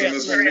talks in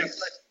this movie?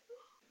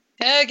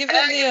 Yeah, give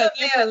him the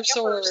Emperor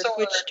sword,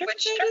 which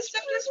turns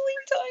out is really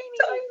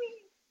tiny.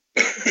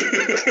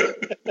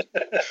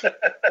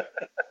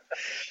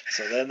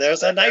 So then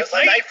there's a knife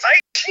fight.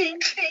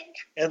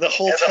 And the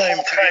whole time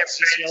he's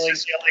just yelling,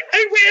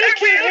 I will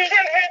kill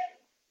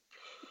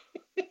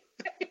him!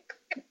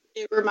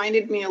 It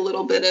reminded me a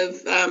little bit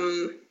of,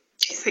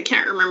 I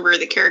can't remember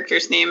the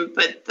character's name,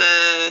 but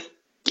the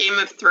Game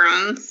of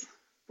Thrones,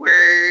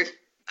 where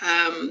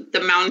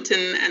the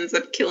Mountain ends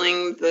up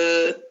killing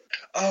the...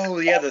 Oh,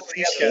 yeah, the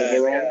thief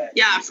guy.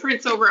 Yeah,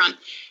 Prince Oberon.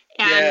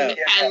 And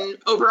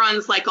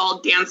Oberon's like all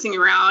dancing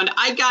around.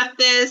 I got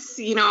this,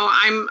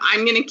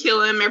 I'm gonna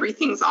kill him.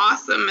 Everything's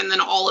awesome. And then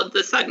all of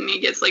a sudden he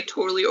gets like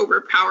totally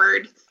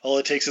overpowered. All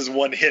it takes is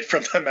one hit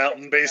from the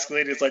mountain,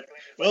 basically, and it's like,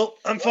 well,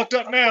 I'm fucked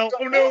up now.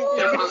 Oh no!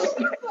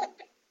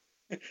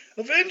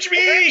 Avenge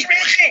me!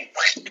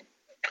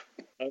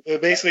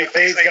 Basically,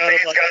 Faye's got him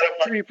like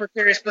a pretty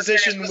precarious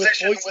position with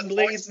poison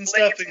blades and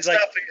stuff. And he's like,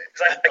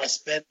 I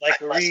must bend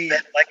like a reed.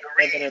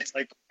 And then it's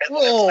like,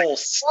 roll,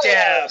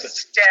 stab.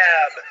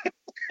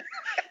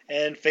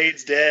 And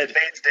Fade's dead.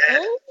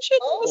 Oh shit!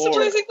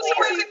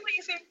 Surprisingly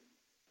easy.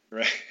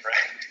 Right.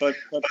 But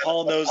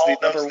Paul knows the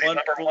number one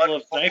rule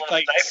of knife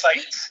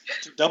fights: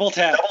 to double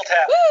tap.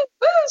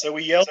 So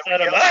we yelled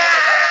at him.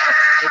 Ah!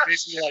 It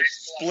basically like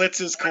splits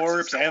his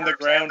corpse and the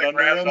ground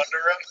under him.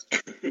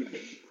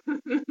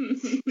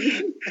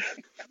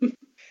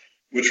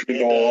 Which we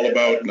know all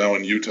about now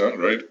in Utah,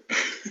 right?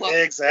 Well,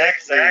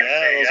 exactly.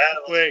 Yeah,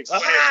 those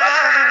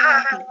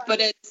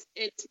but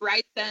it's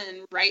right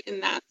then, right in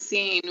that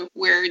scene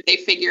where they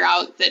figure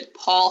out that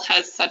Paul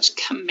has such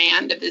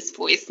command of his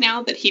voice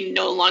now that he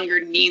no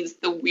longer needs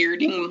the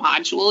weirding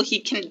module. He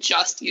can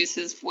just use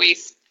his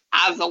voice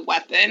as a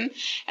weapon.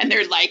 And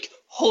they're like,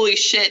 holy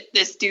shit,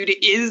 this dude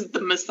is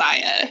the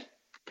Messiah.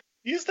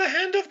 He's the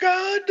hand of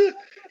God.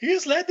 He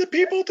has led the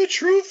people to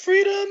true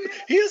freedom.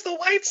 He is the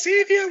white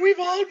savior we've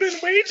all been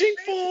waiting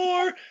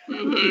for.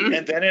 Mm-hmm.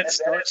 And then it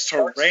starts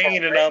to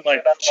rain, and I'm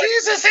like,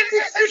 Jesus, and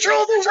you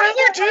control the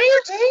weather,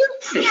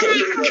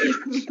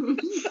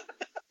 dude!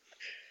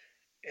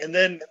 And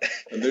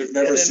they've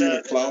never seen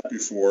a cloud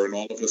before, and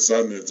all of a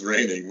sudden it's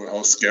raining.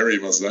 How scary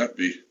must that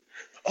be?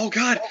 Oh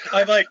God!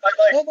 I'm like,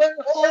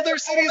 all their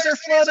cities are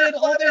flooded.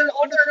 All their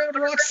underground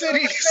rock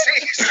cities.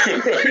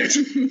 Right.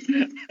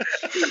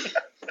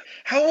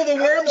 How will the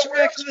worms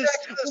react to this?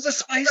 Will the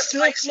spice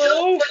still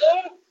flow?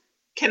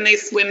 Can they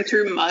swim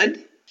through mud?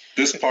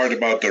 This part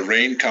about the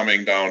rain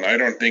coming down, I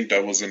don't think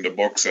that was in the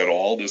books at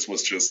all. This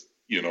was just,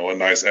 a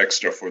nice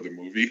extra for the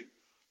movie.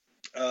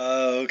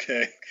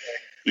 Okay.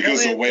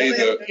 Because the way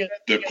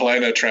the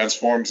planet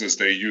transforms is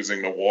they're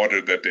using the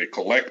water that they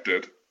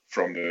collected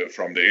from the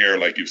air,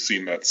 like you've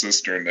seen that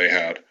cistern they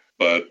had.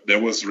 But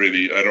there was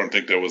really, I don't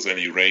think there was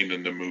any rain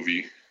in the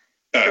movie,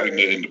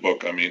 in the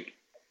book, I mean.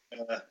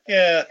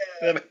 Yeah,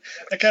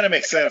 that kind of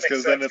makes sense,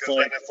 because then it's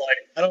like,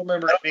 I don't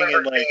remember it being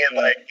in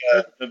like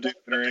of Dune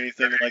or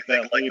anything like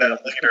that later.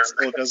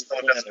 Still doesn't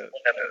plan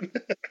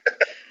it.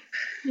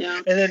 Yeah.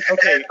 And then and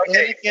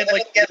then again,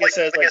 like Leah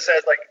says,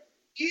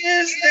 he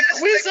is the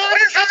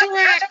Kwisatz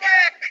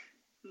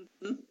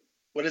Haderach.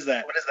 What is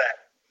that?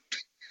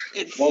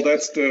 Well,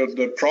 that's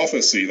the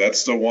prophecy.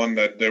 That's the one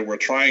that they were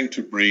trying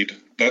to breed.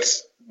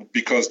 That's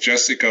because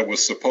Jessica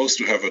was supposed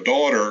to have a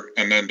daughter,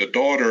 and then the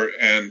daughter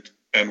and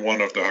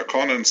one of the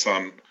Harkonnen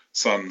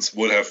sons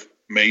would have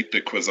made the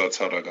Kwisatz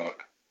Haderach.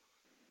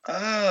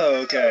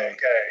 Oh, okay.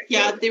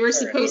 Yeah, they were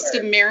supposed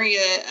to marry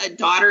a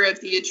daughter of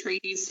the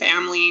Atreides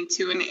family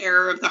to an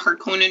heir of the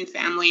Harkonnen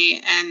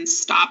family and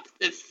stop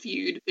the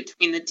feud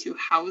between the two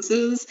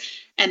houses.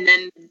 And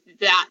then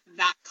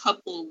that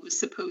couple was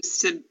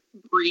supposed to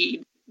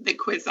breed the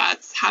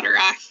Kwisatz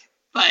Haderach.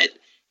 But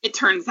it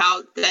turns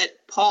out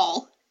that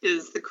Paul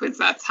is the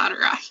Kwisatz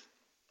Haderach.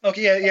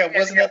 Okay, yeah.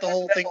 Wasn't that the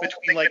whole thing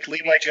between like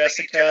Lady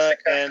Jessica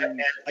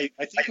and I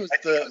think it was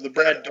the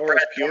Brad Dourif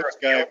Piots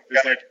guy? It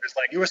was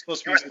like, you were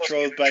supposed to be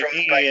betrothed by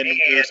me, and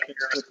you were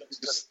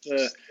supposed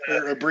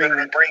to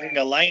bring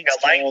alliance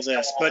to all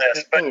this, but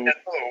no,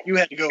 you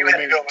had to go and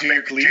marry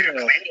Duke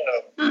Leto.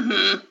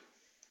 Mm-hmm.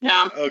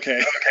 Yeah.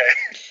 Okay.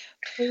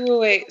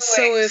 Wait.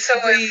 So if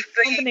the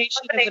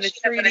combination of an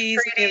Atreides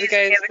and the other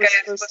guys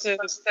were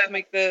supposed to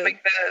make the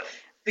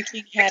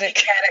King Haddock.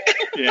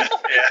 Yeah.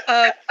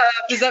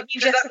 Does that mean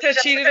Jessica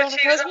cheated on her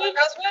husband?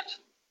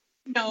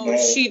 No,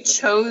 she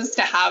chose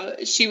to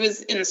have. She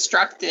was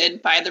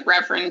instructed by the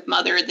Reverend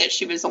Mother that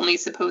she was only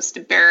supposed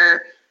to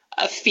bear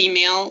a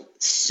female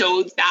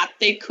so that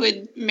they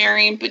could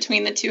marry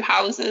between the two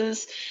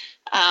houses.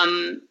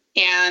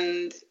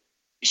 And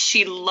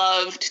she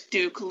loved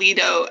Duke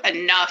Leto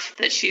enough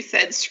that she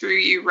said, "Screw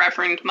you,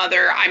 Reverend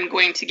Mother, I'm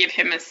going to give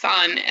him a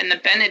son." And the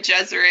Bene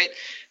Gesserit,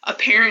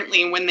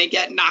 apparently, when they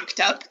get knocked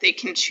up, they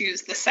can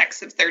choose the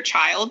sex of their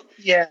child.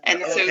 Yeah.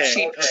 And so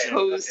she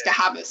chose to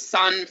have a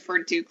son for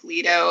Duke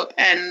Leto.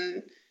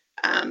 And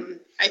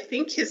I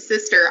think his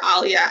sister,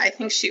 Alia, I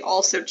think she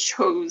also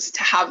chose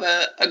to have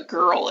a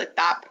girl at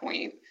that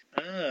point.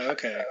 Oh,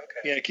 okay.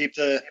 Yeah, keep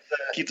the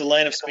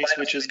line of space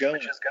witches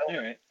going. All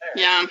right.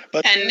 Yeah,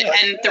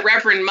 and the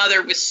Reverend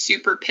Mother was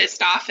super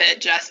pissed off at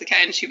Jessica,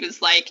 and she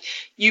was like,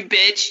 "You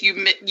bitch,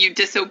 you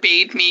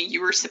disobeyed me. You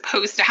were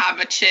supposed to have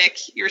a chick.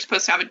 You were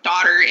supposed to have a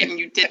daughter, and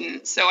you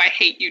didn't. So I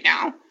hate you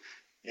now."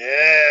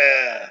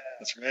 Yeah,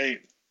 that's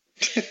right.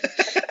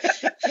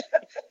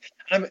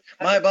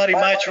 My body,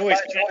 my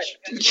choice.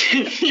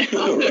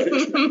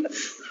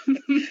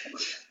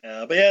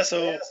 But yeah,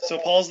 so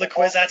Paul's the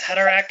Kwisatz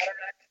Haderach.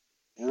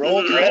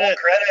 Roll credit.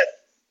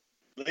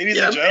 Ladies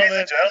and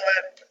gentlemen,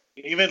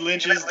 David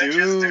Lynch's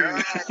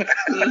Dune.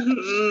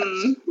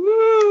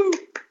 Woo!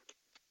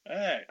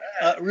 Alright.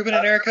 Ruben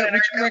and Erica,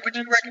 would you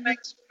recommend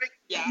this movie?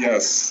 Yeah.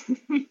 Yes.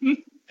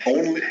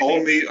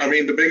 Only. I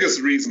mean, the biggest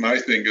reason I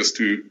think is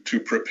to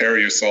prepare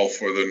yourself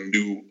for the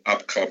new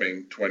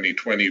upcoming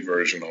 2020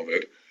 version of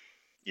it.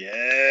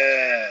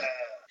 Yeah.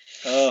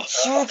 Oh.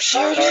 All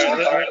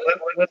right,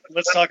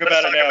 let's talk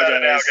about it now,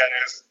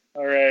 guys.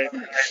 All right.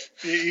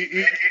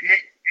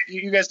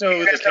 You guys know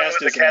who the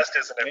cast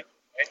is, right?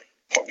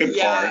 In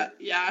part.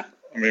 Yeah.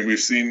 I mean, we've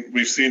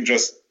seen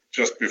just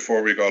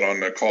before we got on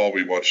the call,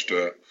 we watched.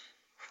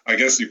 I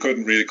guess you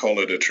couldn't really call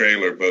it a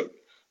trailer, but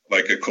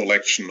like a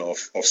collection of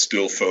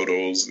still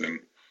photos, and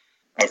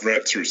I've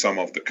read through some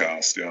of the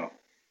cast. Yeah.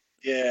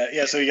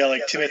 Yeah. So you got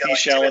like Timothée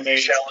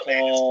Chalamet,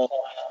 Paul.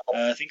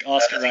 I think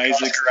Oscar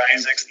Isaac,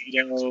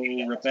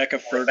 Rebecca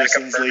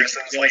Ferguson's Lady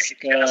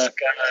Jessica,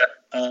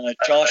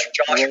 Josh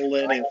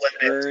Brolin and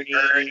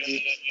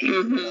Bernie,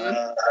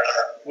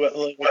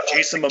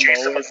 Jason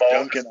Momoa as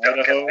Duncan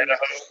Idaho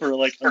for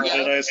like a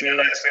minute, I assume.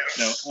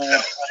 No.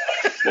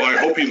 Well, I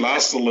hope he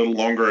lasts a little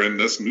longer in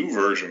this new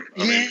version. I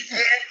mean,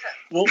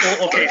 well,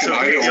 okay. So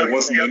Idaho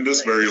wasn't in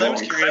this very long.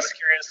 I'm curious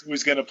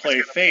who's going to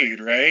play Fade,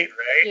 right?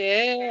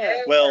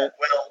 Yeah. Well,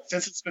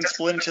 since it's been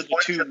split into the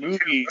two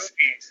movies,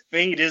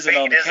 Fade isn't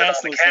on the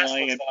cast list on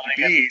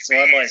IMDb, so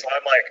I'm like,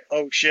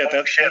 oh shit,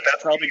 that's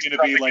probably going to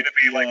be like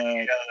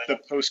the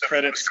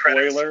post-credit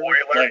spoiler,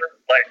 like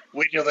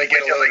when do they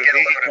get a load of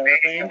me kind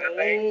of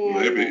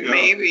thing?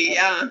 Maybe,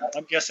 yeah.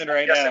 I'm guessing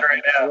right now.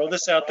 Throw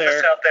this out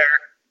there.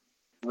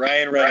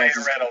 Ryan Reynolds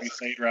is going to be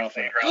Fade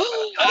Ralphie.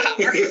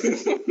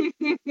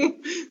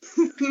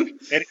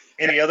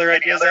 Any other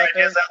ideas out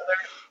there?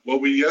 Well,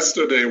 we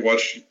yesterday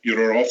watched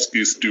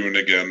Jodorowsky's Dune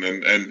again,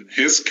 and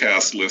his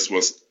cast list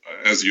was,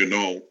 as you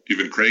know,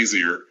 even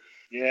crazier.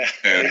 Yeah.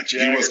 And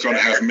he was going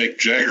to have Mick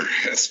Jagger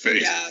as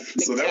Fade. Yeah,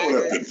 so that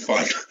would have been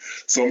fun.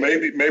 So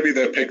maybe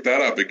they pick that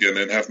up again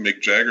and have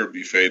Mick Jagger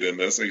be Fade in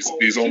this.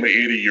 He's only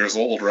 80 years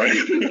old, right?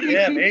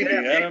 Yeah, maybe.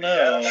 I don't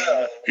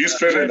know. He's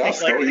fit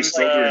enough, though. He's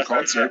still doing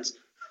concerts.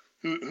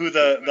 Who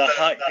the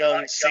hot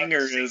young singer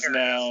is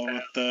now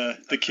with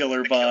the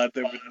killer bod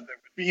that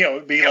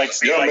would be like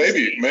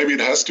maybe it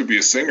has to be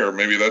a singer.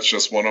 Maybe that's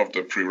just one of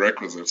the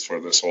prerequisites for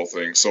this whole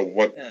thing. So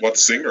what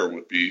singer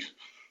would be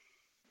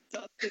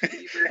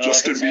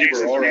Justin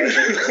Bieber? All right.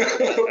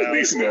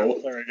 Please no.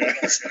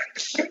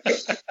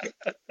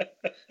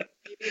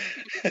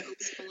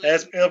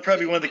 It'll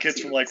probably be one of the kids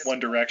from like One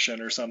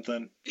Direction or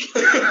something.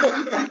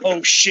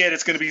 Oh shit,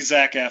 it's gonna be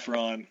Zac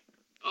Efron.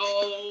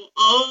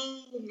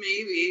 Oh,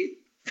 maybe.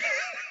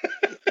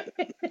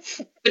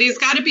 But he's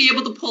got to be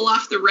able to pull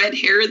off the red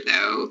hair,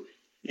 though.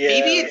 Yeah.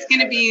 Maybe it's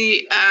going to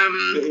be...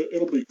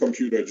 It'll be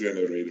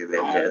computer-generated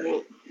red hair.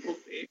 We'll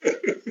see.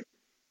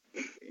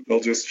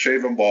 They'll just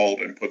shave him bald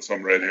and put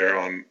some red hair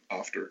on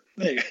after.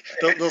 They'll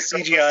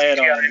CGI it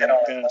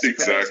on.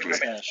 Exactly.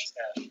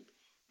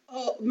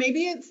 Oh,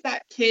 maybe it's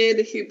that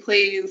kid who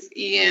plays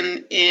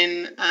Ian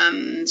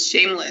in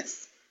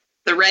Shameless.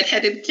 The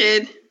redheaded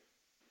kid.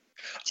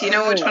 Do you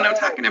know which one I'm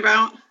talking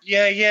about?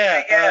 Yeah.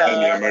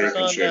 The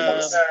American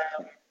Shameless.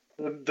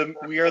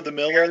 We Are the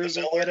Millers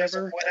or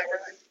whatever.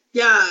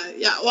 Yeah.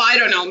 Well, I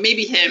don't know.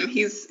 Maybe him.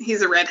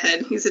 He's a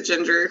redhead. He's a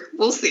ginger.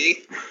 We'll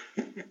see.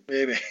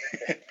 Maybe.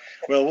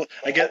 Well,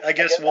 I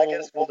guess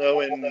we'll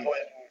know in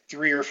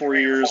 3 or 4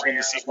 years when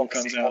the sequel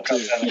comes out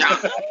too. Yeah.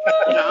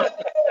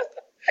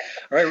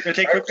 All right, we're gonna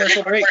take a quick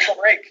commercial break.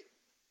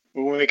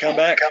 When we come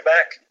back,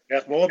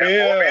 got more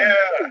beer.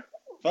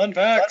 Fun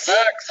facts,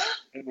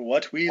 and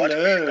what we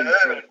learned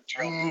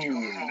from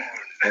Dune.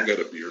 I'll get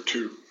a beer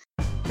too.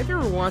 Have you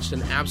ever watched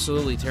an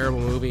absolutely terrible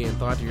movie and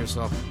thought to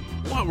yourself,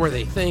 what were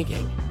they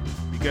thinking?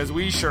 Because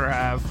we sure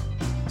have.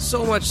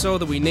 So much so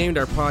that we named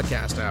our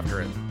podcast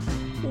after it.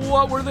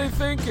 What were they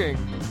thinking?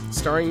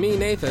 Starring me,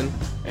 Nathan.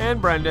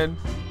 And Brendan.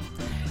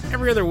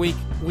 Every other week,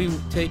 we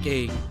take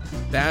a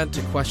bad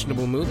to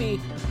questionable movie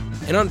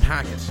and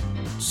unpack it,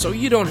 so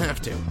you don't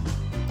have to.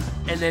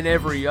 And then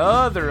every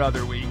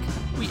other week,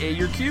 we A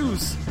your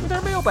Q's with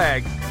our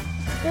mailbag.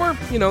 Or,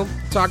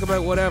 talk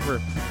about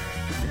whatever.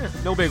 Yeah,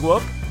 no big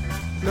whoop.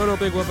 No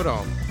big whoop at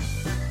all.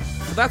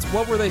 So that's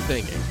What Were They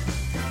Thinking?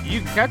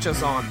 You can catch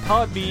us on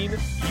Podbean,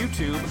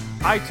 YouTube,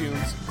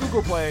 iTunes,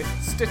 Google Play,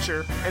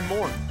 Stitcher, and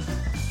more.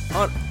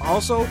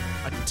 Also,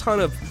 a ton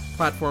of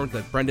platforms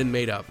that Brendan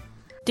made up.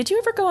 Did you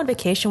ever go on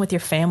vacation with your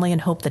family and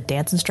hope the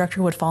dance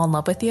instructor would fall in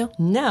love with you?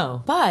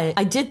 No, but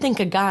I did think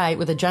a guy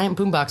with a giant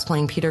boombox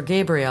playing Peter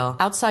Gabriel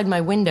outside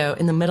my window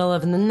in the middle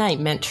of the night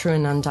meant true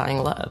and undying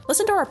love.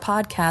 Listen to our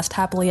podcast,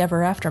 Happily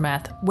Ever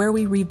Aftermath, where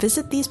we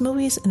revisit these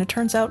movies, and it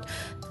turns out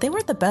they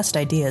weren't the best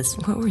ideas.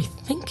 What were we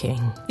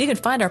thinking? You can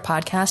find our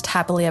podcast,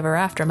 Happily Ever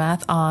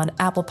Aftermath, on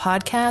Apple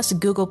Podcasts,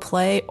 Google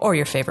Play, or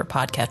your favorite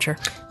podcatcher.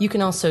 You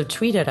can also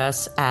tweet at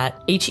us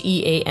at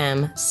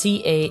HEAMCAST,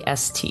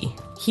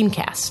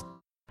 Heamcast.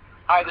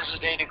 Hi, this is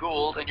Dana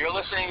Gould, and you're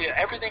listening to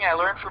Everything I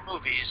Learned from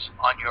Movies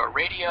on your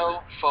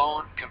radio,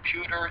 phone,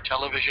 computer,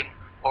 television,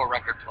 or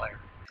record player.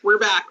 We're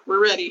back.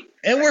 We're ready.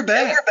 And we're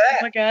back. Oh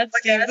my God,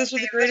 Steve, this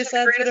was the greatest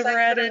ad bit ever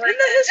added in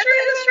the history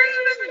of the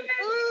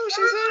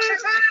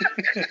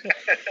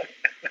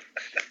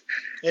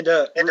stream. And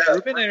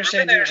Ruben, I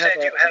understand you have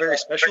a very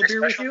special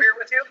beer with you?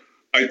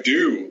 I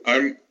do.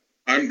 I'm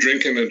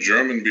drinking a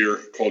German beer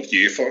called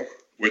Jefer,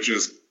 which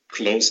is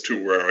close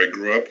to where I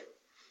grew up.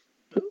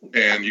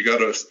 And you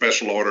got a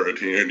special order it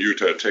here in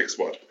Utah. It takes,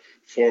 4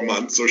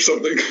 months or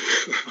something?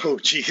 Oh,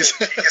 jeez.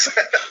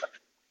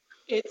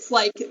 It's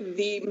like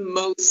the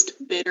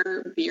most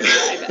bitter beer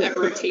I've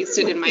ever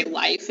tasted in my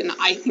life, and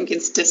I think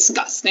it's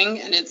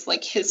disgusting, and it's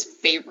like his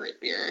favorite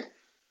beer.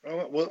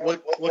 Oh,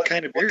 what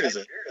kind of beer is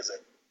it?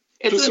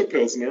 It's just a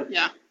Pilsner.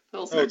 Yeah,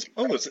 Pilsner.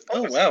 Oh,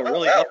 wow,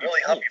 really hoppy.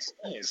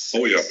 Nice.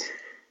 Oh, yeah.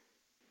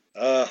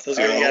 Those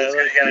are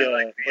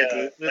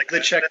the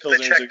Czech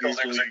Pilsners are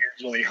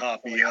usually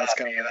hoppy. That's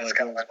kind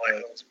of like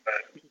those, but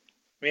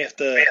we have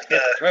to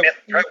try it.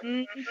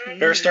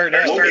 Better start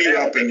now. We'll meet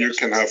up and you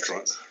can have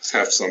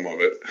some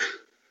of it.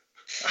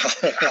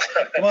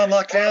 Come on,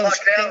 lockdowns.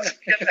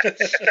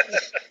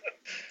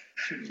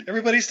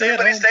 Everybody stay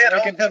at home so I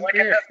can have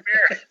beer.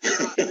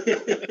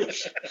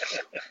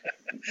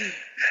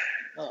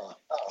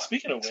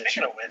 Speaking of which,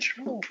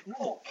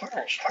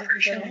 parched.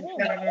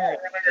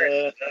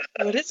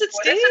 What is it,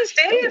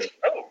 Steve?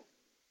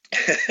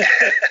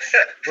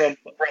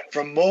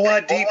 From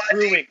Moab Deep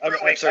Brewing.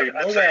 I'm sorry,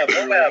 Moab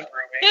Brewing.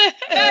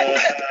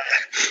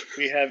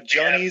 We have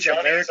Johnny's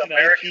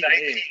American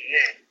IPA.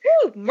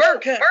 Woo,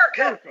 America.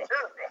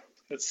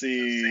 Let's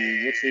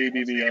see. What's the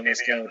ABV on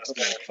this guy? 5.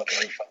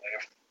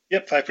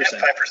 Yep, 5%. All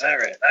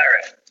right.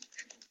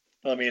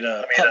 Let me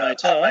pop my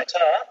tongue. My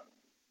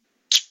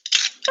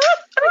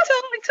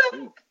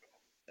tongue.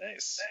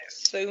 Nice.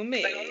 So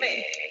me.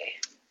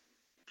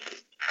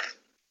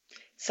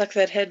 Suck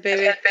that head,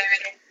 baby.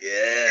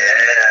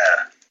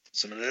 Yeah.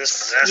 Some of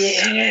this.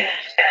 Yeah.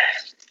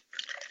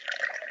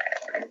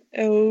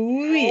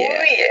 Oh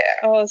yeah.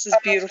 Oh, this is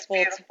beautiful.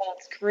 It's a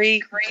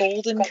great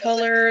golden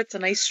color. It's a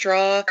nice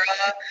straw.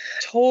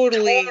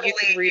 Totally, you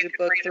can read a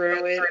book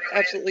through it.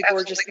 Absolutely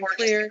gorgeous and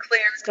clear.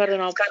 It's got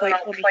an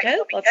all-white foamy head.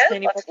 Lots of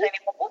tiny bubbles.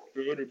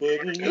 Ooh.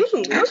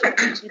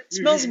 It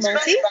smells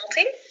malty.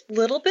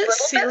 Little bit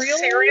cereal.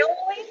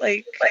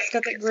 Like it's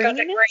got that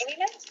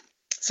graininess.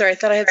 Sorry, I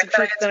thought I had some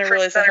fruit, then I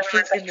realized I had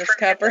fruit in this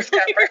cup earlier.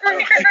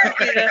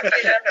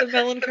 The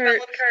melon cart.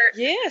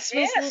 Yeah,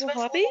 smells a little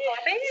hoppy. You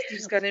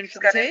just got in for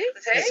the taste.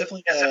 It's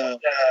definitely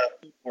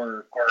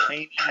more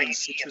piney and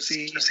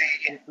citrusy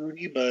and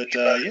fruity, but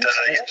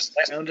yes,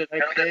 nice rounded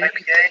IPA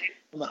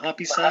on the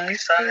hoppy side.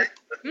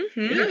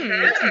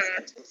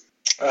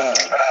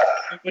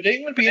 Would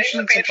anyone be interested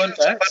in some fun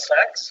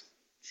facts?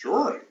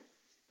 Sure.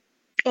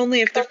 Only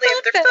if they're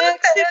fun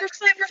facts. Super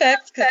fun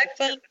facts, because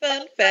they're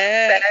fun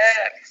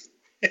facts.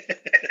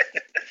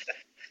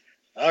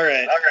 All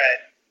right.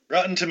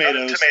 Rotten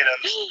Tomatoes.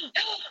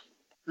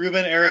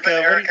 Ruben,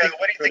 Erica, what do you think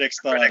the critics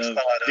thought of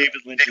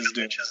David Lynch's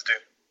Dune?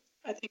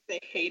 I think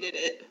they hated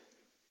it.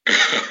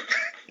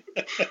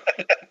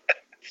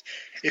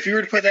 If you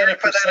were to put that in a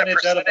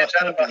percentage out of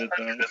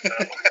 100,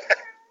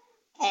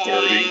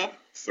 though.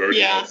 30,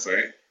 yeah. I'd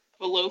say.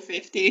 Below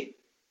 50.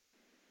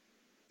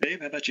 Babe,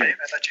 how about you?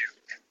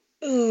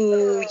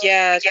 Ooh,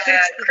 yeah.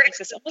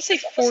 Critics, I'm going to say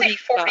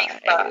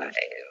 45.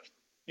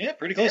 Yeah,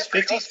 pretty close.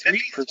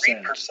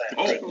 53%.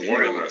 Oh,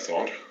 more than I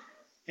thought.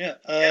 Yeah,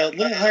 a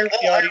little higher for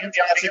the audience,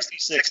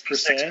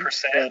 66%,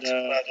 but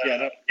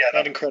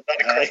not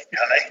incredibly high.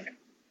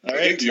 I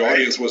think the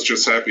audience was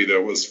just happy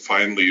there was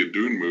finally a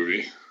Dune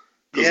movie.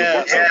 Because the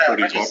books are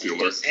pretty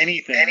popular.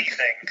 Anything.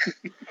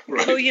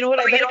 Right. Oh, you know what?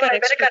 I bet I got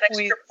extra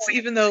points,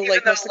 even though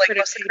like most of the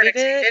critics hated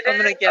it. I'm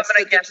gonna guess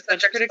that there's a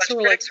bunch of critics who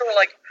were like,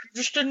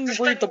 "You just didn't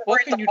read the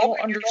book and you don't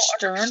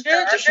understand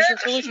it. This is a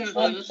really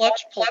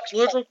complex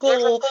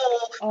political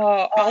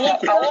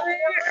allegory,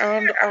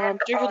 and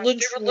David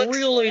Lynch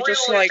really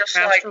just like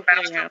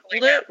masterfully handled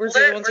it." Whereas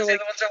the other ones are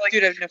like,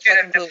 "Dude, I have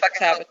no fucking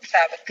clue what's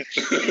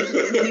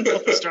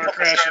happening." Star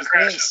Crash is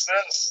this.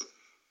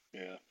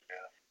 Yeah.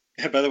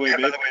 Yeah, by the way,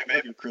 babe, I love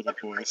your acrylic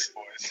voice.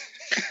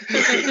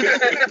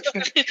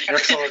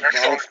 Excellent,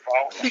 Bob.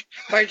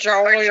 My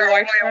jolly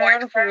white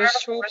man who is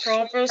too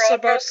pompous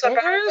about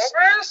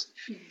covers.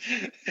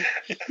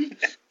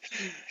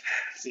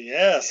 So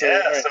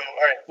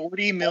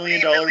 $40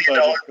 million budget for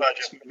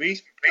this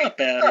movie. Not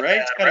bad,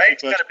 right? It's got a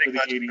big budget for the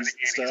 80s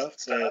and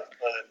stuff.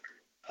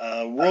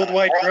 But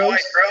worldwide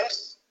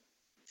gross,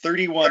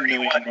 $31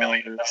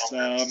 million.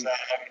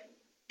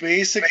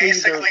 Basically,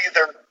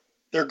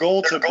 their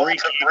goal to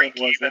break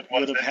even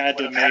would have had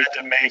to make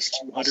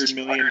almost $200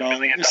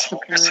 million,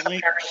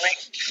 apparently.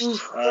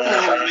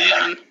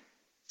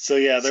 So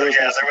yeah, there was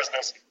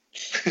no.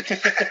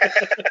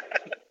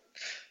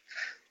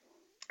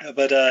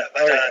 But all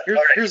right,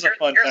 here's a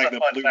fun fact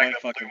that blew my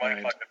fucking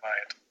mind.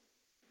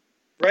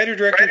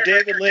 Writer-director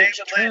David Lynch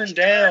turned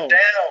down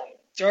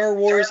Star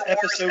Wars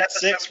Episode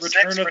 6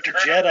 Return of the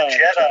Jedi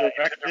to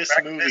direct this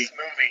movie,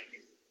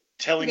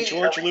 telling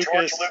George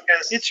Lucas,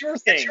 it's your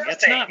thing,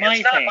 it's not my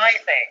thing.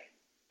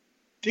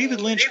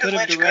 David Lynch could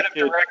have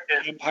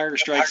directed Empire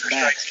Strikes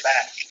Back.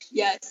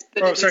 Yes,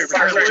 but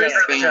Return of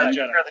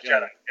the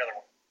Jedi.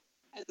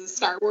 As a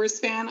Star Wars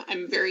fan,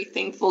 I'm very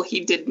thankful he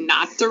did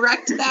not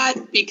direct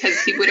that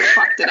because he would have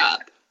fucked it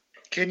up.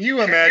 Can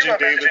you imagine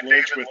David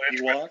Lynch with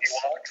Ewoks?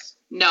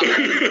 No.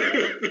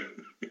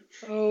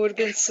 Oh, would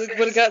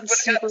have gotten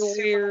super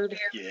weird.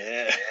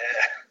 Yeah.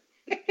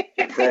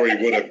 He probably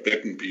would have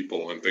bitten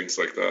people and things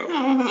like that.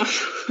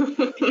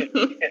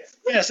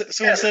 Yeah,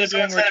 so instead of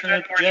doing Return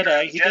of the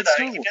Jedi, he did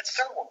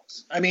Star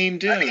Wars. I mean,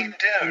 Dune.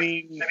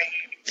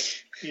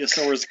 Yeah,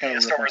 Star Wars is kind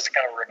of a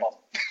rip-off.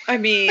 I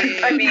mean,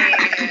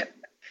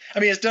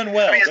 it's done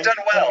well.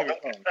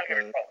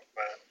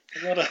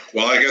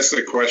 Well, I guess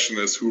the question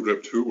is who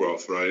ripped who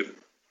off, right?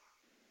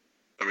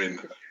 I mean,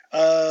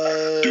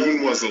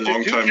 Dune was a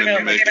long time in the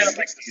making.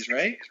 60s,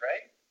 right?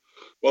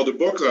 Well, the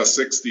book was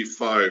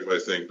 65, I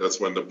think. That's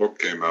when the book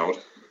came out.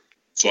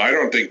 So I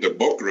don't think the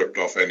book ripped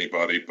off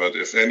anybody, but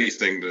if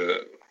anything,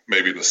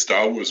 maybe the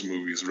Star Wars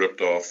movies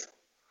ripped off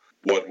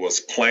what was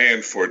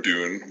planned for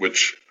Dune,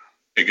 which,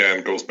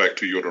 again, goes back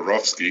to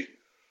Jodorowsky.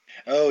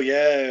 Oh,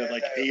 yeah,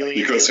 like Alien.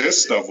 Because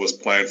his stuff was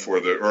planned for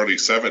the early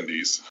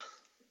 70s,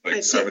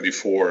 like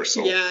 74 or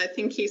so. Yeah, I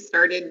think he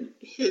started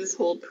his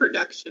whole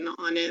production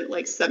on it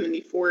like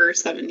 74 or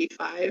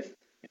 75.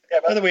 Yeah,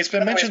 by the way, it's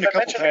been mentioned a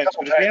couple times,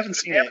 but if you haven't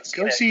seen it,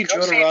 go see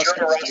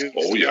Jodorowsky's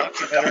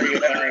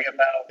documentary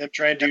about them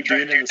trying to do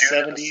Dune in the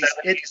 70s.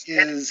 It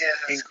is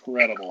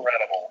incredible.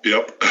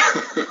 Yep.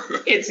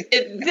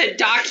 The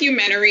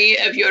documentary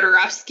of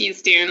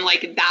Jodorowsky's Dune,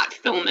 like that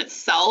film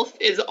itself,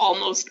 is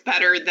almost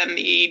better than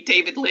the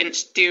David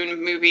Lynch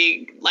Dune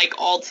movie, like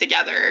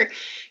altogether.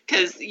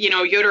 Because,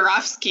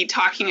 Jodorowsky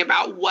talking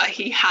about what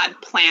he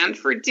had planned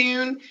for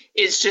Dune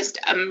is just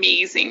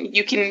amazing.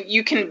 You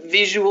can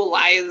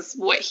visualize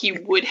what he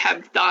would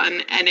have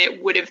done, and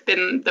it would have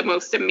been the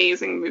most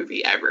amazing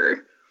movie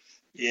ever.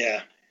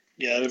 Yeah,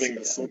 it would have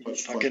been so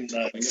fucking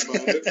nuts.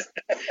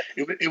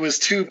 It was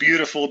too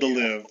beautiful to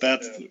live.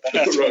 That's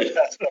right.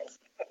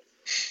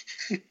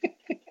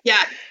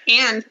 Yeah,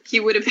 and he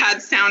would have had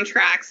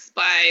soundtracks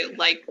by,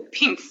 like,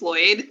 Pink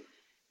Floyd.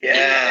 Yeah.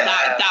 And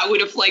that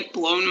would have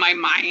blown my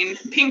mind.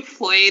 Pink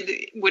Floyd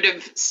would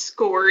have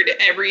scored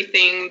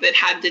everything that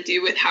had to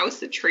do with House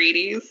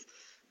Atreides.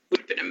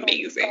 Would have been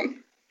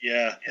amazing.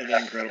 Yeah, that'd be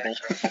incredible.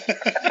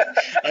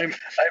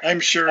 I'm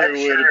sure it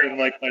would have been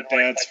like my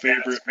dad's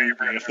favorite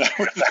movie if that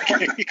were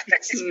the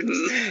case.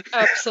 Mm-hmm.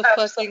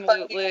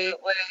 Absolutely.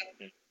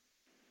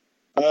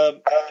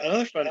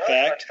 Another fun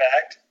fact.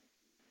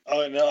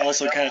 Oh, and it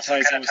also kind of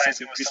ties in with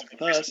something recent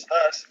with us.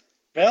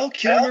 Val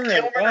Kilmer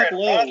and Rob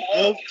Lowe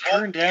both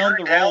turned down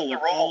the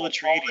role of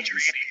Paul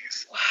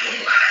Atreides.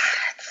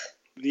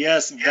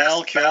 Yes,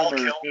 Val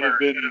Kilmer could have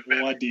been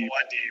Muad'Dib.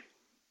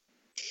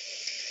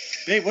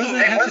 Hey, what does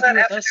that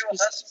have to do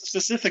with us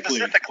specifically?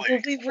 Well,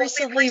 we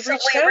recently reached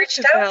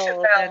out to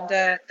Val,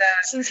 and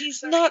since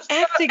he's not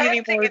acting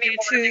anymore due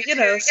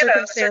to,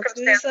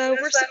 circumstances,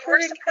 we're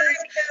supporting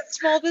his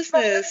small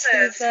business,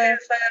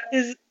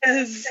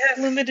 his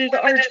limited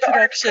art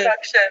production.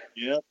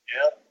 Yep.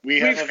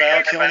 We have a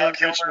Val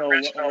Kilmer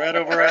original right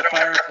over our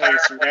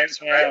fireplace right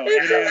now.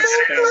 It is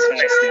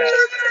fantastic.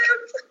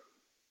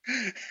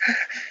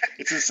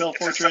 It's a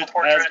self-portrait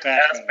as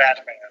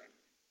Batman.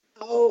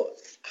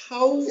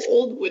 How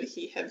old would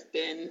he have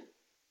been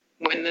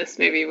when this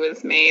movie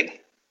was made?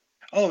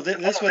 Oh,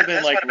 this would have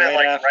been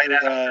right after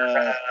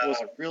was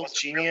it Real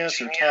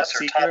Genius or Top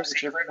Secret,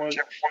 whichever one.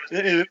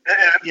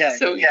 Yeah.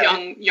 So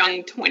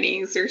young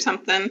 20s or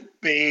something.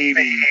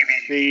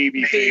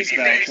 Baby face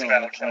Val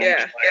Kilmer.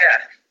 Yeah.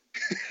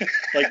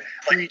 Like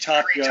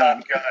pre-Top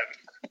Gun.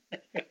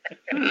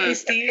 Hey,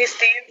 Steve.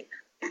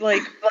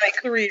 Like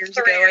 3 years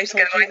ago, I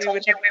told you we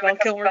would have Val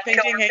Kilmer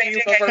painting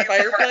hanging above our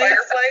fireplace.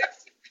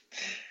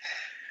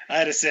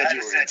 I'd have said you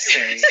were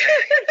insane.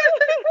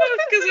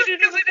 Because we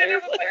didn't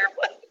have a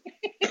fireplace.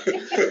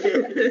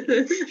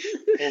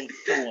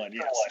 Full one,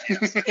 yes.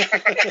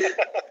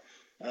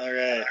 All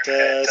right.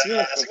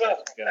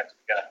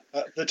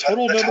 The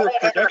total number of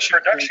production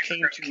crew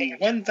came to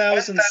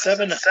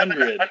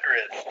 1,700.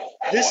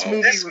 This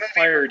movie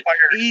required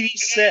 80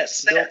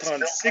 sets built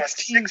on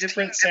 16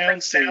 different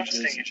sound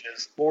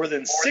stages. More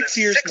than 6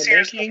 years in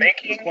the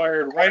making,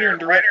 required writer and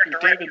director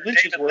David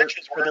Lynch's work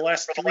for the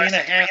last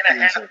 3.5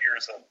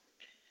 years.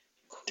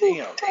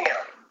 Damn.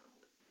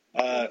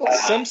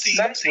 Some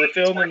scenes were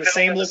filmed in the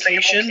same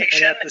location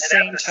and at the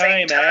same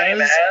time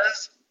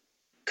as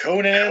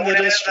Conan the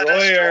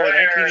Destroyer,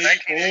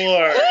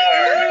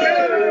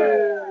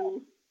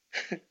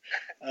 1984.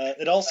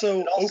 It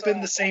also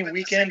opened the same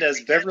weekend as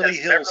Beverly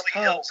Hills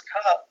Cop.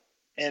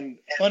 And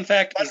fun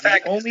fact, is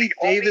the only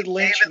David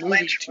Lynch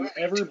movie to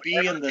ever be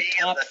in the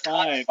top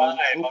 5 on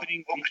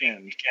opening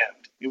weekend.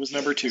 It was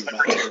number 2.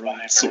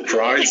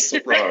 Surprise,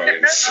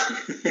 surprise.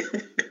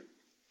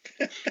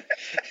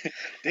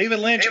 David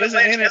Lynch isn't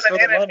in it for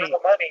the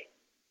money.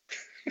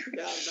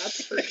 Yeah,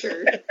 that's for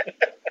sure.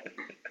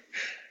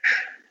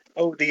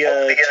 Oh,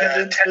 the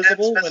tendons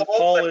visible when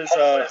Paul is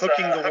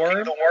hooking the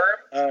worm.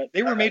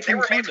 They were made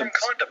from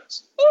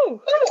condoms.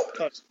 Ooh.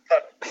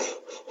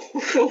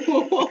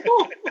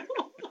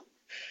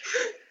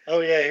 Oh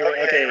yeah, here.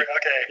 Okay.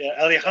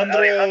 Yeah,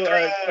 Alejandro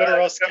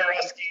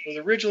Jodorowsky was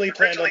originally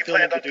planned on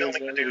filming the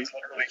Dune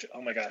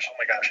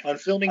on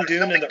filming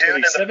Dune in the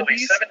early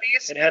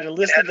 70s, and had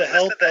enlisted the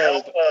help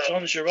of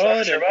Jean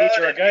Girard and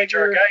H.R.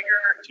 Geiger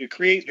to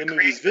create the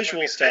movie's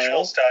visual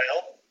style.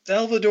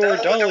 Salvador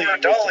Dali was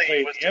to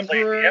play the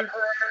Emperor,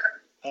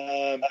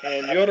 and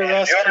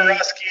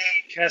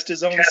Jodorowsky cast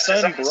his own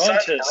son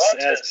Brontes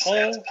as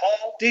Paul,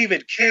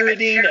 David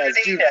Carradine as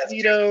Duke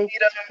Leto,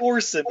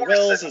 Orson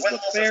Welles as the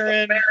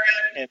Baron,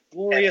 and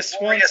Gloria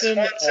Swanson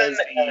as the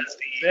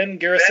Ben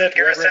Gesserit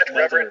Reverend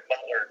Mother.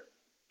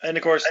 And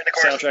of course,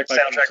 soundtrack by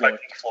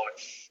Pink Floyd.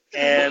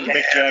 And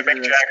Mick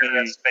Jagger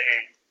as Spade.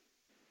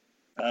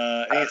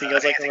 Anything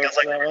else I can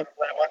remember from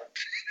that one?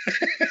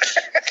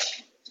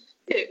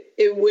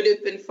 It would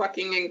have been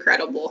fucking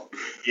incredible.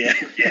 Yeah.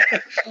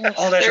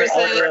 Oh, that's right.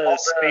 All the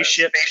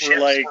spaceships were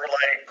like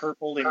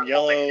purple and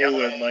yellow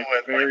and like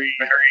very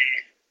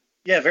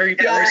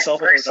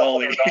Salvador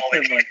Dali.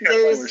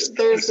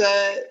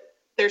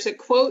 There's a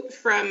quote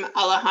from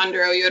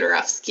Alejandro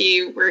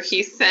Jodorowsky where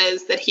he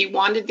says that he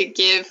wanted to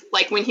give,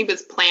 like when he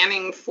was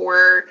planning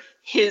for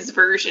his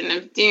version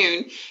of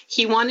Dune,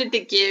 he wanted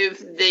to give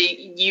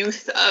the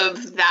youth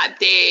of that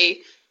day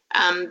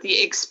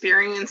the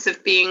experience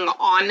of being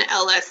on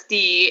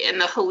LSD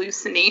and the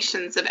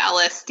hallucinations of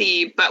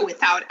LSD, but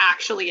without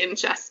actually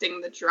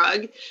ingesting the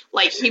drug.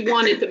 Like, he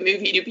wanted the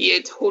movie to be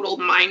a total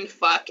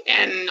mindfuck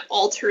and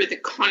alter the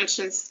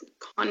consciousness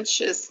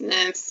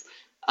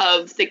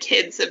of the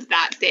kids of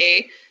that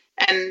day.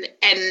 And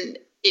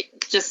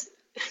it just,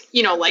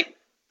 like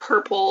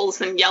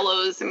purples and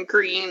yellows and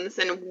greens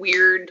and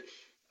weird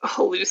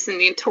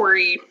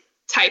hallucinatory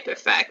type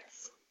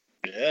effects.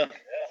 Yeah.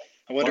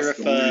 I wonder if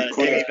Denis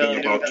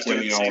Villeneuve is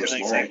doing the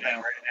same thing right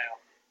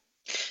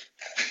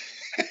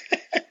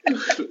now.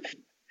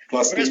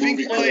 Plus, the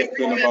movie could have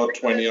been about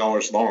 20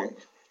 hours long.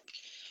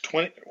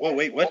 20? Whoa,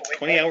 wait, what?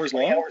 20 hours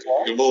long?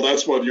 Well,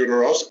 that's what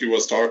Jodorowsky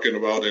was talking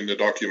about in the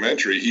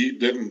documentary. He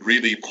didn't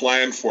really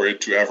plan for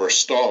it to ever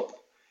stop.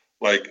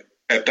 Like,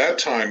 at that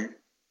time,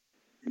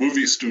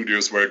 movie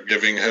studios were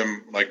giving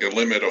him like a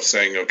limit of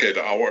saying, okay,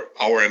 the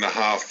hour and a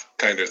half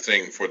kind of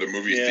thing for the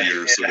movie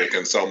theaters so they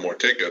can sell more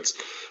tickets.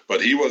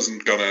 But he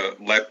wasn't going to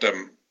let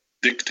them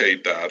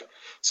dictate that.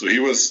 So he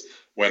was,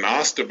 when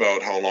asked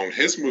about how long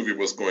his movie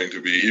was going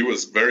to be, he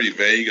was very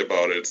vague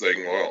about it,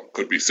 saying, well,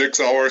 could be 6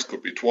 hours,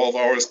 could be 12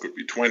 hours, could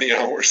be 20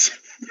 hours.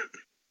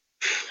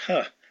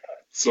 Huh.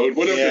 So it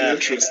would have been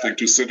interesting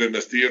to sit in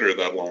a theater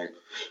that long.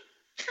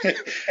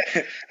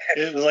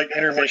 It was like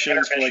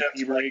intermissions for like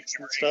e-breaks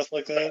and stuff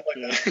like that.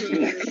 Yeah.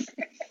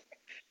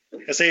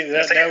 I say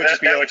that would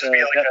just be like a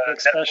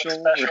Netflix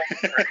special.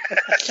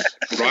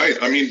 Right.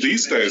 I mean,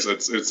 these days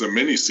it's a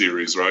mini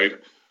series, right?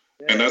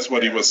 Yeah, and that's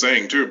what he was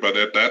saying too. But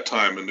at that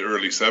time in the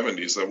early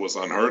 70s, that was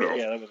unheard of.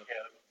 Yeah,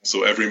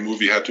 so every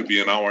movie had to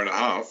be an hour and a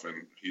half,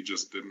 and he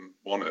just didn't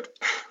want it.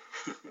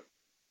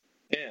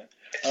 Yeah.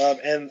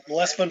 And the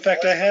last fun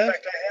fact I have.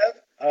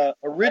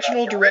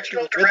 Original director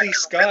Ridley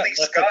Scott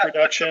left the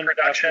production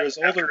after his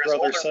older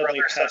brother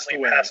suddenly passed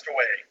away.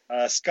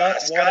 Scott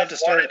wanted to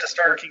start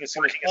working as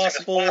soon as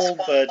possible,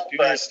 but Dune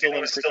was still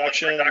in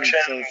production,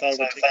 so he thought it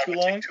would take too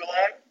long.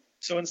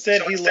 So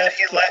instead, he left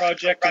the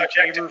project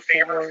in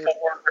favor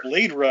for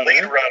Blade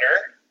Runner,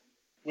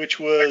 which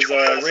was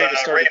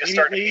ready to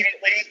start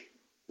immediately.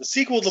 The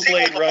sequel to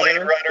Blade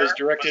Runner was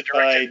directed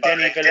by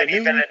Denis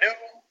Villeneuve,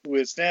 who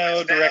is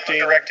now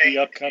directing the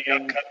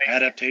upcoming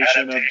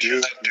adaptation of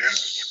Dune.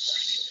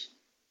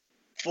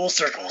 Full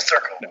circle.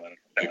 No,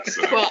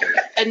 well,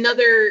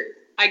 another,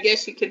 I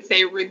guess you could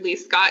say, Ridley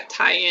Scott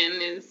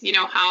tie-in is,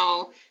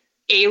 how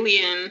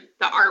Alien,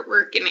 the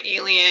artwork in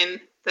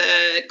Alien,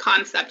 the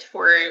concept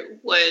for it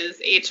was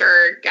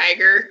H.R.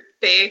 Geiger.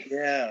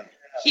 Yeah.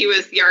 He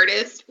was the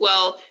artist.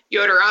 Well,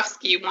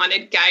 Jodorowsky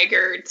wanted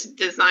Geiger to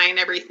design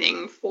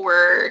everything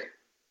for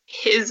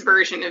his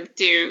version of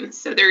Dune.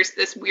 So there's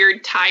this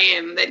weird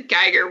tie-in that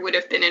Geiger would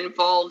have been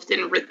involved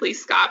in Ridley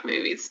Scott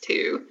movies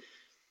too.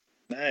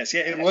 Nice.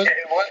 Yeah, it was.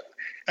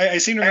 I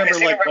seem to remember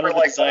like one of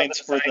the designs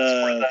for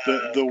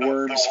the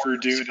worms for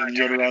Dune and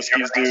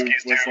Jodorowsky's Dune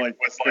was like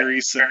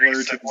very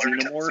similar to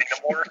the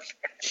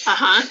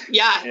Xenomorph.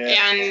 Yeah.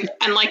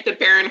 And like the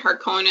Baron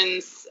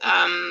Harkonnen's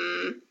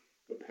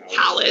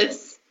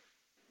palace,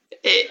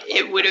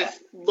 it would have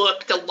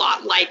looked a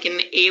lot like an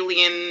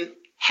alien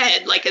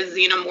head, like a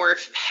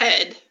xenomorph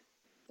head.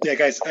 Yeah,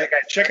 guys,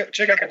 check out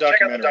the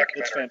documentary.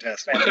 It's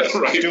fantastic.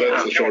 Right,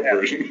 that's the short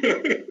version.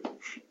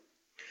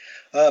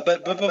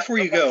 But before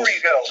you go,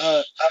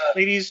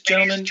 ladies,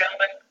 gentlemen,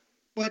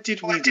 what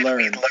did we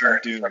learn from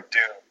Dune?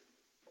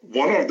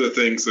 One of the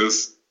things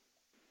is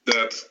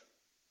that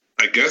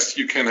I guess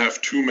you can have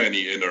too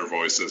many inner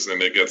voices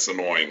and it gets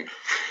annoying.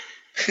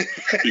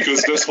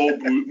 Because this whole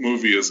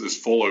movie is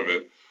full of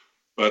it.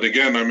 But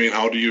again, I mean,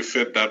 how do you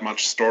fit that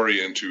much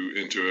story into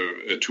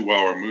a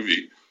 2-hour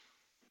movie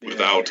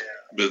without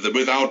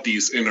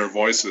these inner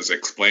voices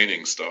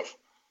explaining stuff?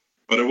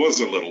 But it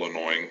was a little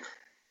annoying.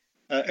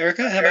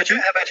 Erica, how about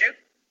you?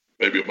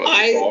 Maybe about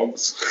the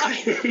dogs.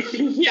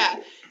 Yeah,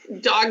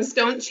 dogs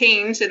don't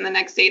change in the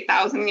next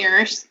 8,000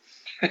 years.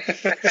 And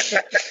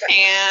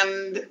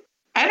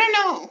I don't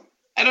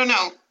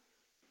know.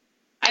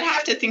 I'd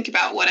have to think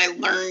about what I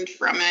learned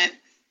from it.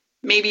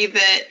 Maybe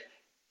that,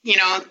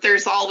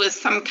 there's always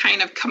some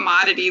kind of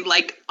commodity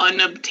like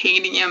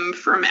unobtainium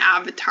from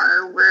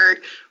Avatar where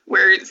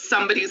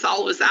somebody's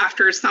always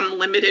after some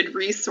limited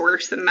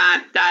resource, and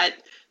that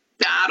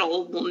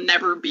battle will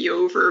never be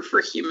over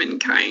for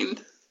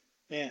humankind.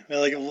 Yeah,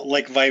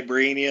 like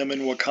vibranium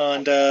in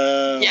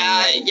Wakanda.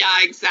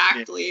 Yeah,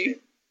 exactly.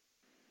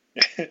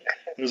 Yeah.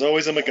 There's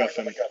always a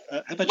MacGuffin.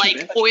 How about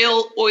like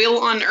you, oil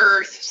on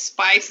Earth,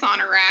 spice on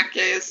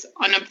Arrakis,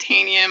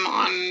 unobtainium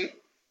on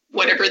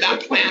whatever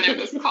that planet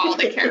was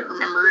called. I can't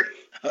remember.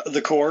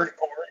 The core?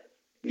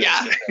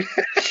 Yeah.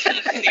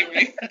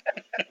 Anyway.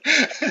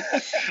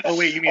 Oh,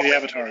 wait, you mean the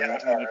Avatar,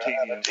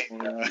 unobtainium.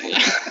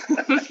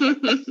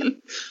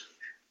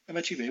 How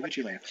about you, babe? What'd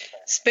you learn?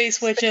 Space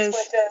witches.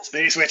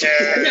 Space witches!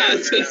 Yeah,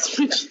 space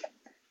witches.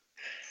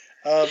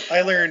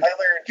 I learned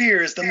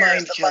fear is the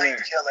mind killer.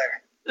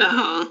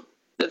 Uh-huh.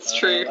 That's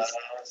true.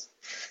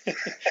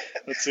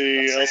 Let's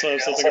see. I also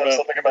have something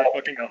about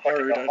fucking a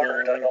heart. I don't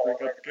want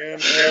to bring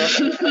up again.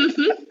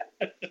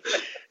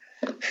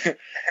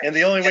 And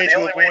the only way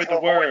to avoid the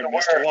worm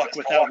is to walk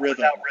without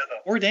rhythm.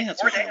 Or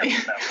dance without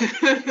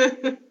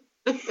rhythm.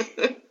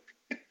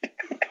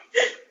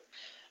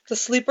 The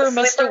sleeper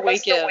must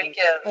awaken.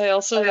 I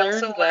also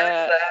learned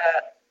that.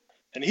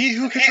 And he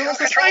who controls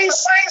the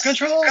spice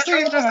controls the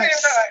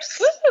universe.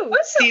 Woo!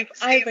 Steve,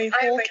 I have a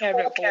whole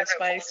cabinet full of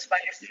spice.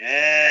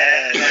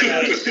 Yeah,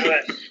 do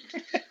it.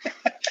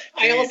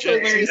 I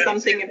also learned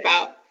something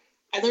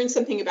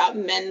about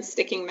men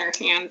sticking their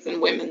hands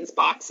in women's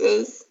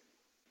boxes.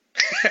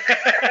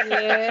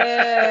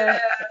 Yeah.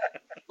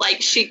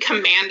 Like she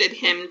commanded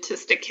him to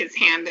stick his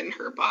hand in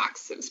her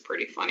box. It was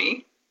pretty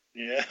funny.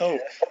 Yeah.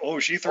 Oh,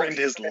 she threatened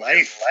his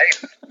life.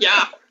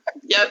 Yeah.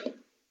 Yep.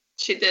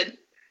 She did.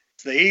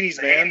 It's the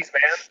 80s, man.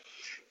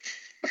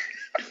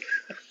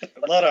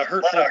 A lot of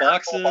hurtful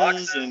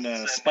boxes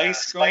and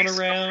spice going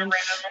around.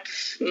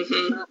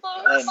 Mm-hmm.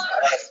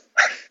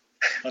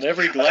 On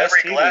every glass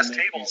table.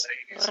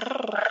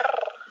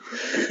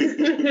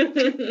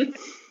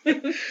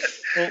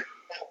 Well,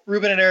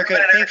 Ruben and Erica,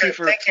 thank you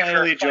for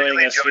finally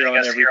joining us here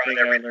on Everything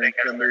I Learned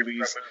from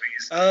Movies.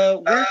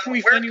 Where can we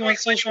find you on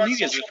social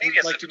media if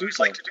you'd like to do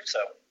so?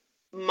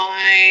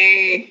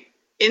 My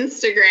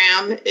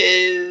Instagram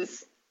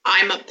is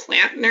I'm a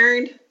Plant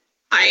Nerd.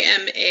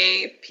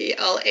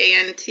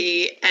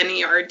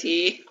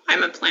 IMAPLANTNERD.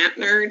 I'm a Plant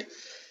Nerd.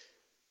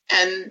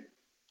 And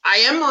I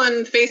am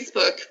on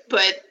Facebook,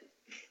 but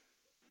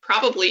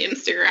probably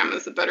Instagram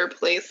is a better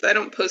place. I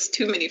don't post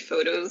too many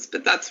photos,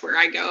 but that's where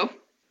I go.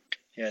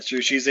 Yeah, it's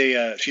true. She's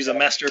a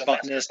master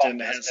botanist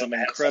and has some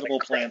incredible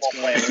plants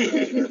going.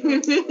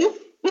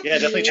 Yeah,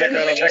 definitely check her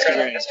out on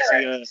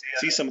Instagram.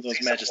 See some of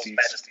those majesties.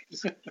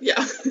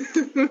 Yeah.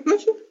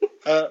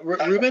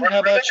 Ruben, how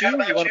about you?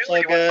 You want to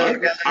plug?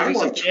 I'm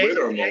on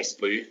Twitter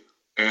mostly,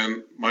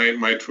 and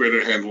my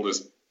Twitter handle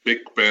is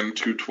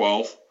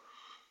BigBen212,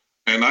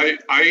 and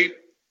I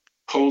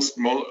post.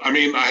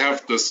 I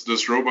have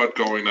this robot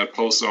going that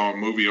posts our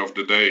movie of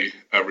the day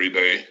every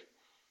day.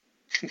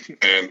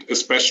 And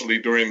especially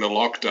during the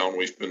lockdown,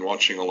 we've been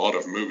watching a lot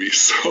of movies.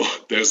 So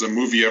there's a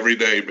movie every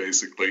day,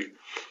 basically.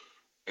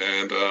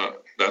 And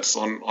that's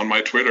on my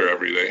Twitter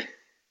every day.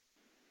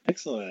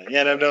 Excellent.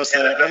 Yeah, and I've noticed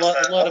that a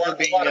lot of them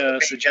being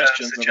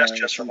suggestions of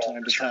ours from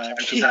time to time.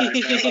 Which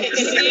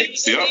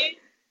is Yeah.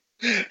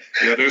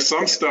 Yeah, there's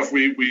some stuff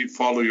we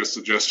follow your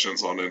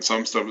suggestions on, and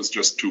some stuff is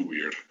just too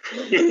weird.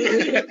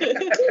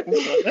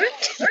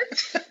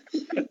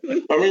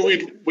 I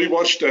mean, we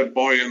watched that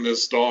boy and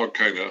his dog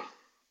kind of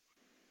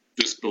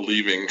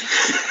disbelieving.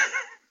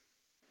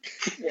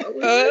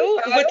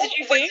 What did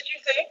you think?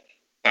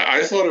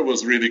 I thought it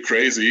was really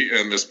crazy,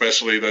 and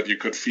especially that you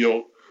could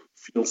feel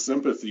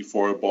sympathy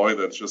for a boy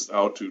that's just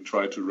out to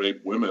try to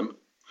rape women,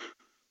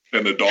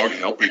 and a dog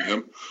helping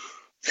him.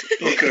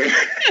 Okay.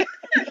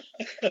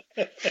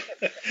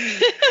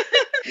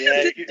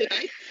 Yeah. Did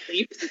I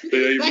sleep?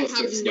 Yeah, I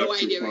have no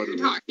idea what you're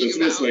talking this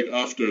about. was like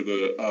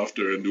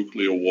after a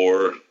nuclear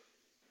war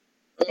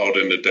out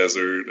in the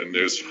desert, and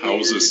there's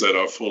houses that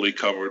are fully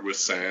covered with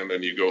sand,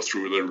 and you go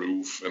through the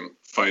roof and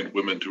find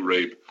women to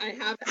rape. I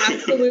have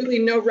absolutely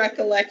no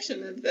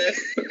recollection of this.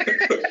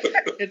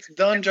 It's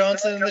Don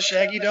Johnson and the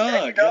Shaggy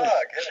Dog.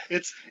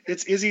 It's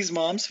Izzy's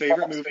mom's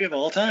favorite movie of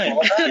all time.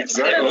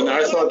 Exactly, and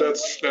I thought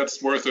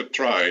that's worth a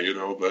try,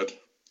 but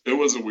it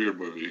was a weird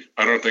movie.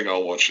 I don't think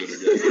I'll watch it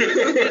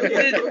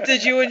again.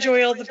 Did you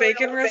enjoy all the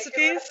bacon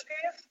recipes?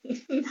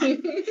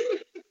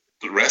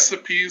 The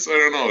recipes? I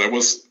don't know. There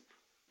was...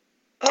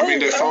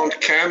 they found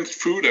canned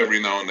food every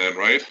now and then,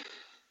 right?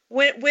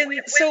 When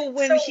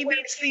he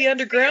meets the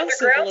underground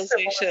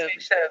civilization,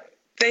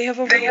 they have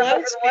over the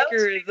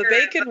loudspeaker the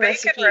bacon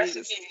recipes,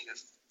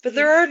 but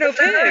there are no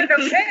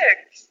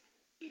pigs.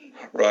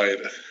 Right.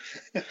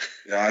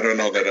 Yeah, I don't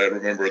know that I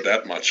remember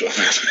that much of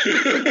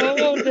it.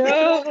 Oh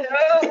no.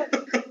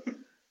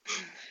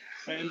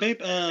 And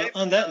babe,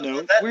 on that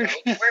note, where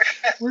can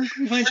we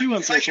find you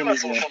on social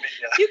media?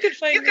 You can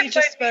find me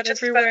just about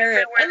everywhere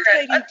at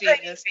Untidy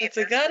Venus. It's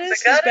a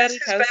goddess who's bad at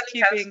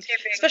housekeeping,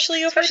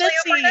 especially over at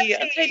Etsy,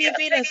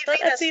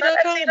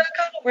 untidyvenus.etsy.com,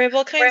 where I have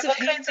all kinds of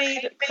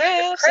handmade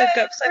crafts. I've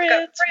got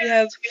prints, we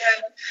have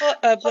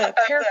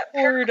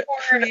paracord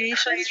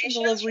creations from the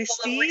lovely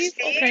Steve,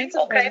 all kinds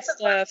of fun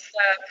stuff.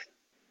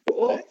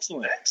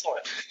 Excellent.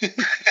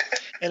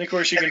 And of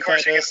course, you can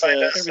find us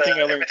Everything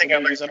I Learned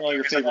from Movies on all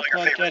your favorite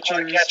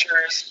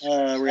podcatchers.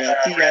 We're at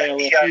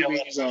EILF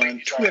Movies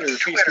on Twitter,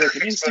 Facebook,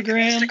 and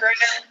Instagram.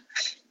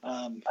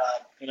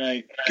 And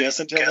I guess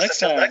until next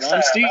time,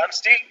 I'm Steve.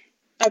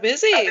 I'm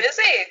Izzy.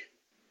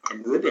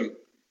 I'm Ruben.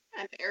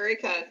 I'm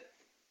Erica.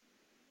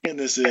 And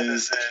this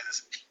is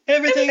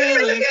Everything I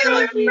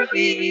Learned from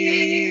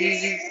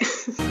Movies.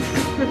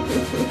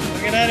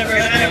 Good night,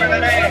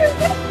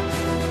 everybody.